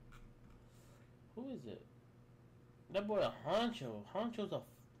 Who is it? That boy Honcho. Honcho's a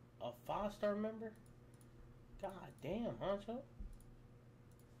 5-star member? God damn, Honcho.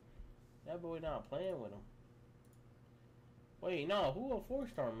 That boy not playing with him. Wait, no, who a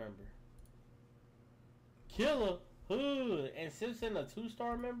 4-star member? Killer, Hood, and Simpson a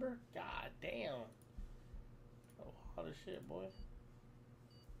 2-star member? God damn. Oh, all this shit, boy.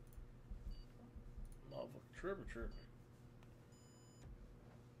 Motherfucker, tripping.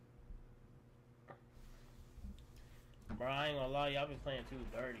 Bro, I ain't gonna lie, y'all been playing too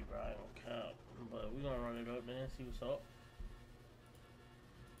dirty, bro. I ain't gonna count. But we gonna run it up, man. See what's up.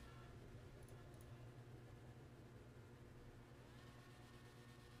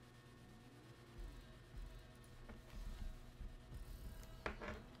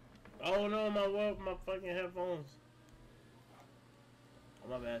 Oh no, my fucking headphones. Oh,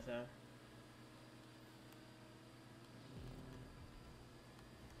 my bad, sir.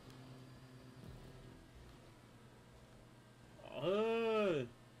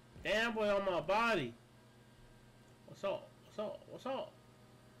 Damn boy on my body. What's up?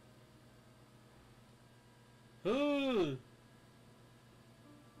 Who?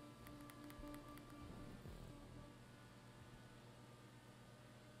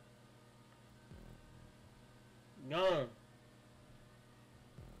 Gone.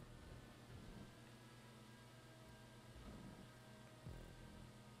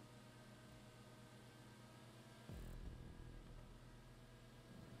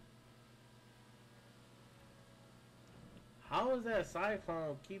 How is that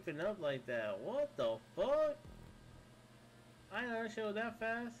cyclone keeping up like that? What the fuck? I ain't know that shit was that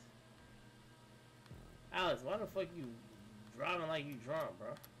fast. Alex, why the fuck you driving like you drunk, bro?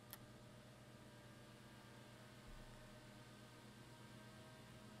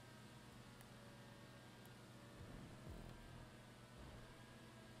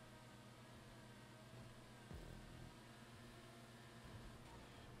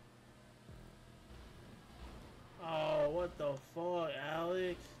 Oh, what the fuck,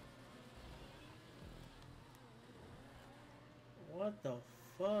 Alex? What the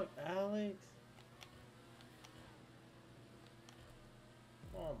fuck, Alex?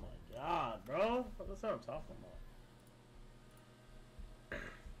 Oh my god, bro. That's what I'm talking about.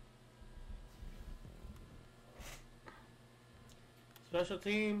 Special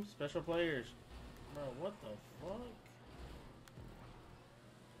teams, special players. Bro, what the fuck?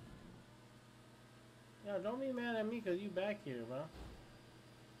 Yo, don't be mad at me because you back here, bro.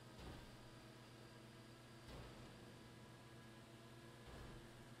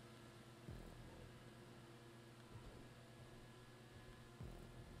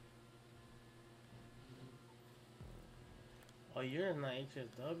 Oh, you're in the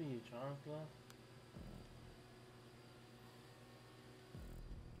HSW, Chancellor.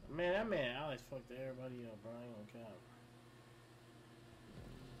 Man, that man Alex fucked everybody up, bro. I ain't gonna count.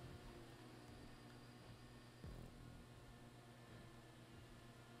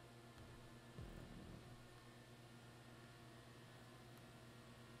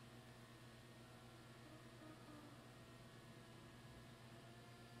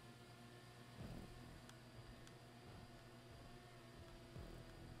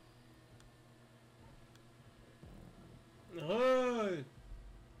 Hey!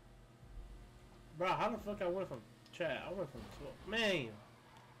 Bro, how the fuck I went from chat? I went from 12. Man!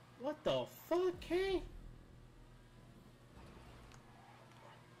 What the fuck, K?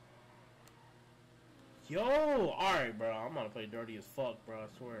 Yo! Alright, bro. I'm gonna play dirty as fuck, bro.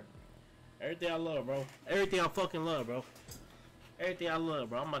 I swear. Everything I love, bro. Everything I fucking love, bro. Everything I love,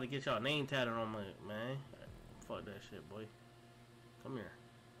 bro. I'm about to get y'all name tatted on my man. Fuck that shit, boy. Come here.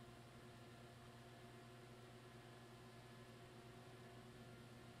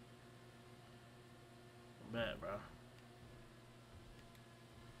 Bet, bro.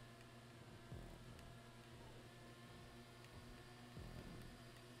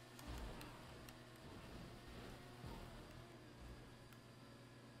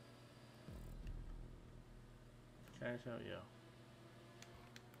 Cash out, yo.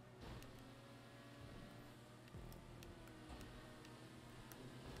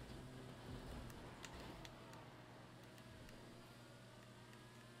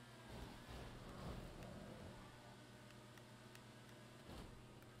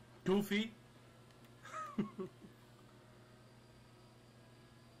 Goofy.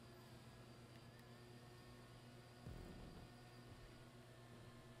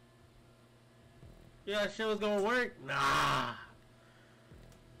 Yeah, that shit was gonna work. Nah.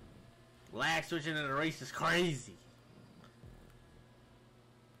 Lag switching in the race is crazy.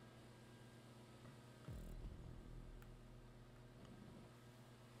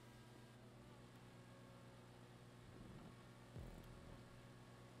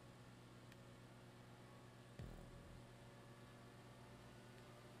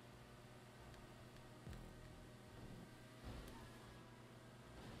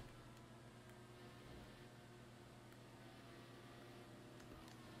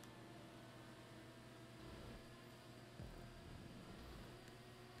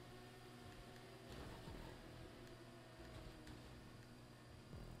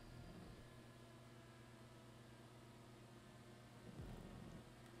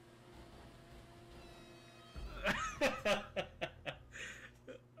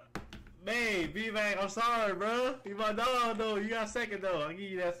 Man, B-Mac, I'm sorry, bro. You my dog, though. You got second, though. I'll give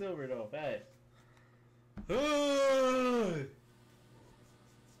you that silver, though. Fast.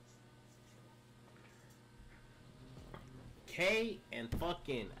 K and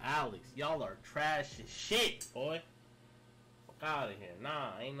fucking Alex. Y'all are trash as shit, boy. Fuck out of here.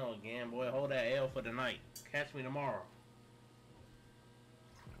 Nah, ain't no again, boy. Hold that L for the night. Catch me tomorrow.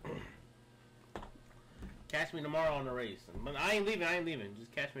 Catch me tomorrow on the race. But I ain't leaving.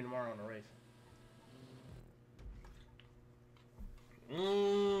 Just catch me tomorrow on the race.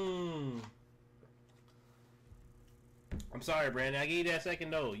 I'm sorry, Brandon. I gave you that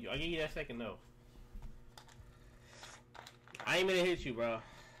second though. I ain't gonna hit you, bro.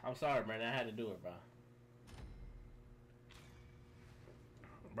 I'm sorry, Brandon. I had to do it, bro.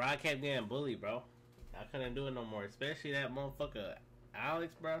 Bro, I kept getting bullied, bro. I couldn't do it no more. Especially that motherfucker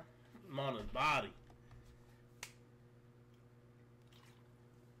Alex, bro. I'm on his body.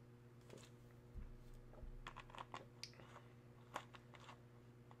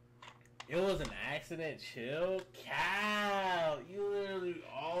 It was an accident, chill. Cow! You literally,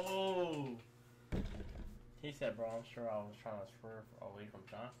 oh. He said, bro, I'm sure I was trying to swerve away from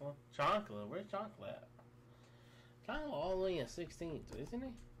Chocolate. Chocolate? Where's Chocolate at? Chocolate all the way in 16th, isn't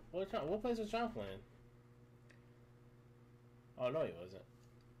he? What place was Chocolate in? Oh, no, he wasn't.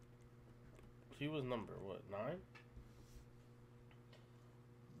 He was number, what, 9?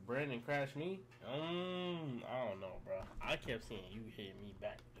 Brandon crashed me? I don't know, bro. I kept seeing you hit me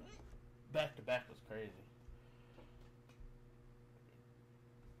back to back was crazy.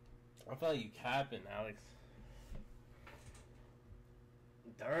 I felt like you capping, Alex.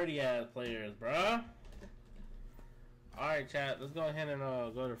 Dirty ass players, bro. Alright, chat. Let's go ahead and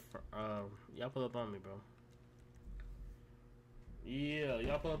go to y'all pull up on me, bro. Yeah,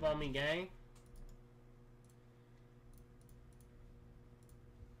 y'all pull up on me, gang.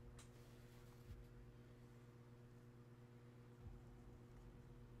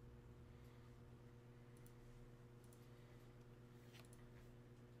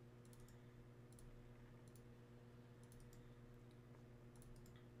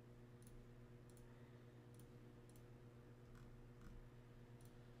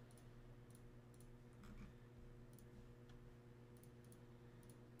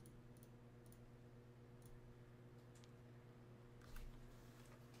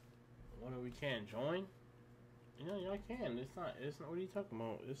 What, we can't join? Yeah, y'all can. It's not, what are you talking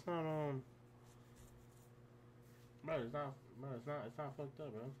about? It's not, bro, it's not fucked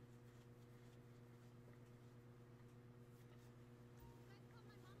up, bro.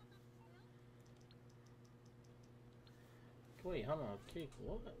 Wait, hold on, kick,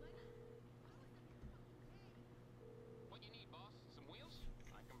 what? What you need, boss? Some wheels?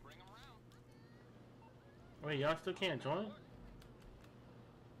 I can bring them around. Wait, y'all still can't join?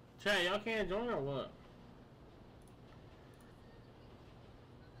 Chat, y'all can't join or what?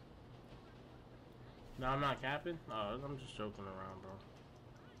 No, I'm not capping. Oh, I'm just joking around, bro.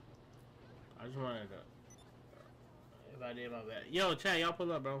 I just wanted to. If I did my bad. Yo, chat, y'all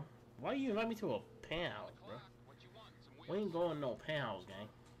pull up, bro. Why you invite me to a penthouse, bro? What you want? Some We wheels? ain't going no penthouse, gang.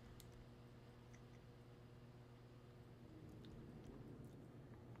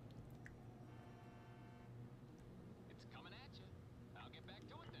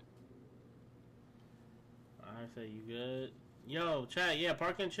 I say you good. Yo, chat, yeah,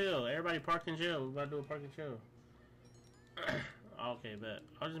 park and chill. Everybody park and chill. We about to do a park and chill. Okay, bet.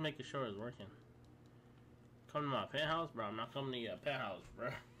 I'll just make sure it's working. Come to my penthouse, bro. I'm not coming to your penthouse, bro.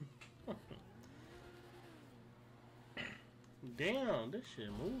 Damn, this shit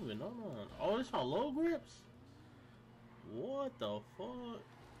moving. Hold on. Oh, this on low grips? What the fuck?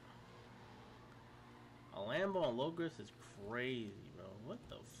 A Lambo on low grips is crazy, bro. What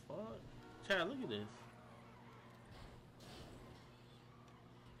the fuck? Chad, look at this.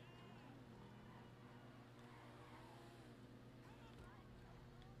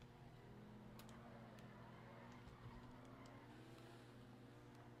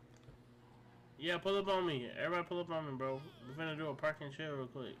 Yeah, pull up on me. Everybody pull up on me, bro. We're finna do a park and chill real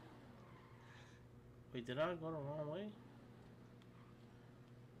quick. Wait, did I go the wrong way?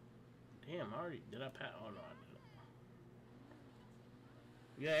 Damn, did I pass? Oh, no, I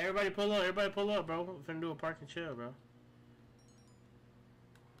didn't. Yeah, everybody pull up, bro. We're finna do a park and chill, bro.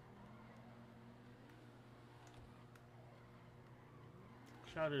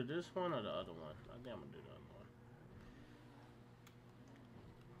 Should I do this one or the other one? I think I'm gonna do the other one.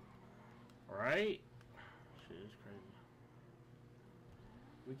 Alright? Shit is crazy.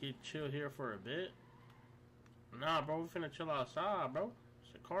 We could chill here for a bit. Nah, bro, we finna chill outside, bro.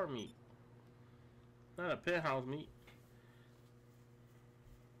 It's a car meet. Not a penthouse meet.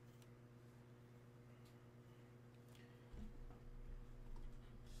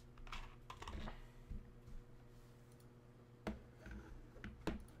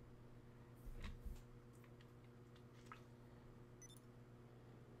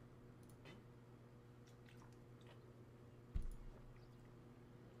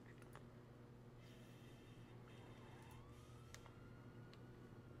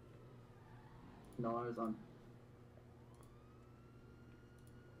 No, I was on.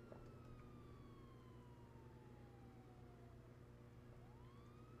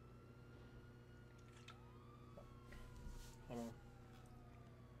 Hold on.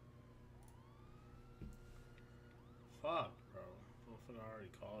 Fuck, bro. I already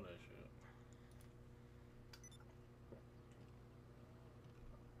called that shit.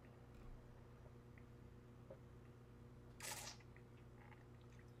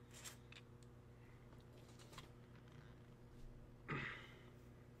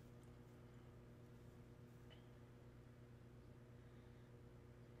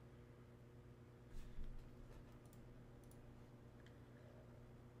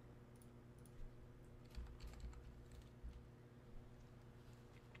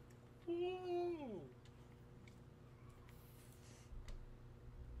 Ooh.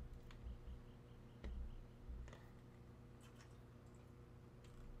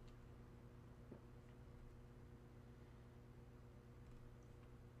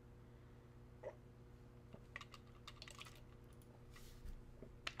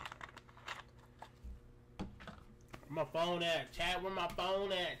 Where my phone at, chat? Where my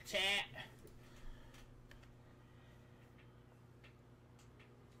phone at, chat?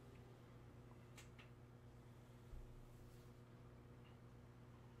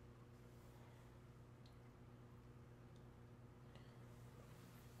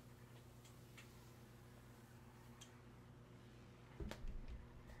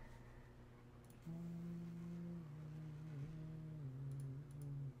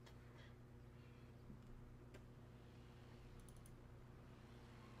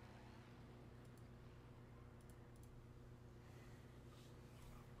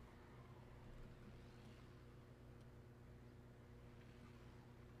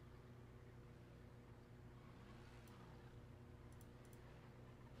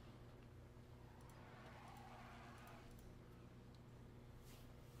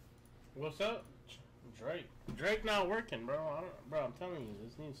 What's up? Drake not working, bro. Bro, I'm telling you,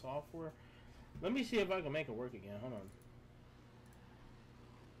 this new software. Let me see if I can make it work again. Hold on.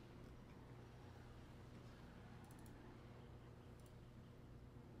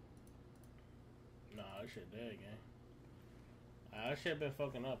 Nah, this shit dead, gang. That shit been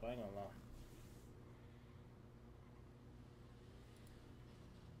fucking up, I ain't gonna lie.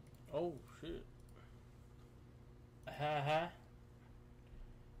 Oh, shit. Ha.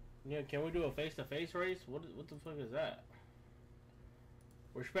 Yeah, can we do a face-to-face race? What the fuck is that?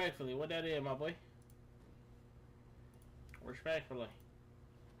 Respectfully, what that is, my boy? Respectfully.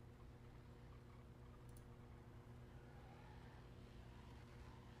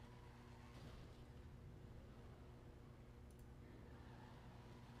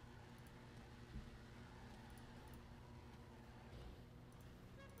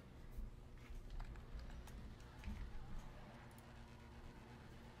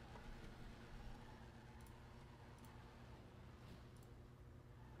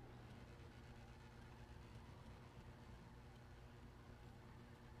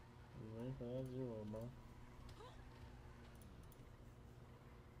 That's 0, bro.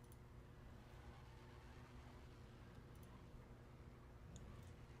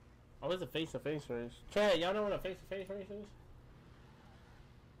 Oh, it's a face-to-face race. Chad, y'all know what a face-to-face race is?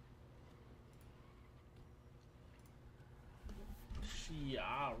 Shit,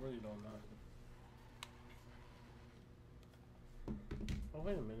 I really don't know. Oh,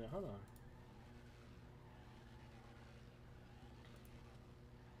 wait a minute. Hold on.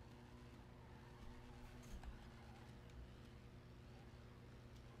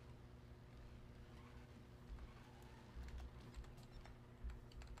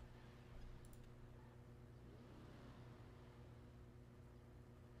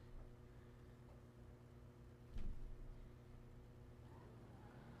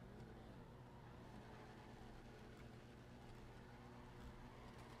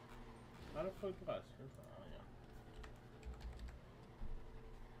 How the fuck do I search for? Oh, yeah.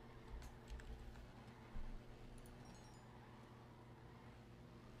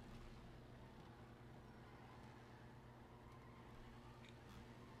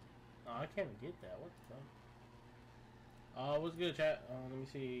 Oh, I can't get that. What the fuck? What's good, chat? Let me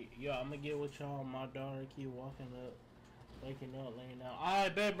see. Yo, I'm gonna get with y'all. My daughter keep walking up, waking up, laying down.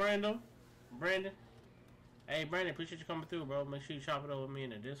 Alright, bet, Brandon. Brandon. Hey, Brandon, appreciate you coming through, bro. Make sure you chop it up with me in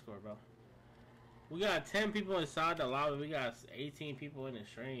the Discord, bro. We got 10 people inside the lobby. We got 18 people in the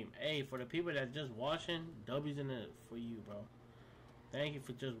stream. Hey, for the people that's just watching, W's in it for you, bro. Thank you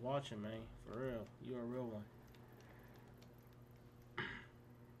for just watching, man. For real. You're a real one.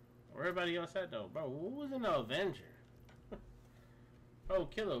 Where everybody else at, though? Bro, who was in the Avenger? Bro,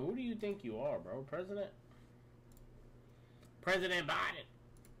 Killer, who do you think you are, bro? President? President Biden.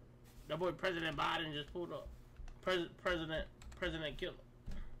 That boy President Biden just pulled up. President Killer.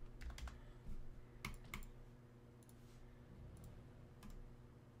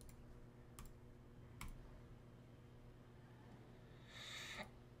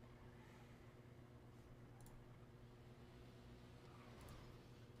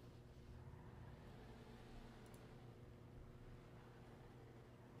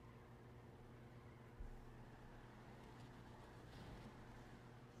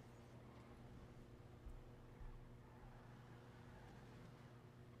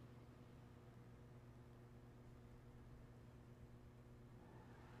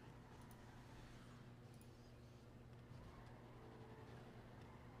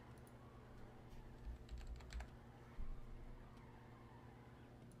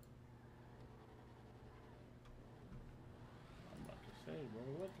 Hey, bro,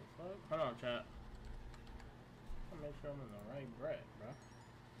 what the fuck? Hold on, chat. I'll make sure I'm in the right breath, bro.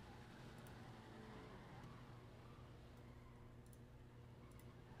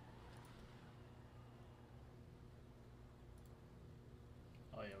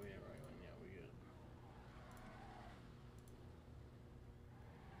 Oh, yeah, we ain't right one. Yeah, we good.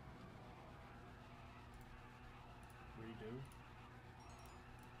 Redo.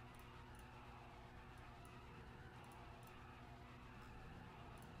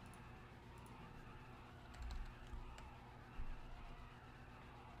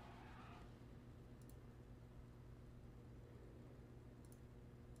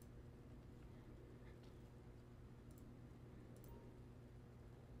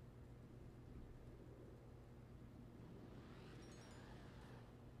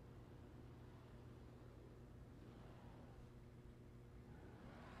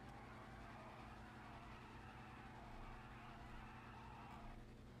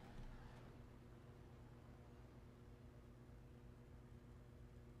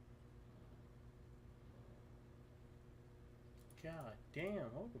 God damn,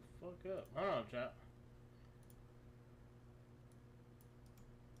 hold the fuck up. Hold on, chat.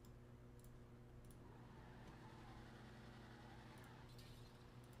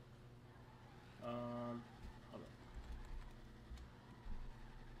 Hold on.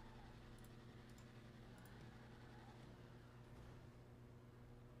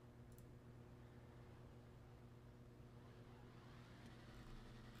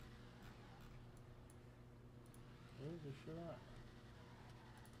 Where's the shit at?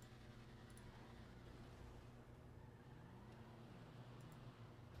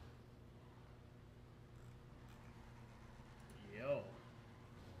 Yo.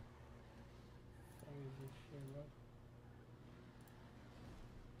 What is this shit, bro?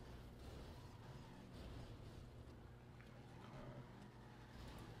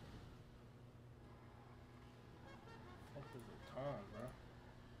 What is a ton, bro?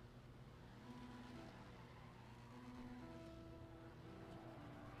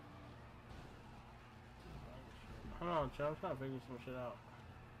 Hold on, chat. I'm trying to figure some shit out.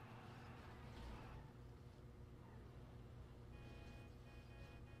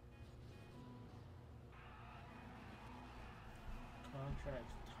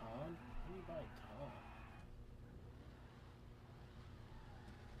 tracks. Todd? What do you buy Todd?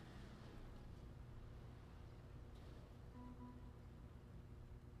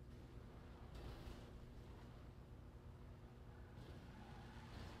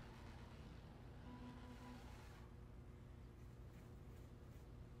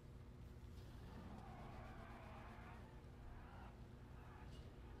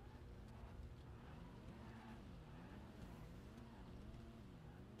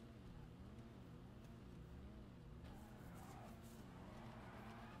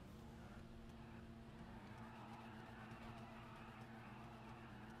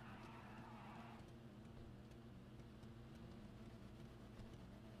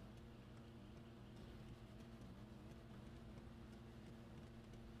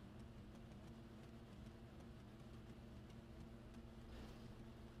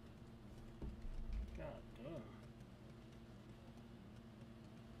 God damn.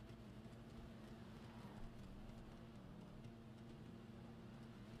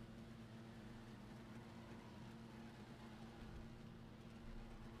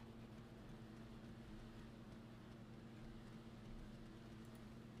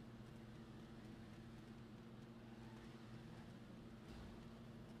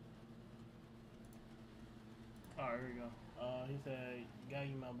 Alright, here we go. He said, "Got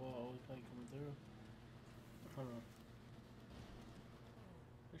you, my boy. Always play coming through." Hold on.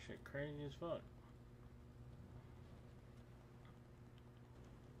 This shit crazy as fuck.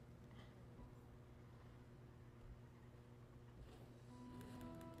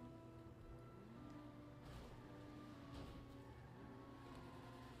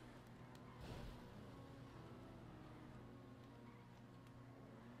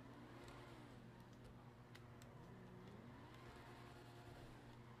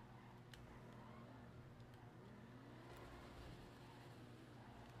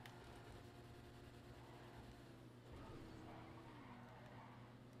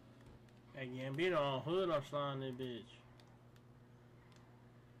 Hey, Gambino on hood, I'm sliding this bitch.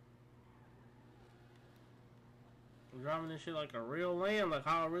 I'm driving this shit like a real lamb, like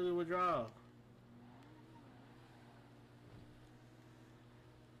how I really would drive.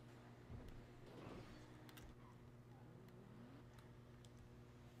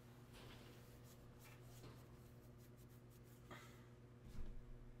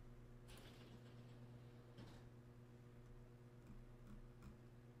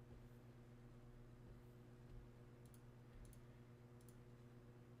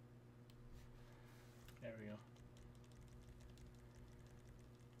 There we go.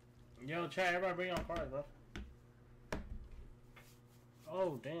 Yo, chat, everybody bring on cars, bro.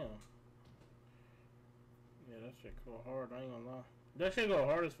 Oh, damn. Yeah, that shit go hard, I ain't gonna lie. That shit go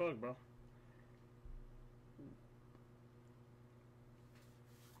hard as fuck, bro.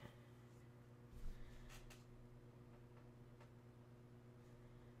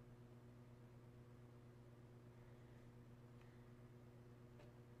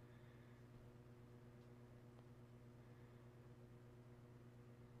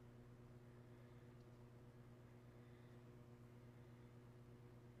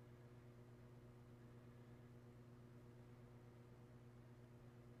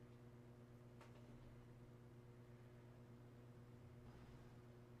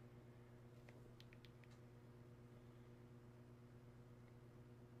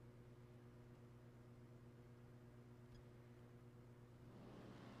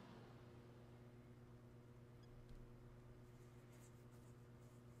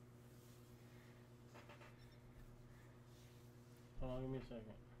 Hold on, give me a second.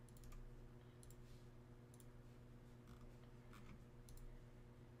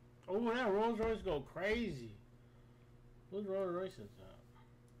 Oh, that Rolls Royce go crazy. Who's Rolls Royce is that?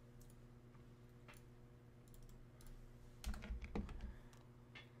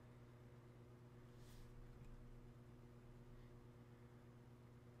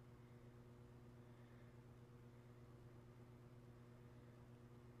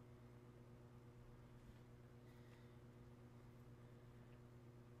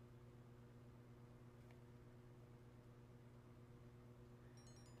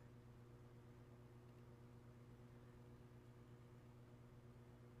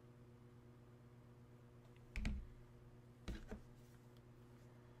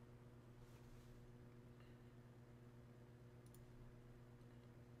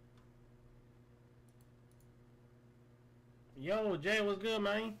 Yo, Jay, what's good,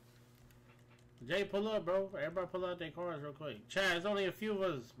 man? Jay, pull up, bro. Everybody pull out their cars real quick. Chad, it's only a few of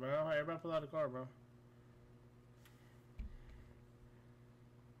us, bro. Everybody pull out the car, bro.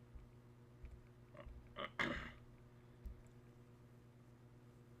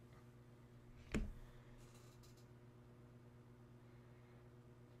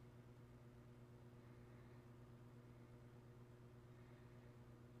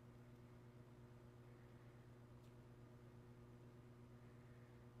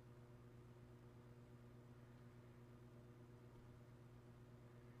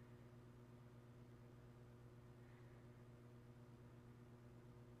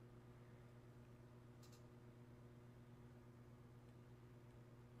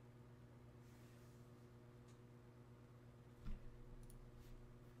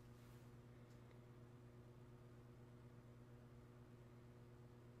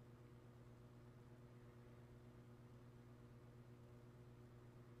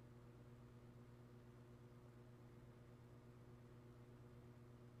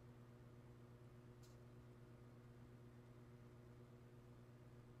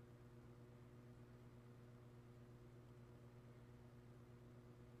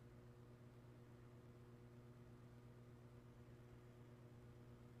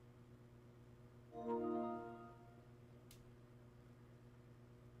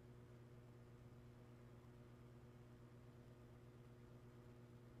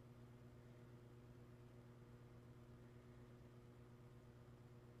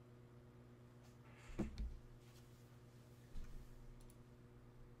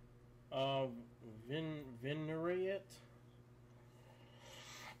 Venerate.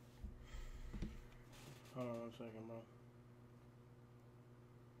 Hold on 1 second, bro.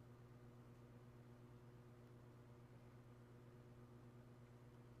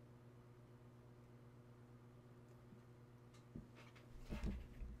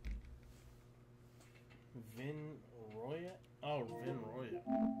 Vinroya? Oh, Vinroya.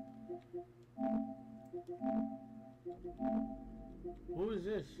 Who is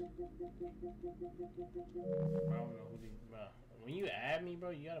this? I don't know who these. Bro. When you add me, bro,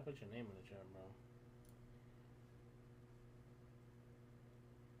 you gotta put your name in the chat, bro.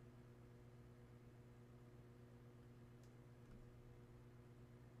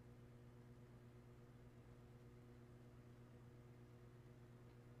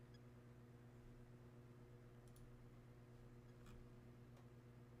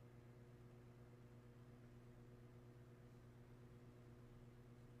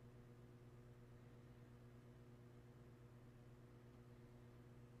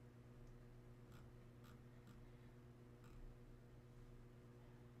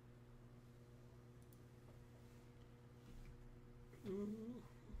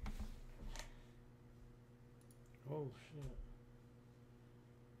 Oh shit.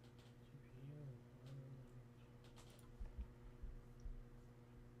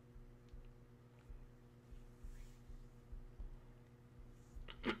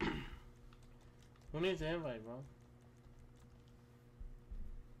 Who needs an invite, bro?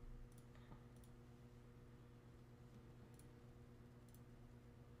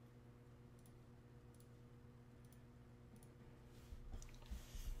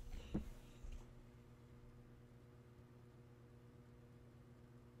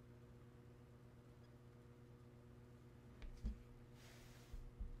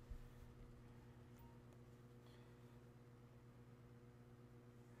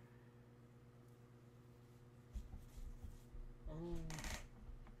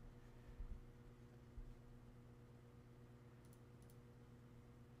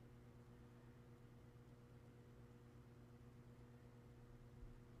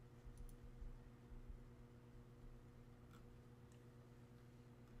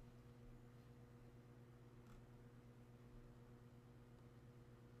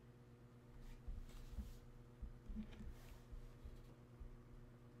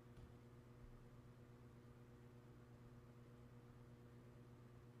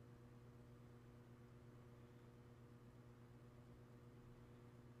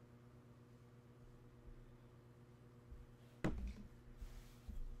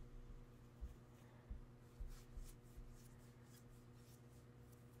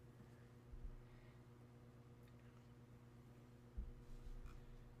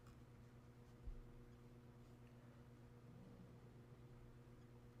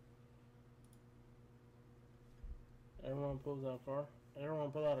 Everyone pulls out a car.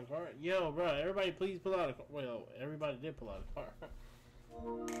 Everyone pull out a car. Yo, bro, everybody please pull out a car. Well, everybody did pull out a car.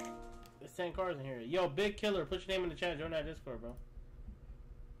 There's 10 cars in here. Yo, Big Killer, put your name in the chat. Join that Discord, bro.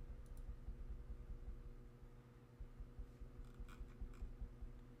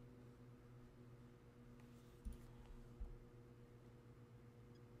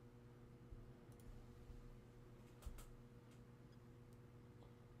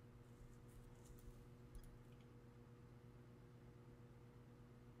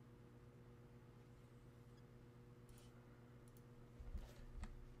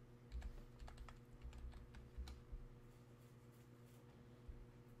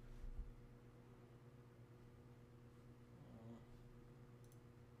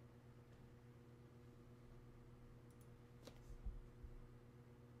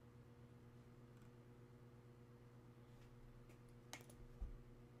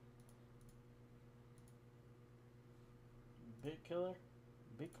 Big Killer?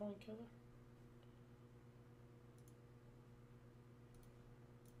 Bitcoin Killer?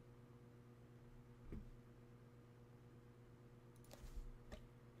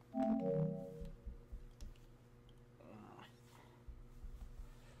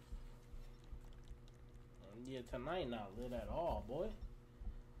 Yeah, tonight not lit at all, boy.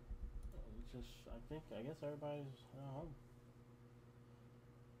 Just, I guess everybody's at home.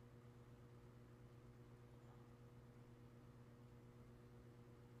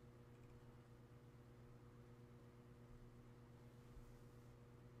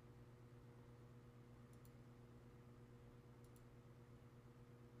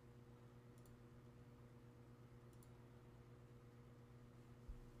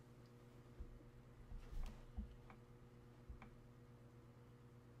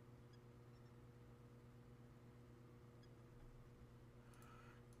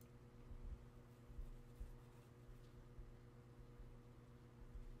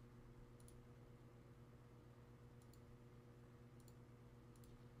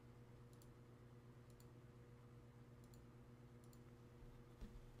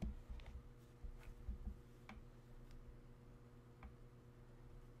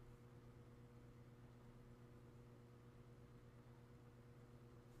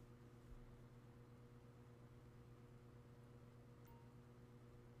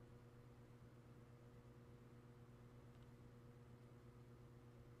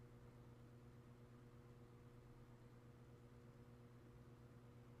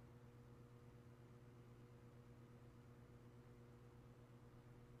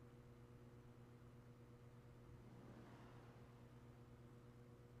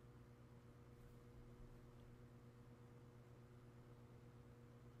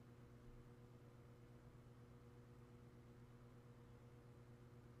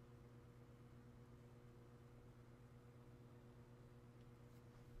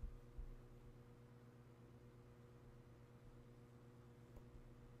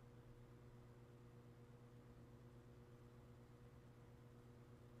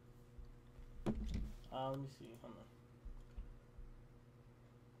 Let me see. Hold on.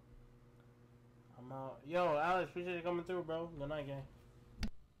 I'm out. Yo, Alex, appreciate you coming through, bro. Good night, gang.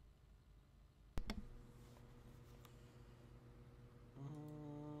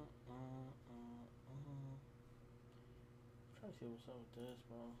 Trying to see what's up with this,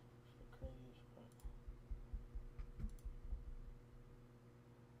 bro. It's crazy as fuck.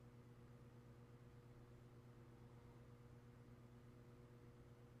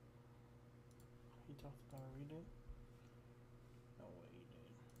 He talked about a redo? No way he did.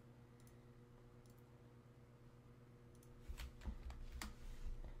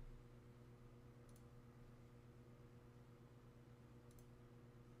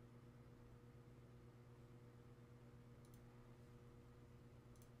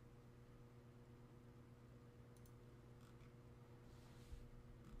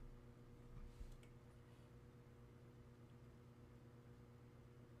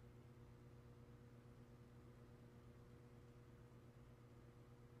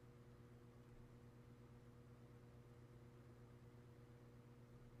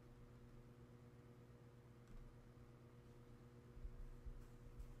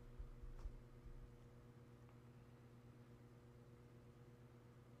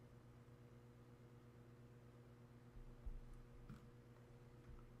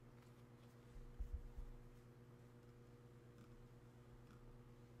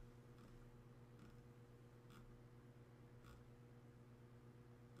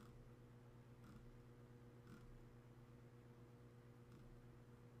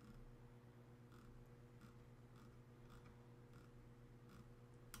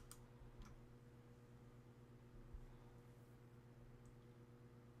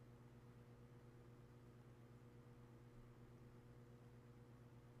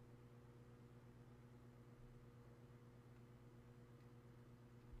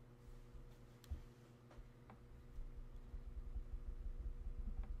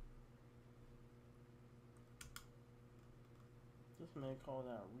 This man called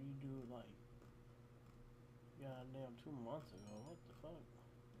that redo like goddamn 2 months ago. What the fuck?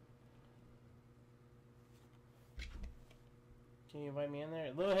 Can you invite me in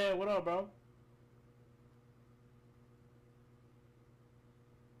there? Lil Head, what up, bro?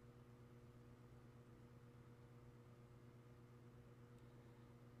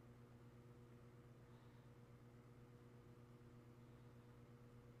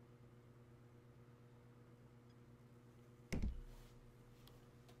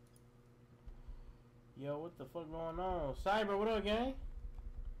 Yo, what the fuck going on? Cyber, what up, gang?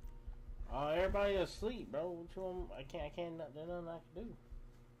 Everybody asleep, bro. What you want? I can't, there's nothing I can do.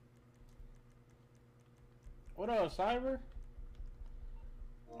 What up, Cyber?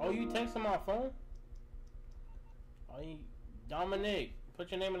 Oh, you texting my phone? Oh, you, Dominic,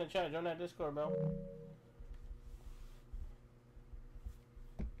 put your name in the chat. Join that Discord, bro.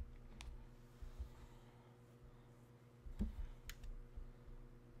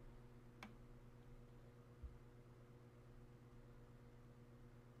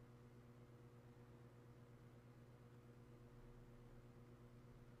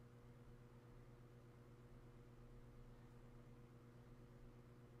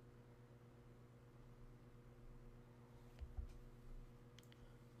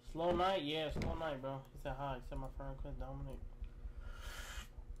 Slow night? Yeah, slow night, bro. He said hi. He said my friend Clint Dominic.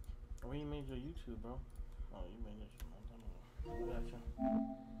 Where you made your YouTube, bro? Oh, you made this a long time ago. Gotcha.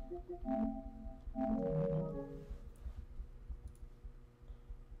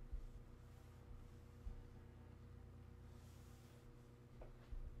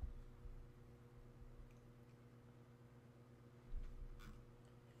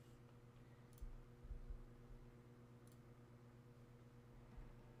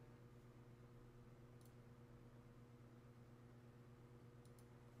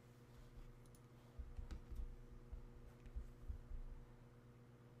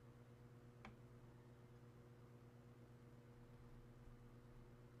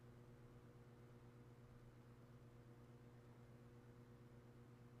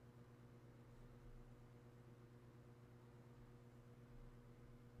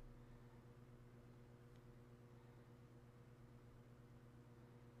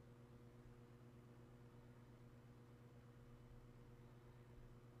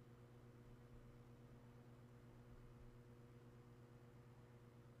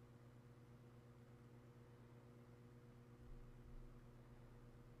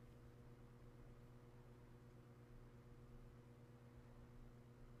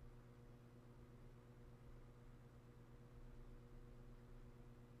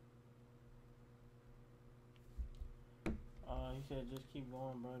 said just keep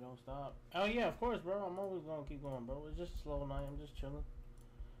going, bro. Don't stop. Oh yeah, of course, bro. I'm always gonna keep going, bro. It's just a slow night. I'm just chilling.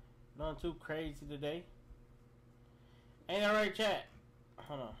 Nothing too crazy today. Ain't that right, chat?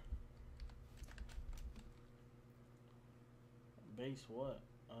 Hold on. Base what?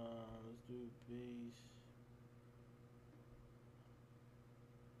 Let's do base.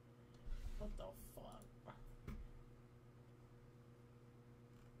 What the fuck?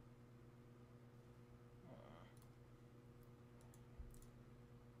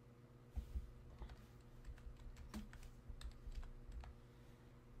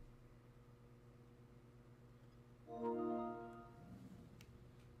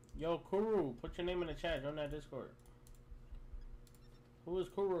 Yo, Kuru, put your name in the chat. Join that Discord. Who is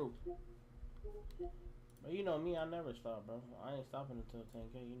Kuru? But you know me, I never stop, bro. I ain't stopping until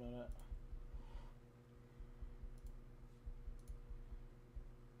 10K. You know that.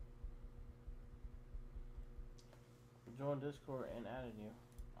 Join Discord and added you.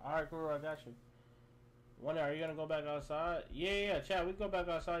 Alright, Kuru, I got you. Wonder, are you gonna go back outside? Yeah, chat. We go back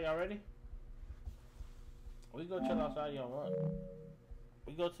outside. Y'all ready? We go chill outside. Y'all want?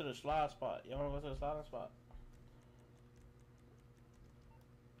 We go to the slide spot. Y'all wanna go to the sliding spot?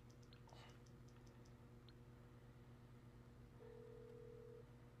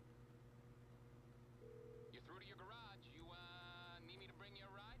 You're through to your garage. You, need me to bring you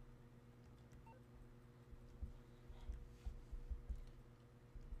a ride?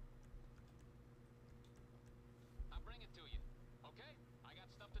 I'll bring it to you. Okay? I got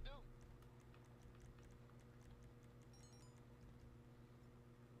stuff to do.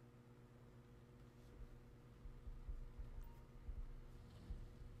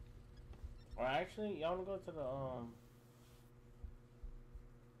 Or actually, y'all wanna go to the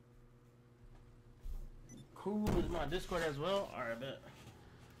Cool is my Discord as well. Alright, bet.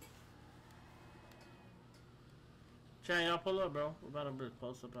 Chat, y'all pull up, bro. We about to be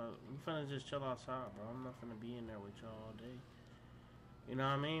close up. We finna just chill outside, bro. I'm not finna be in there with y'all all day. You know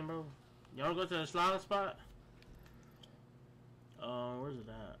what I mean, bro? Y'all wanna go to the sliding spot? Where's it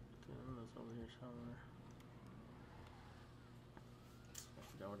at? It's over here somewhere. I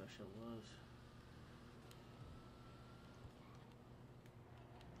forgot where that shit was.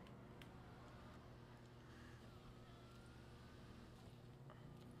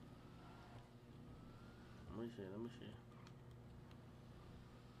 Let me see.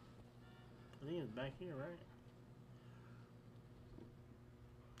 I think it's back here, right?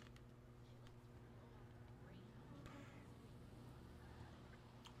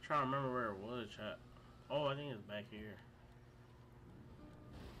 I'm trying to remember where it was, chat. Oh, I think it's back here.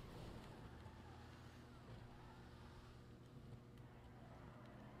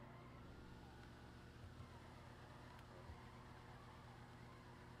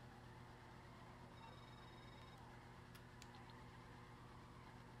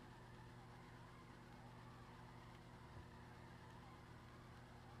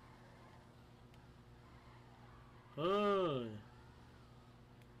 Oh.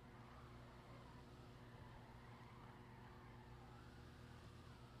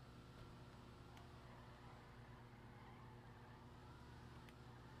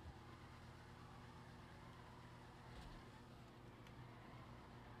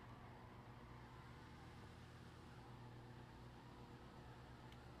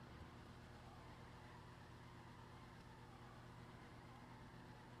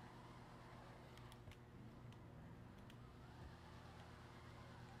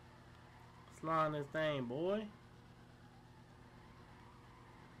 Sliding this thing, boy.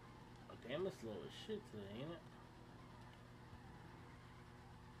 Oh, damn, it's slow as shit today, ain't it?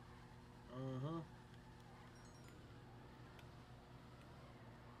 Uh-huh.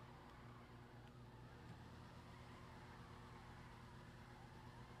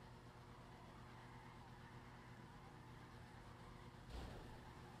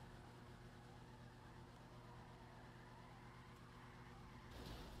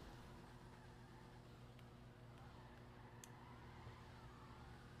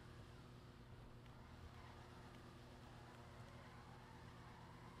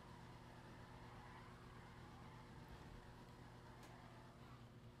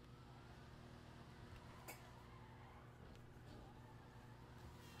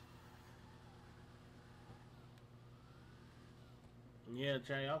 Yeah,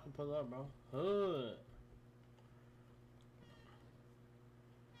 Jay, y'all can pull up, bro. Hood.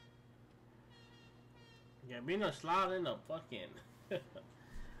 Gambino sliding the fucking.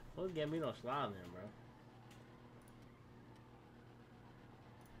 What's Gambino sliding, bro?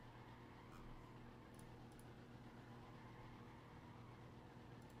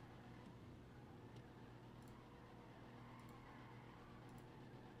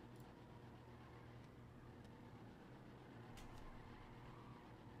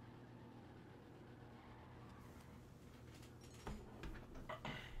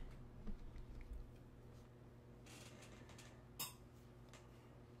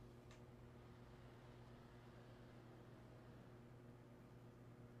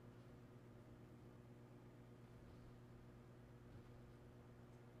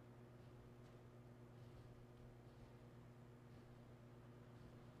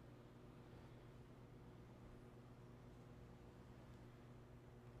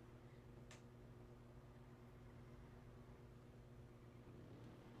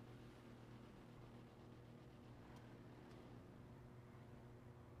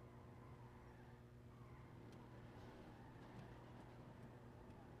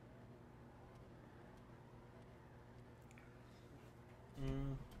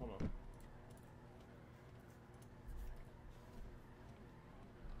 Hold on.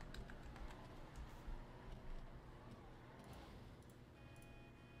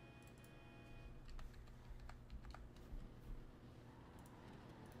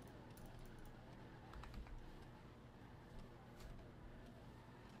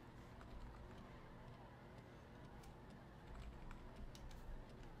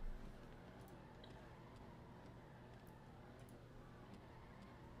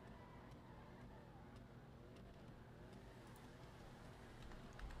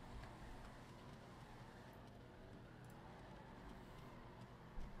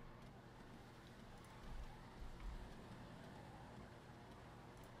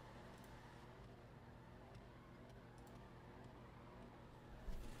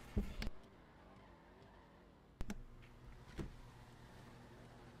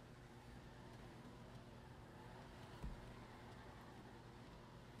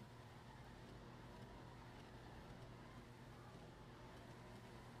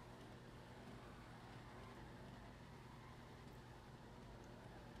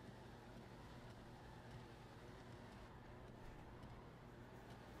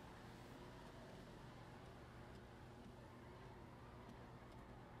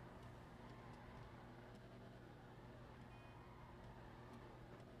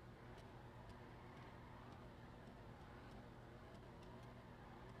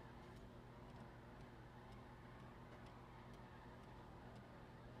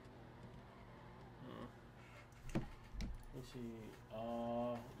 Let's see.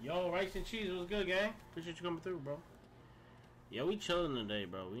 Yo, rice and cheese was good, gang. Appreciate you coming through, bro. Yeah, we chilling today,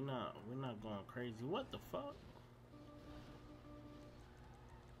 bro. We're not going crazy. What the fuck?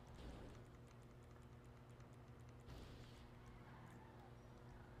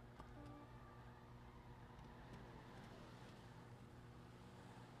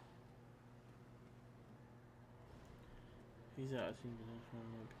 He's out.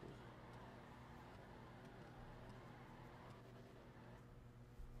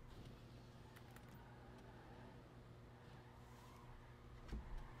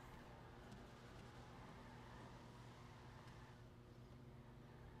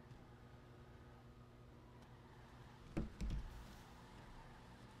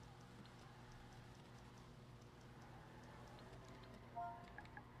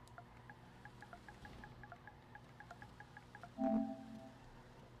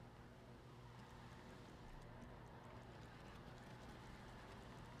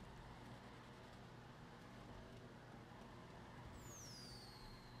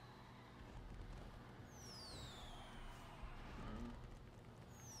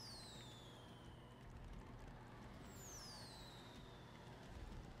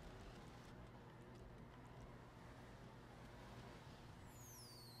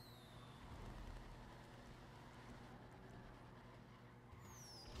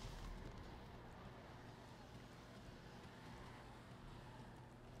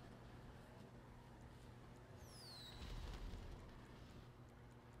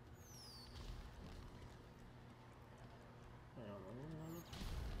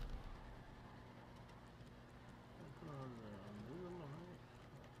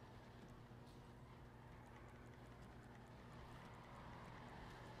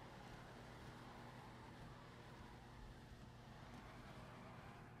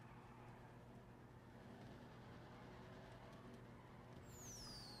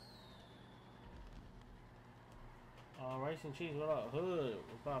 Rice and cheese, what up? Hood,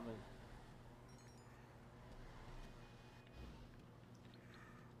 what's poppin'?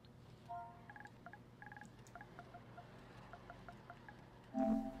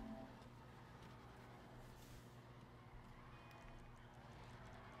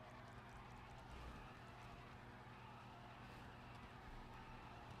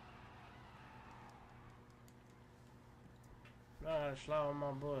 Slide on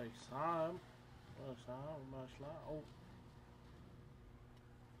my boy. Slide. Slide. Oh.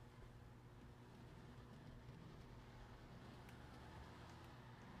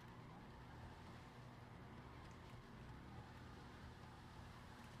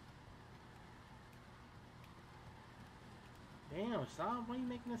 Damn, stop. Why are you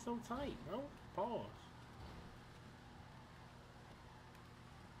making it so tight, bro? Pause.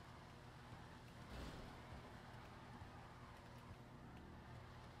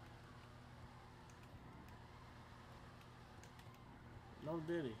 No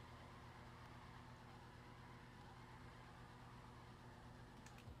diddy.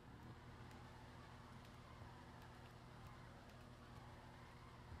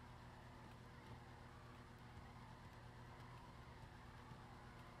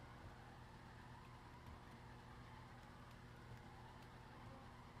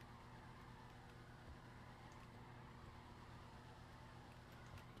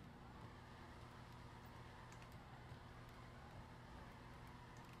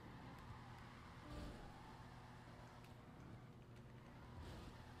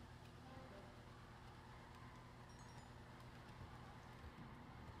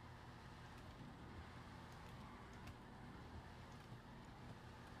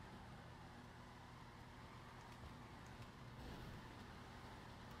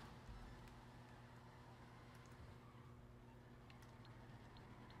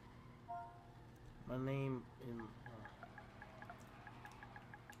 My name in.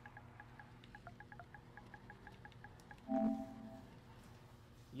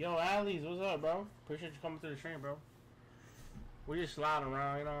 Yo, Alice, what's up, bro? Appreciate you coming to the stream, bro. We just sliding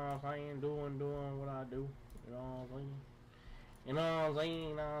around, you know what I'm saying? Doing what I do. You know what I'm saying? You know what I'm saying?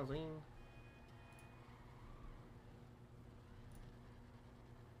 You know what I'm saying?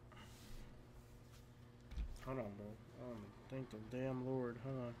 Hold on, bro. Thank the damn Lord.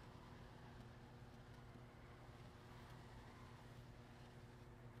 Hold on.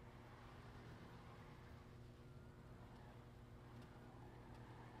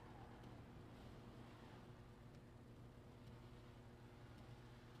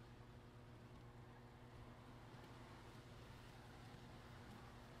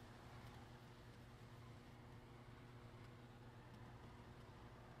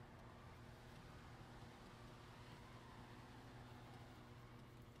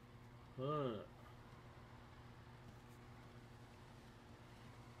 Look.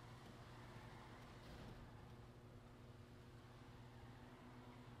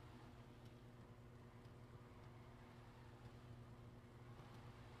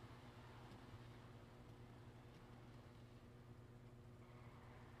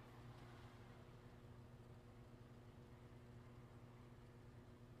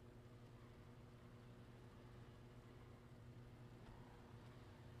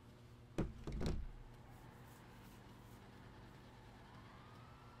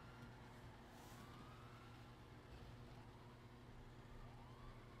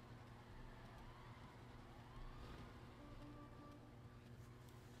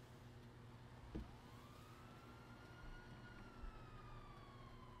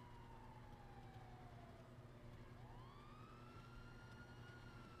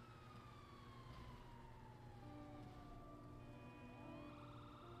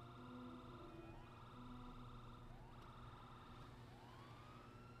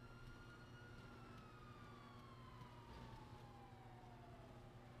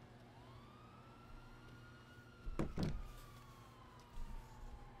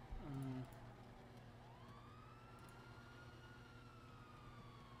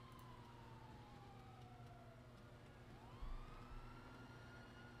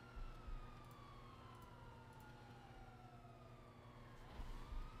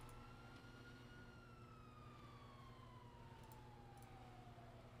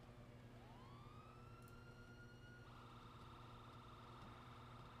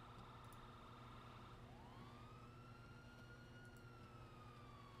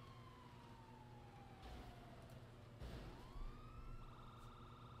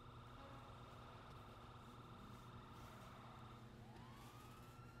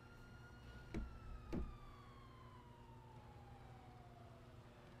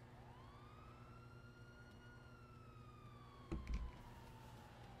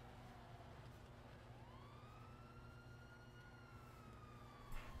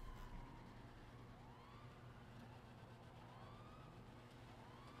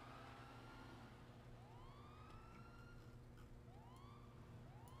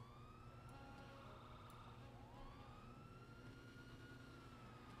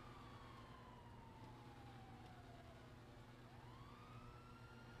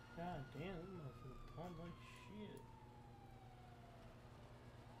 God damn, this motherfucker pump like shit.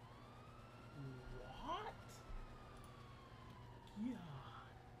 What? Yeah.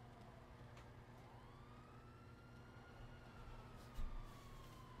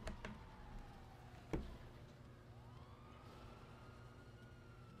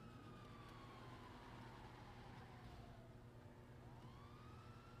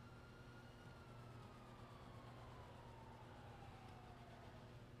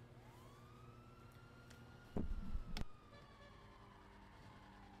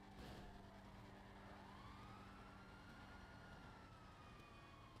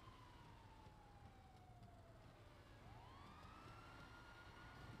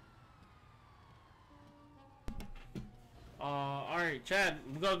 Alright, Chad,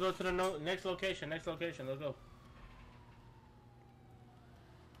 we gotta go to the next location. Next location, let's go.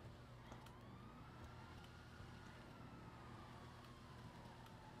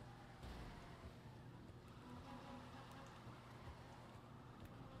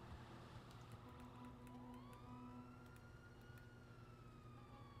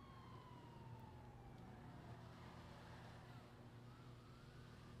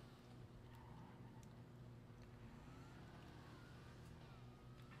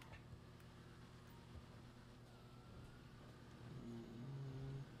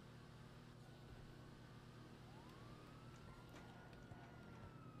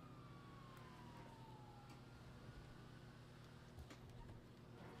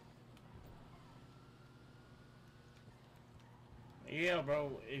 Yeah,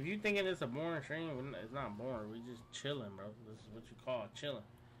 bro. If you thinking it's a boring stream, it's not boring. We just chilling, bro. This is what you call chilling.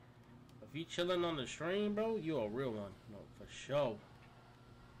 If you chilling on the stream, bro, you a real one. No, for sure.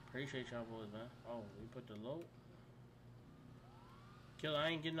 Appreciate y'all boys, man. Oh, we put the low. Killer, I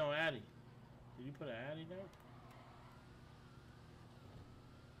ain't getting no addy. Did you put an addy down?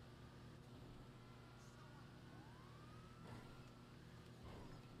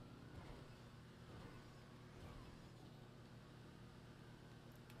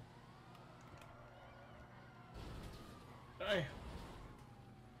 Hey.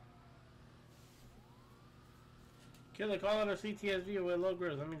 Killer, call it a CTSV with low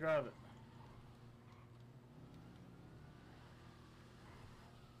grips. Let me drive it.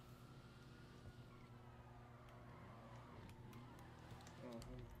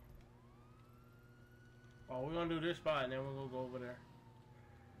 Oh, we're gonna do this spot and then we're gonna go over there.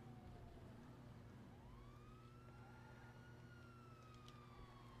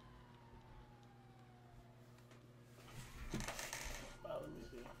 Let me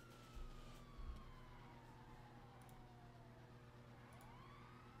see.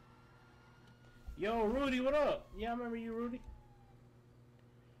 Yo, Rudy, what up? Yeah, I remember you, Rudy.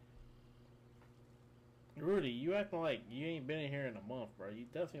 Rudy, you acting like you ain't been in here in a month, bro. You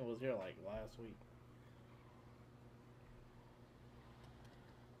definitely was here like last week.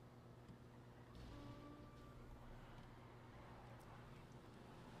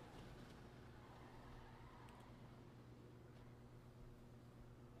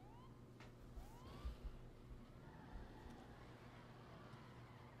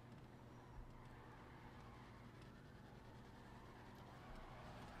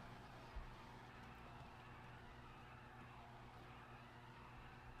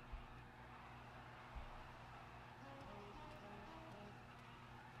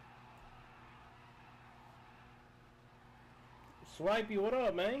 Swipey, what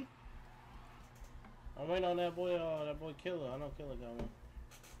up, man? I'm waiting on that boy Killer. I know Killer got one.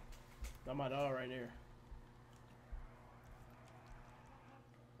 Got my dog right there.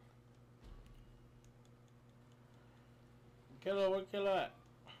 Killer, where Killer at?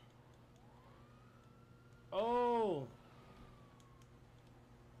 Oh!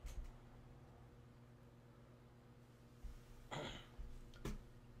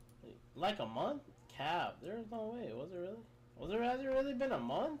 Like a month? Cap. There's no way. Was it really? Has it really been a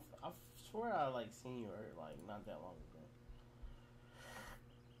month? I swear I like seen you like not that long ago.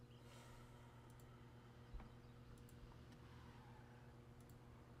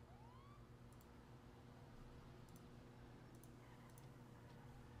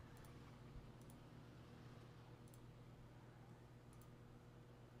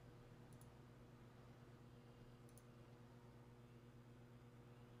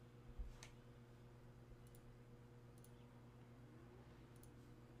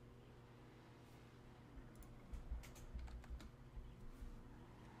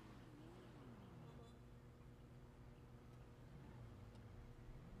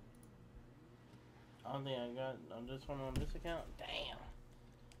 I don't think I got on this one on this account. Damn.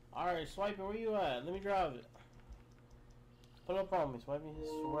 Alright, Swiping, where you at? Let me drive it. Pull up on me, Swiping.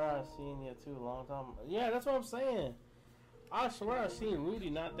 I swear I seen you too a long time. Yeah, that's what I'm saying. I swear I seen Rudy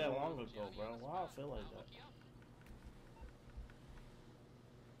not that long ago, bro. Why I feel like that?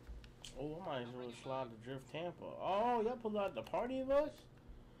 Oh, I might as well slide to Drift Tampa. Oh, y'all pulled out the party bus?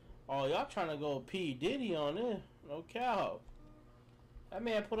 Oh, y'all trying to go P. Diddy on this. No cow. That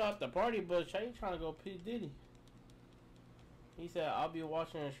man put out the party bus. How you trying to go P. Diddy? He said, I'll be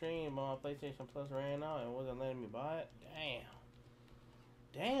watching the stream on PlayStation Plus ran out and wasn't letting me buy it.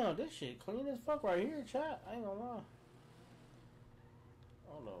 Damn, this shit clean as fuck right here, chat. I ain't gonna lie.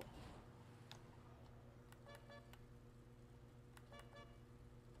 Oh no.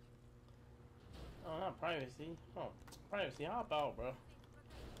 Oh, not privacy. Oh, privacy. Hop out, bro.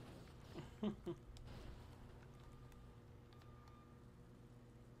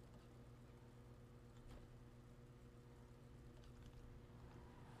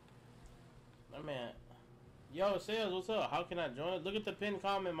 My man. Yo, Sales, what's up? How can I join? Look at the pinned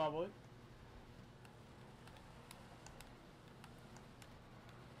comment, my boy.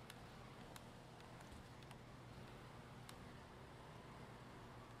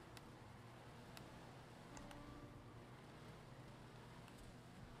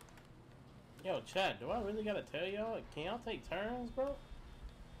 Yo, chat, do I really gotta tell y'all? Can y'all take turns, bro?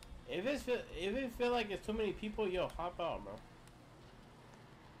 If it feel like it's too many people, yo, hop out, bro.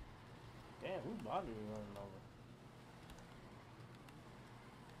 Damn, who bothered me running over?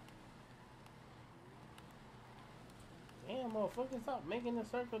 Damn, motherfucker, stop making the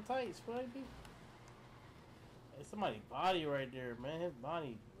circle tight, Spidey. It's somebody's body right there, man. His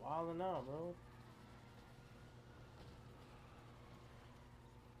body wilding out, bro.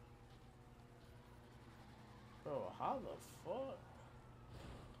 Bro, how the fuck?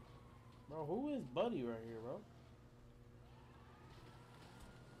 Bro, who is Buddy right here, bro?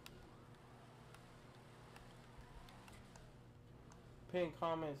 Pin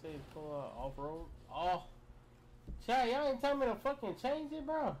comment says pull out off road. Oh, chat, y'all ain't tell me to fucking change it,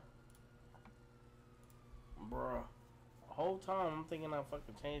 bro. Bruh. The whole time I'm thinking I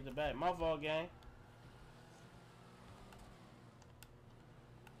fucking changed it back. My fault, gang.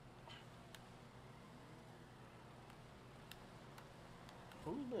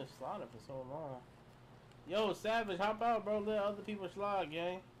 Who's been sliding for so long? Yo, Savage, hop out, bro. Let other people slide,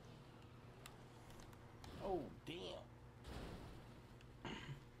 gang. Oh, damn.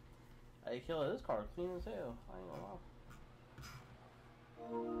 Hey, killer, this car clean as hell. I ain't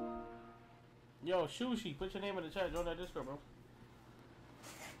gonna lie. Yo, Shushi, put your name in the chat. Join that Discord, bro.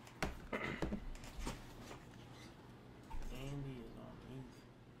 Andy is on 8th.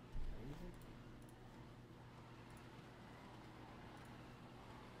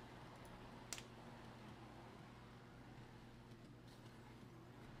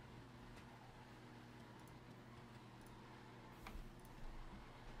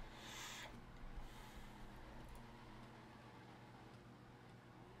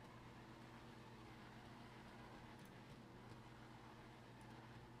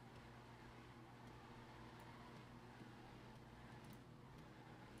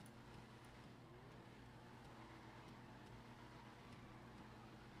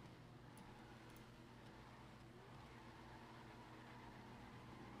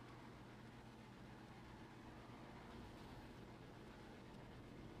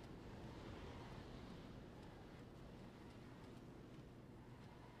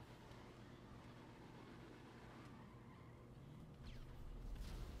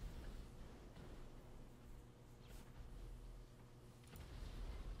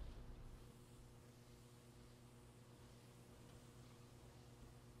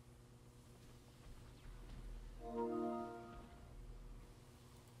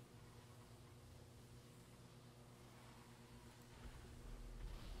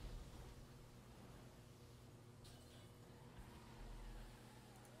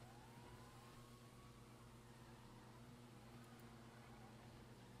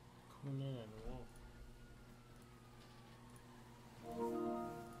 Conan and Wolf.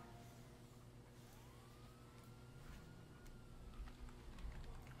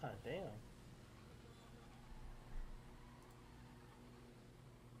 God damn.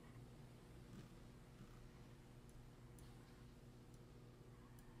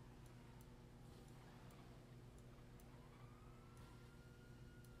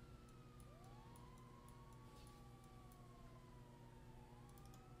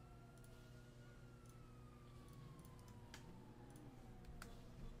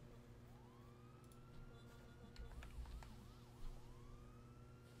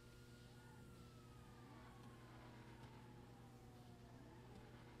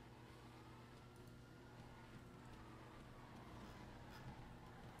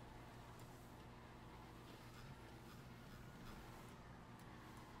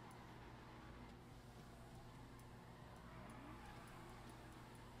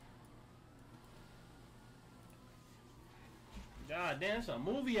 God damn, it's a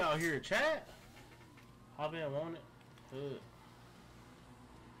movie out here, chat. Hop in, want it? Good.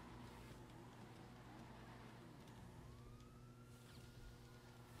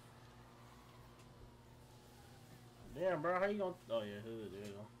 Damn, bro, how you gonna? Oh yeah, hood. There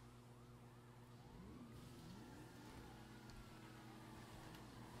you go.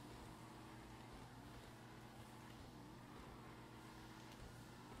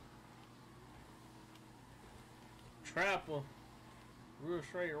 Trapper, real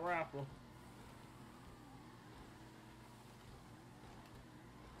straight rapper.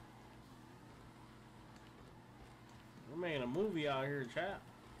 We're making a movie out here, chat.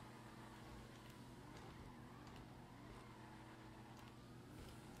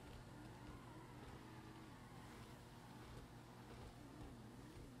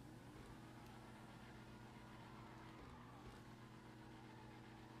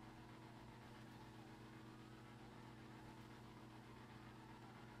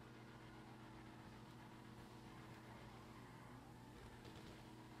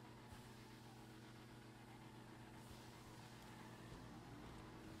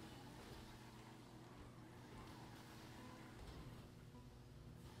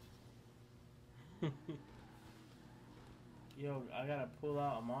 Yo, I gotta pull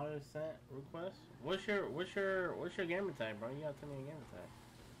out a monitor sent request. What's your gamer tag, bro? You gotta tell me your gamer tag.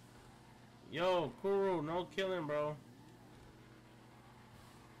 Yo, Kuru, no killing, bro.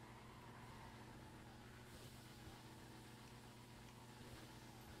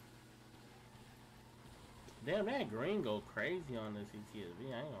 Damn, that green go crazy on this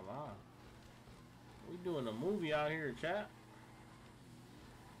CTSV. I ain't gonna lie. We doing a movie out here, chat.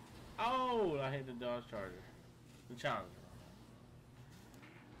 Oh, I hit the Dodge Charger. The Challenger.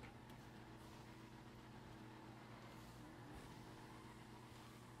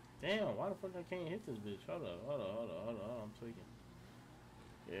 Damn, why the fuck I can't hit this bitch? Hold up. I'm tweaking.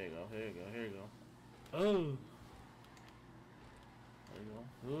 Here you go. Oh. There you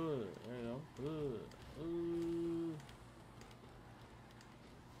go. Good. Ooh.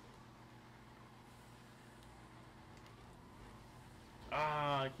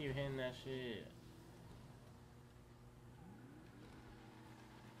 Ah, I keep hitting that shit.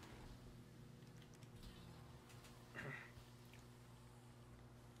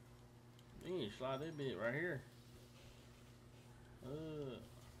 You need to slide that bit right here. Let's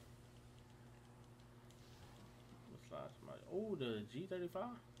slide somebody. Oh, the G35?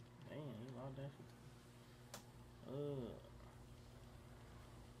 Damn, he lost that shit.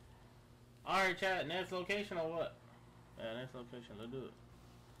 Alright, chat, next location or what? Yeah, next location, let's do it.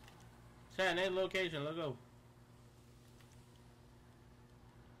 Chat, next location, let's go.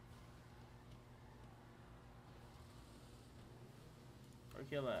 Where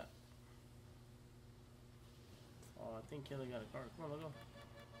Kill at? Oh, I think Killer got a car. Come on, let's go.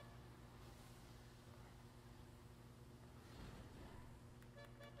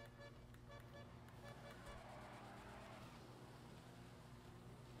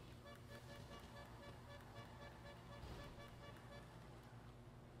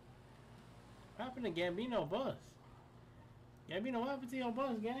 What happened to Gambino bus? Gambino, what happened to your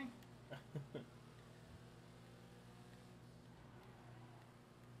bus, gang?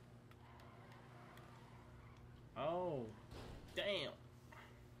 Oh, damn.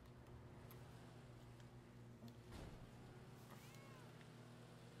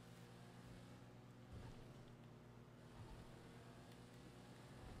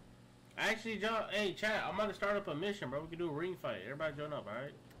 Actually, John, hey, chat, I'm about to start up a mission, bro. We can do a ring fight. Everybody join up,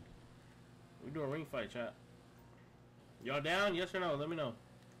 alright? We do a ring fight, chat. Y'all down? Yes or no? Let me know.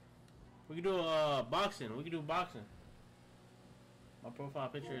 We can do boxing. We can do boxing. My profile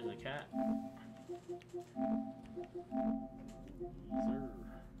picture is a cat. Sir.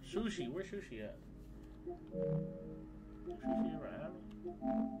 Sushi. Where's Sushi at? Sushi ever have me?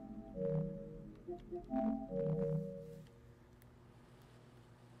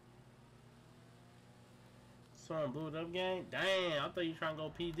 Son blew it up, gang? Damn, I thought you trying to go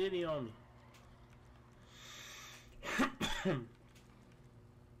P. Diddy on me.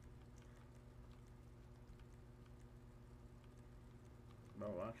 Bro,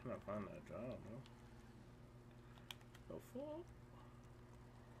 why can't I find that job, bro? The fuck?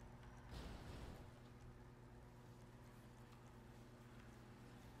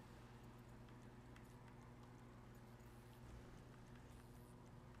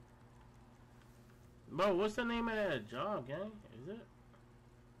 Bro, what's the name of that job, gang? Is it?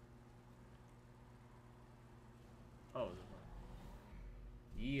 Oh, is it?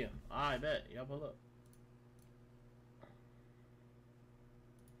 Yeah, I bet. Y'all pull up.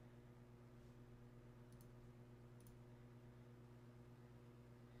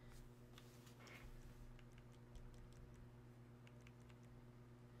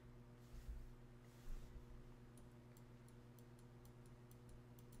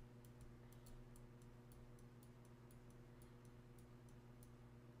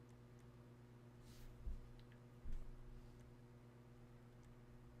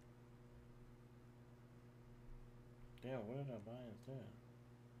 Damn, what did I buy instead?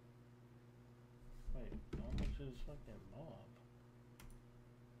 Wait, how much is fucking Bob?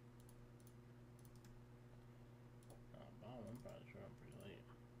 Bob, I'm probably sure I'm pretty late.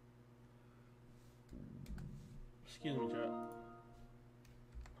 Excuse me, chat.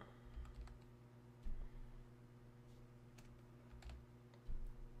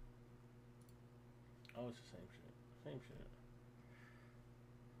 Oh, it's the same shit. Same shit.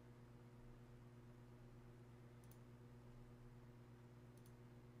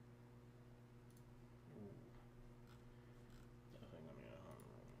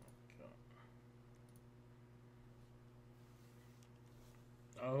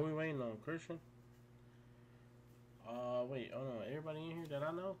 Oh, who we waiting on? Christian? Wait, oh no, everybody in here that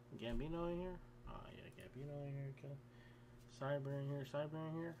I know? Gambino in here? Oh yeah, Gambino in here, okay. Cyber in here,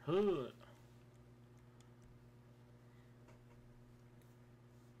 Hood.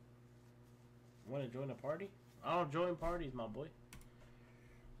 Want to join a party? I don't join parties, my boy.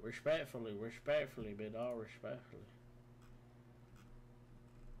 Respectfully, big dog, respectfully.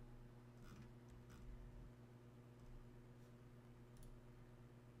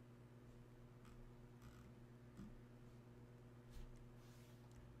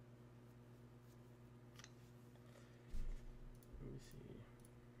 Let me see.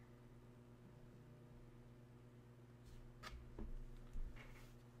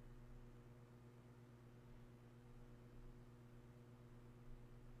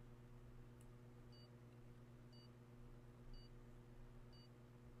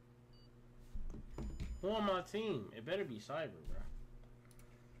 Who on my team? It better be Cyber, bro.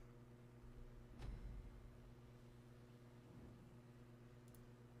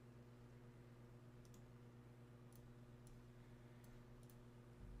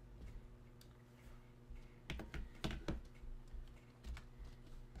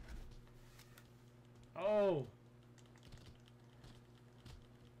 Oh.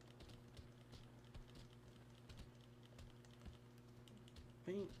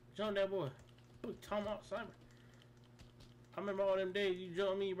 Man, jump that boy. Look, Tom out Cyber. I remember all them days you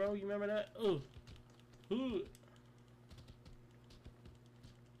jumped me, bro. You remember that? Ooh. Ooh.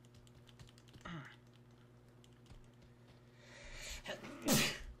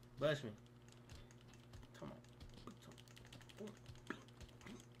 Bless me. Come on.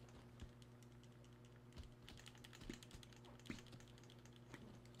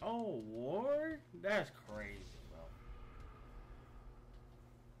 Oh, Ward? That's crazy, bro.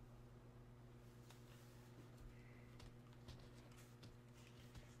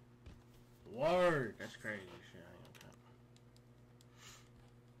 Word. That's crazy shit. I ain't gonna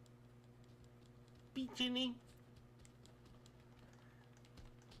Beat Jenny.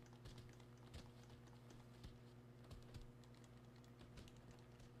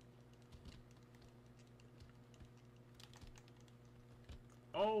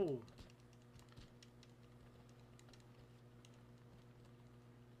 Oh.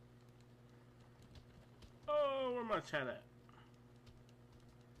 Oh, where my chat at?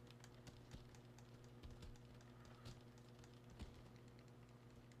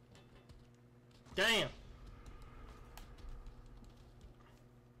 Damn.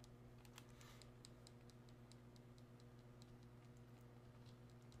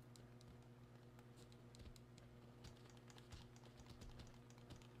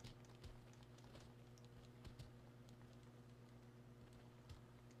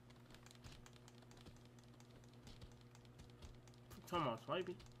 Talking about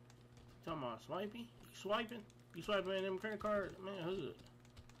swiping? Talking about swiping? You swiping? You swiping in them credit cards? Man, hood.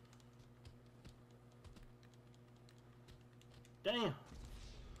 Damn.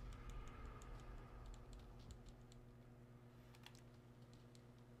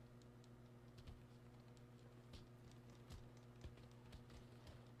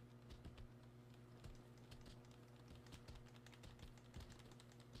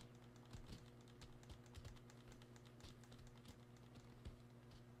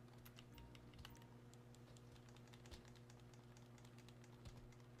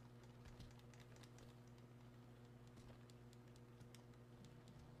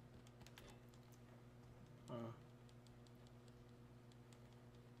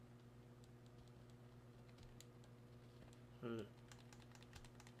 Hood.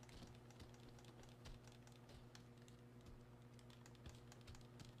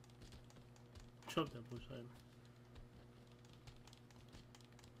 Choke that bush side.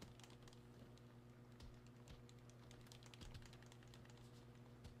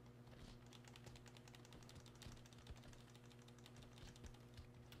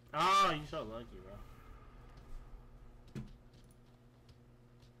 Ah, you so lucky, bro.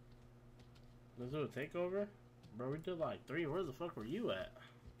 Let's do a takeover? Bro, we did like 3. Where the fuck were you at?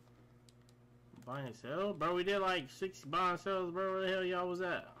 Buy and sell? Bro, we did like 6 buy and sells, bro. Where the hell y'all was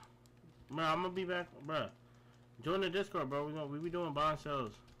at? Bro, I'm gonna be back, bro. Join the Discord, bro. We be doing buy and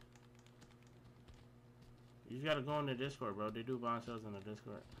sells. You just gotta go in the Discord, bro. They do buy and sells in the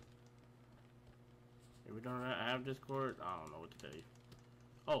Discord. If we don't have Discord, I don't know what to tell you.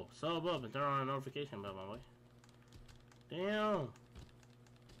 Oh, sub up and turn on a notification bell, my boy. Damn.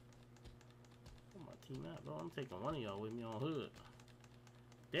 Map, bro. I'm taking one of y'all with me on hood.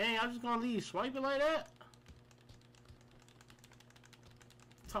 Dang, I'm just gonna leave swiping like that?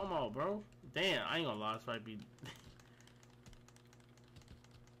 Talking about, bro. Damn, I ain't gonna lie, swipey.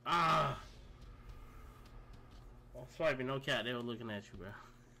 Ah. I'm swiping, no cat. They were looking at you,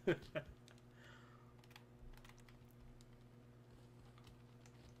 bro.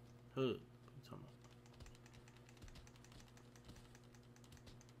 Hood. What you talking about?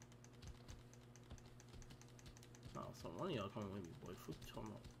 So one of y'all coming with me, boy. Fuck you talking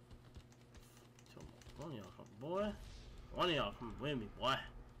about. One of y'all coming, boy. One of y'all coming with me, boy.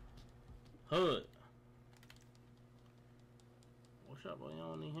 Hood. What's up, boy? You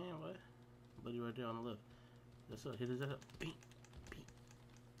don't need hand, boy. Buddy right there on the left. That's up. Hit his ass up. Beat. Beat.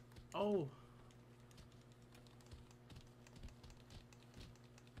 Oh.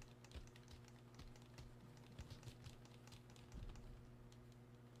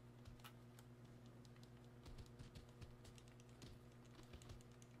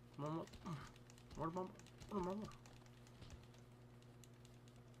 Mama. Where's mama? Where's mama?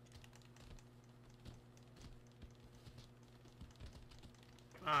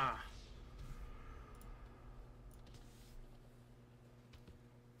 Ah.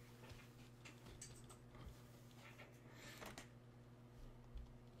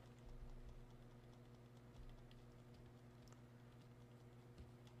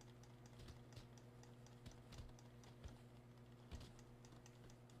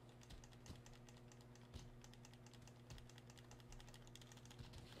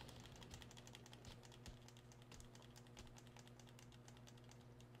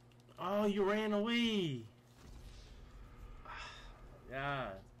 Oh, you ran away. Yeah,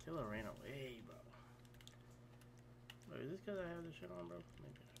 killer ran away, bro. Wait, is this because I have this shit on, bro?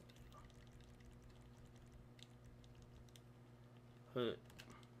 Maybe I should. Hood.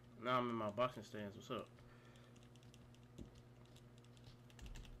 Now I'm in my boxing stance. What's up?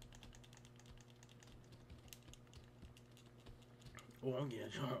 Oh, I'm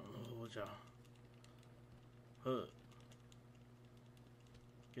getting shot. Oh, what y'all? Hood.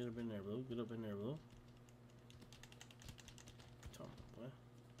 Get up in there, Blue. Get up in there, Blue. Come on, boy.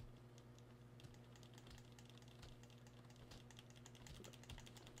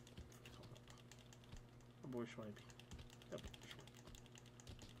 That boy Swipey. That boy Swipey.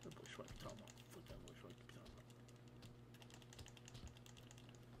 That boy Swipey. Talk about. Fuck that boy Swipey. Talk about.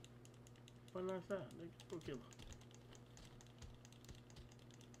 What nice that? Nigga, go kill her.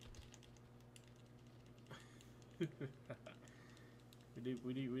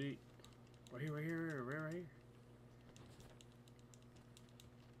 We deep. Right here. Right here.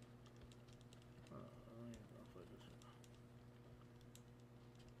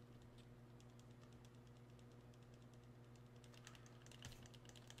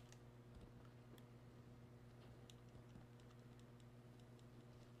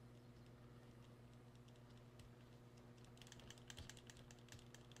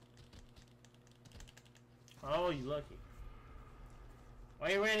 Oh, you lucky. Why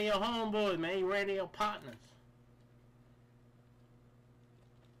you ran to your homeboys, man? You ran to your partners.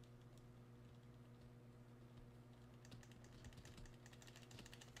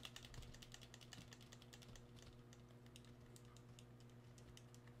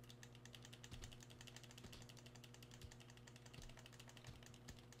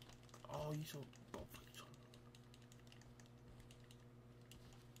 Oh, you so...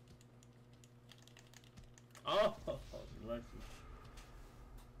 Oh, you lucky.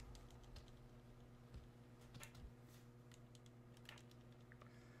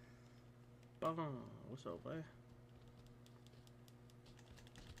 What's up, man?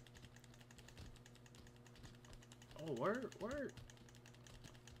 Oh, word.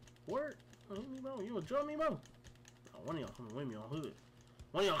 Hit me, bro. You a drum me, bro? Oh, one of y'all coming with me on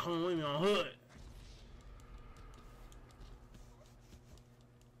hood.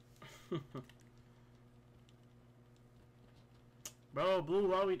 Bro, Blue,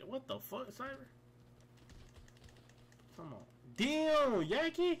 why we... What the fuck, Cyber? Come on. Damn,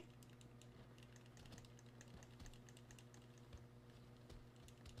 Yankee?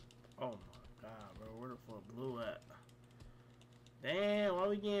 Oh my god, bro. Where the fuck Blue at? Damn, why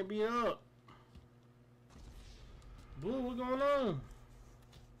we getting beat up? Blue, what going on?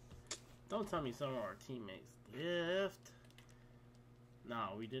 Don't tell me some of our teammates left.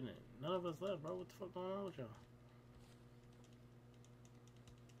 Nah, we didn't. None of us left, bro. What the fuck going on with y'all?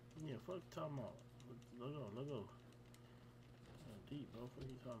 Yeah, fuck you talking about. Let go. Deep, bro. What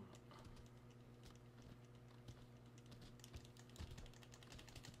you talking about?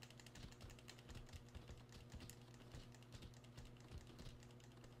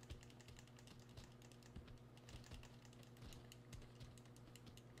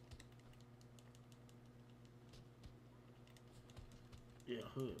 Yeah,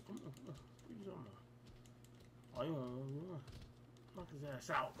 hood. Come on. What you talking about? Oh, you want knock his ass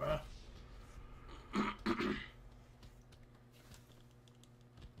out, bro.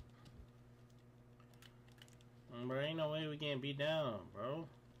 Bro, ain't no way we getting beat down, bro.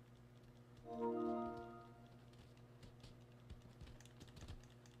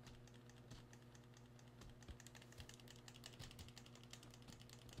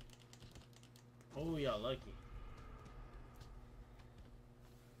 we got lucky.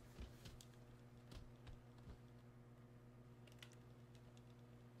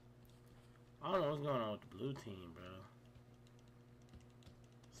 I don't know what's going on with the blue team, bro.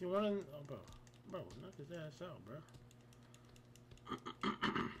 See, one of them, oh, bro, knock his ass out, bro.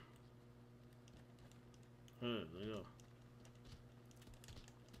 Good, there you go.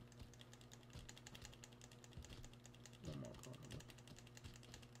 One more corner, bro.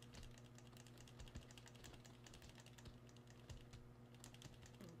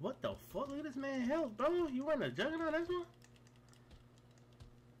 What the fuck? Look at this man's health, bro. You running a juggernaut, this one?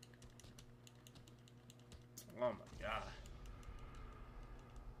 Oh my god.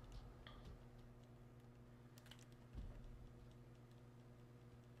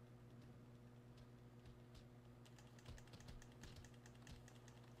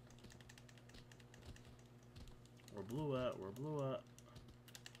 We're blue up, we're blue up.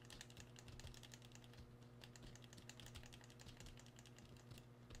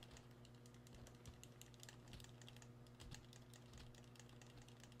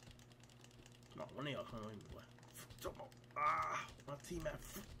 No, one of y'all come with me, boy. Ah, my team at.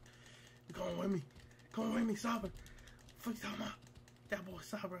 You going with me? Come with me, Saber. Fuck you talking about? That boy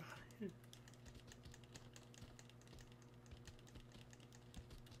Saber out here.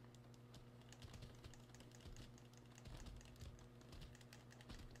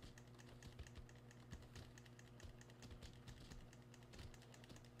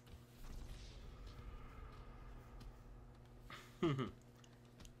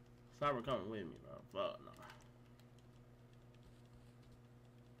 Saber coming with me, bro. Fuck no.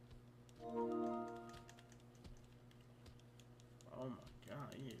 Oh my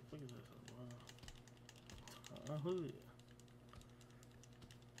god, yeah, look at this. On who?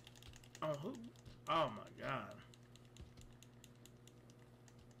 On who? Oh my god.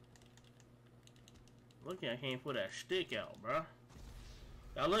 Lucky I can't put that stick out, bro.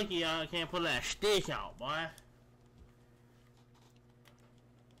 Y'all lucky I can't put that stick out, boy.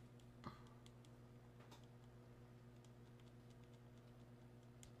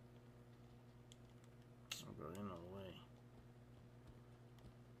 Oh, bro, ain't no way.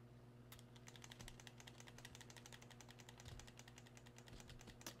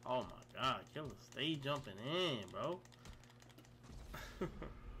 Oh my god, Killer, stay jumping in, bro.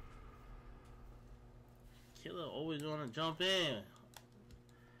 Killer always wanna jump in.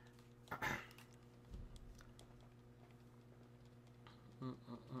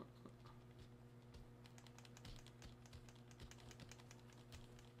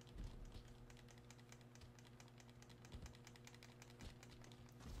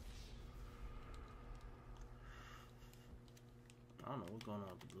 I don't know what's going on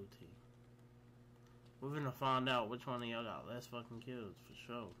with the blue team. We're gonna find out which one of y'all got less fucking kills for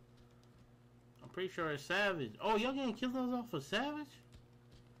sure. I'm pretty sure it's Savage. Oh, y'all getting kills off of Savage?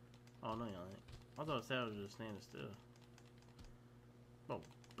 Oh no, y'all ain't. I thought Savage was standing still. Bro,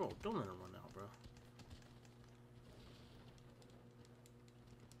 don't let him run out, bro.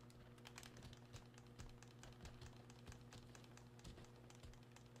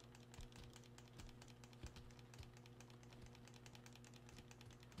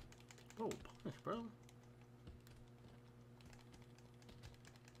 Bro, punish, bro.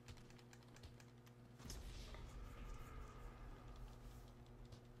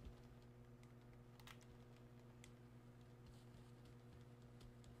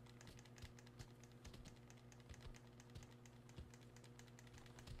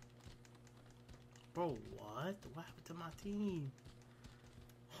 Bro, what? What happened to my team?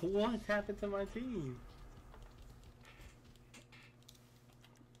 What happened to my team?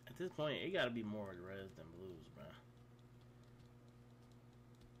 At this point, it gotta be more reds than blues, bro.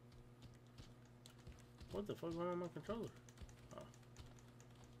 What the fuck going on my controller? Oh.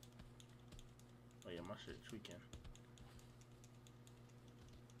 Oh yeah, my shit tweaking.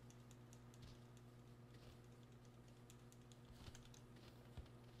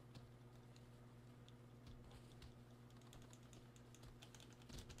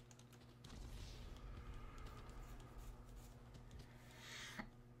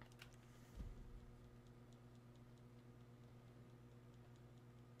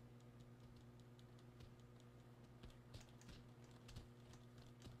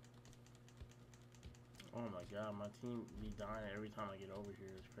 Oh my god, my team be dying every time I get over here.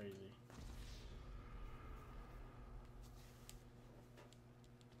 It's crazy.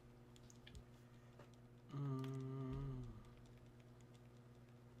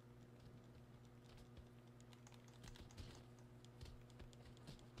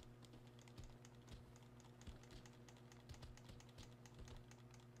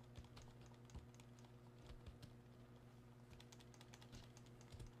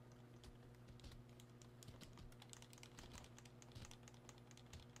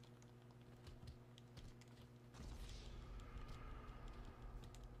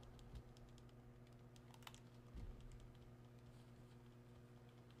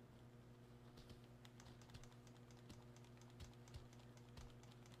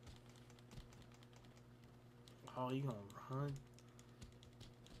 Oh, you gonna run?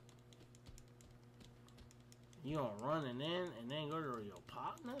 You gonna run and then go to your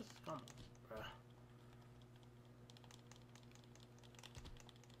partners? Come on, bruh.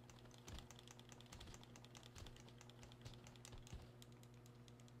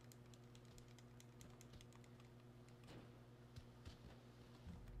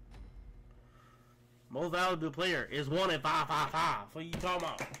 Most valuable player is 1 in 555. What you talking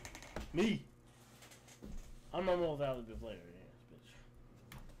about? Me. I'm the most valuable player in this bitch.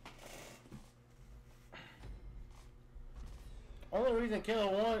 Only reason Killer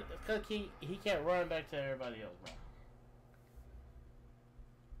won is because he can't run back to everybody else,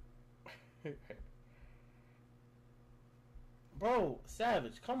 bro. Bro,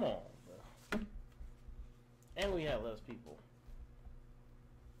 Savage, come on, bro. And we have less people.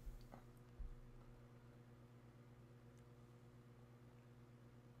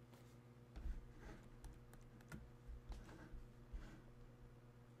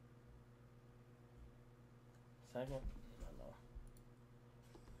 Second?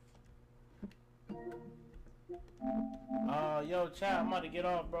 No. Yo, chat, I'm about to get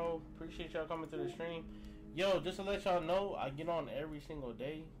off, bro. Appreciate y'all coming through the stream. Yo, just to let y'all know, I get on every single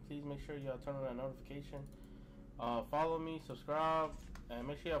day. Please make sure y'all turn on that notification. Follow me, subscribe, and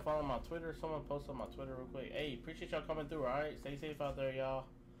make sure y'all follow my Twitter. Someone post on my Twitter real quick. Hey, appreciate y'all coming through, alright? Stay safe out there, y'all.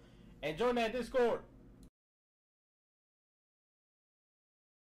 And join that Discord.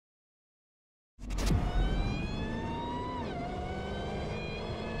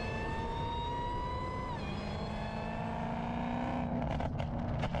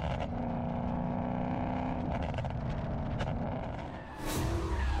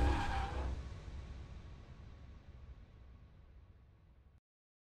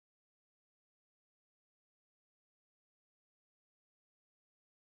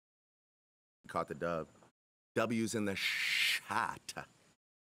 Caught the dub. W's in the shot.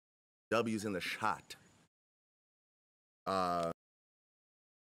 W's in the shot.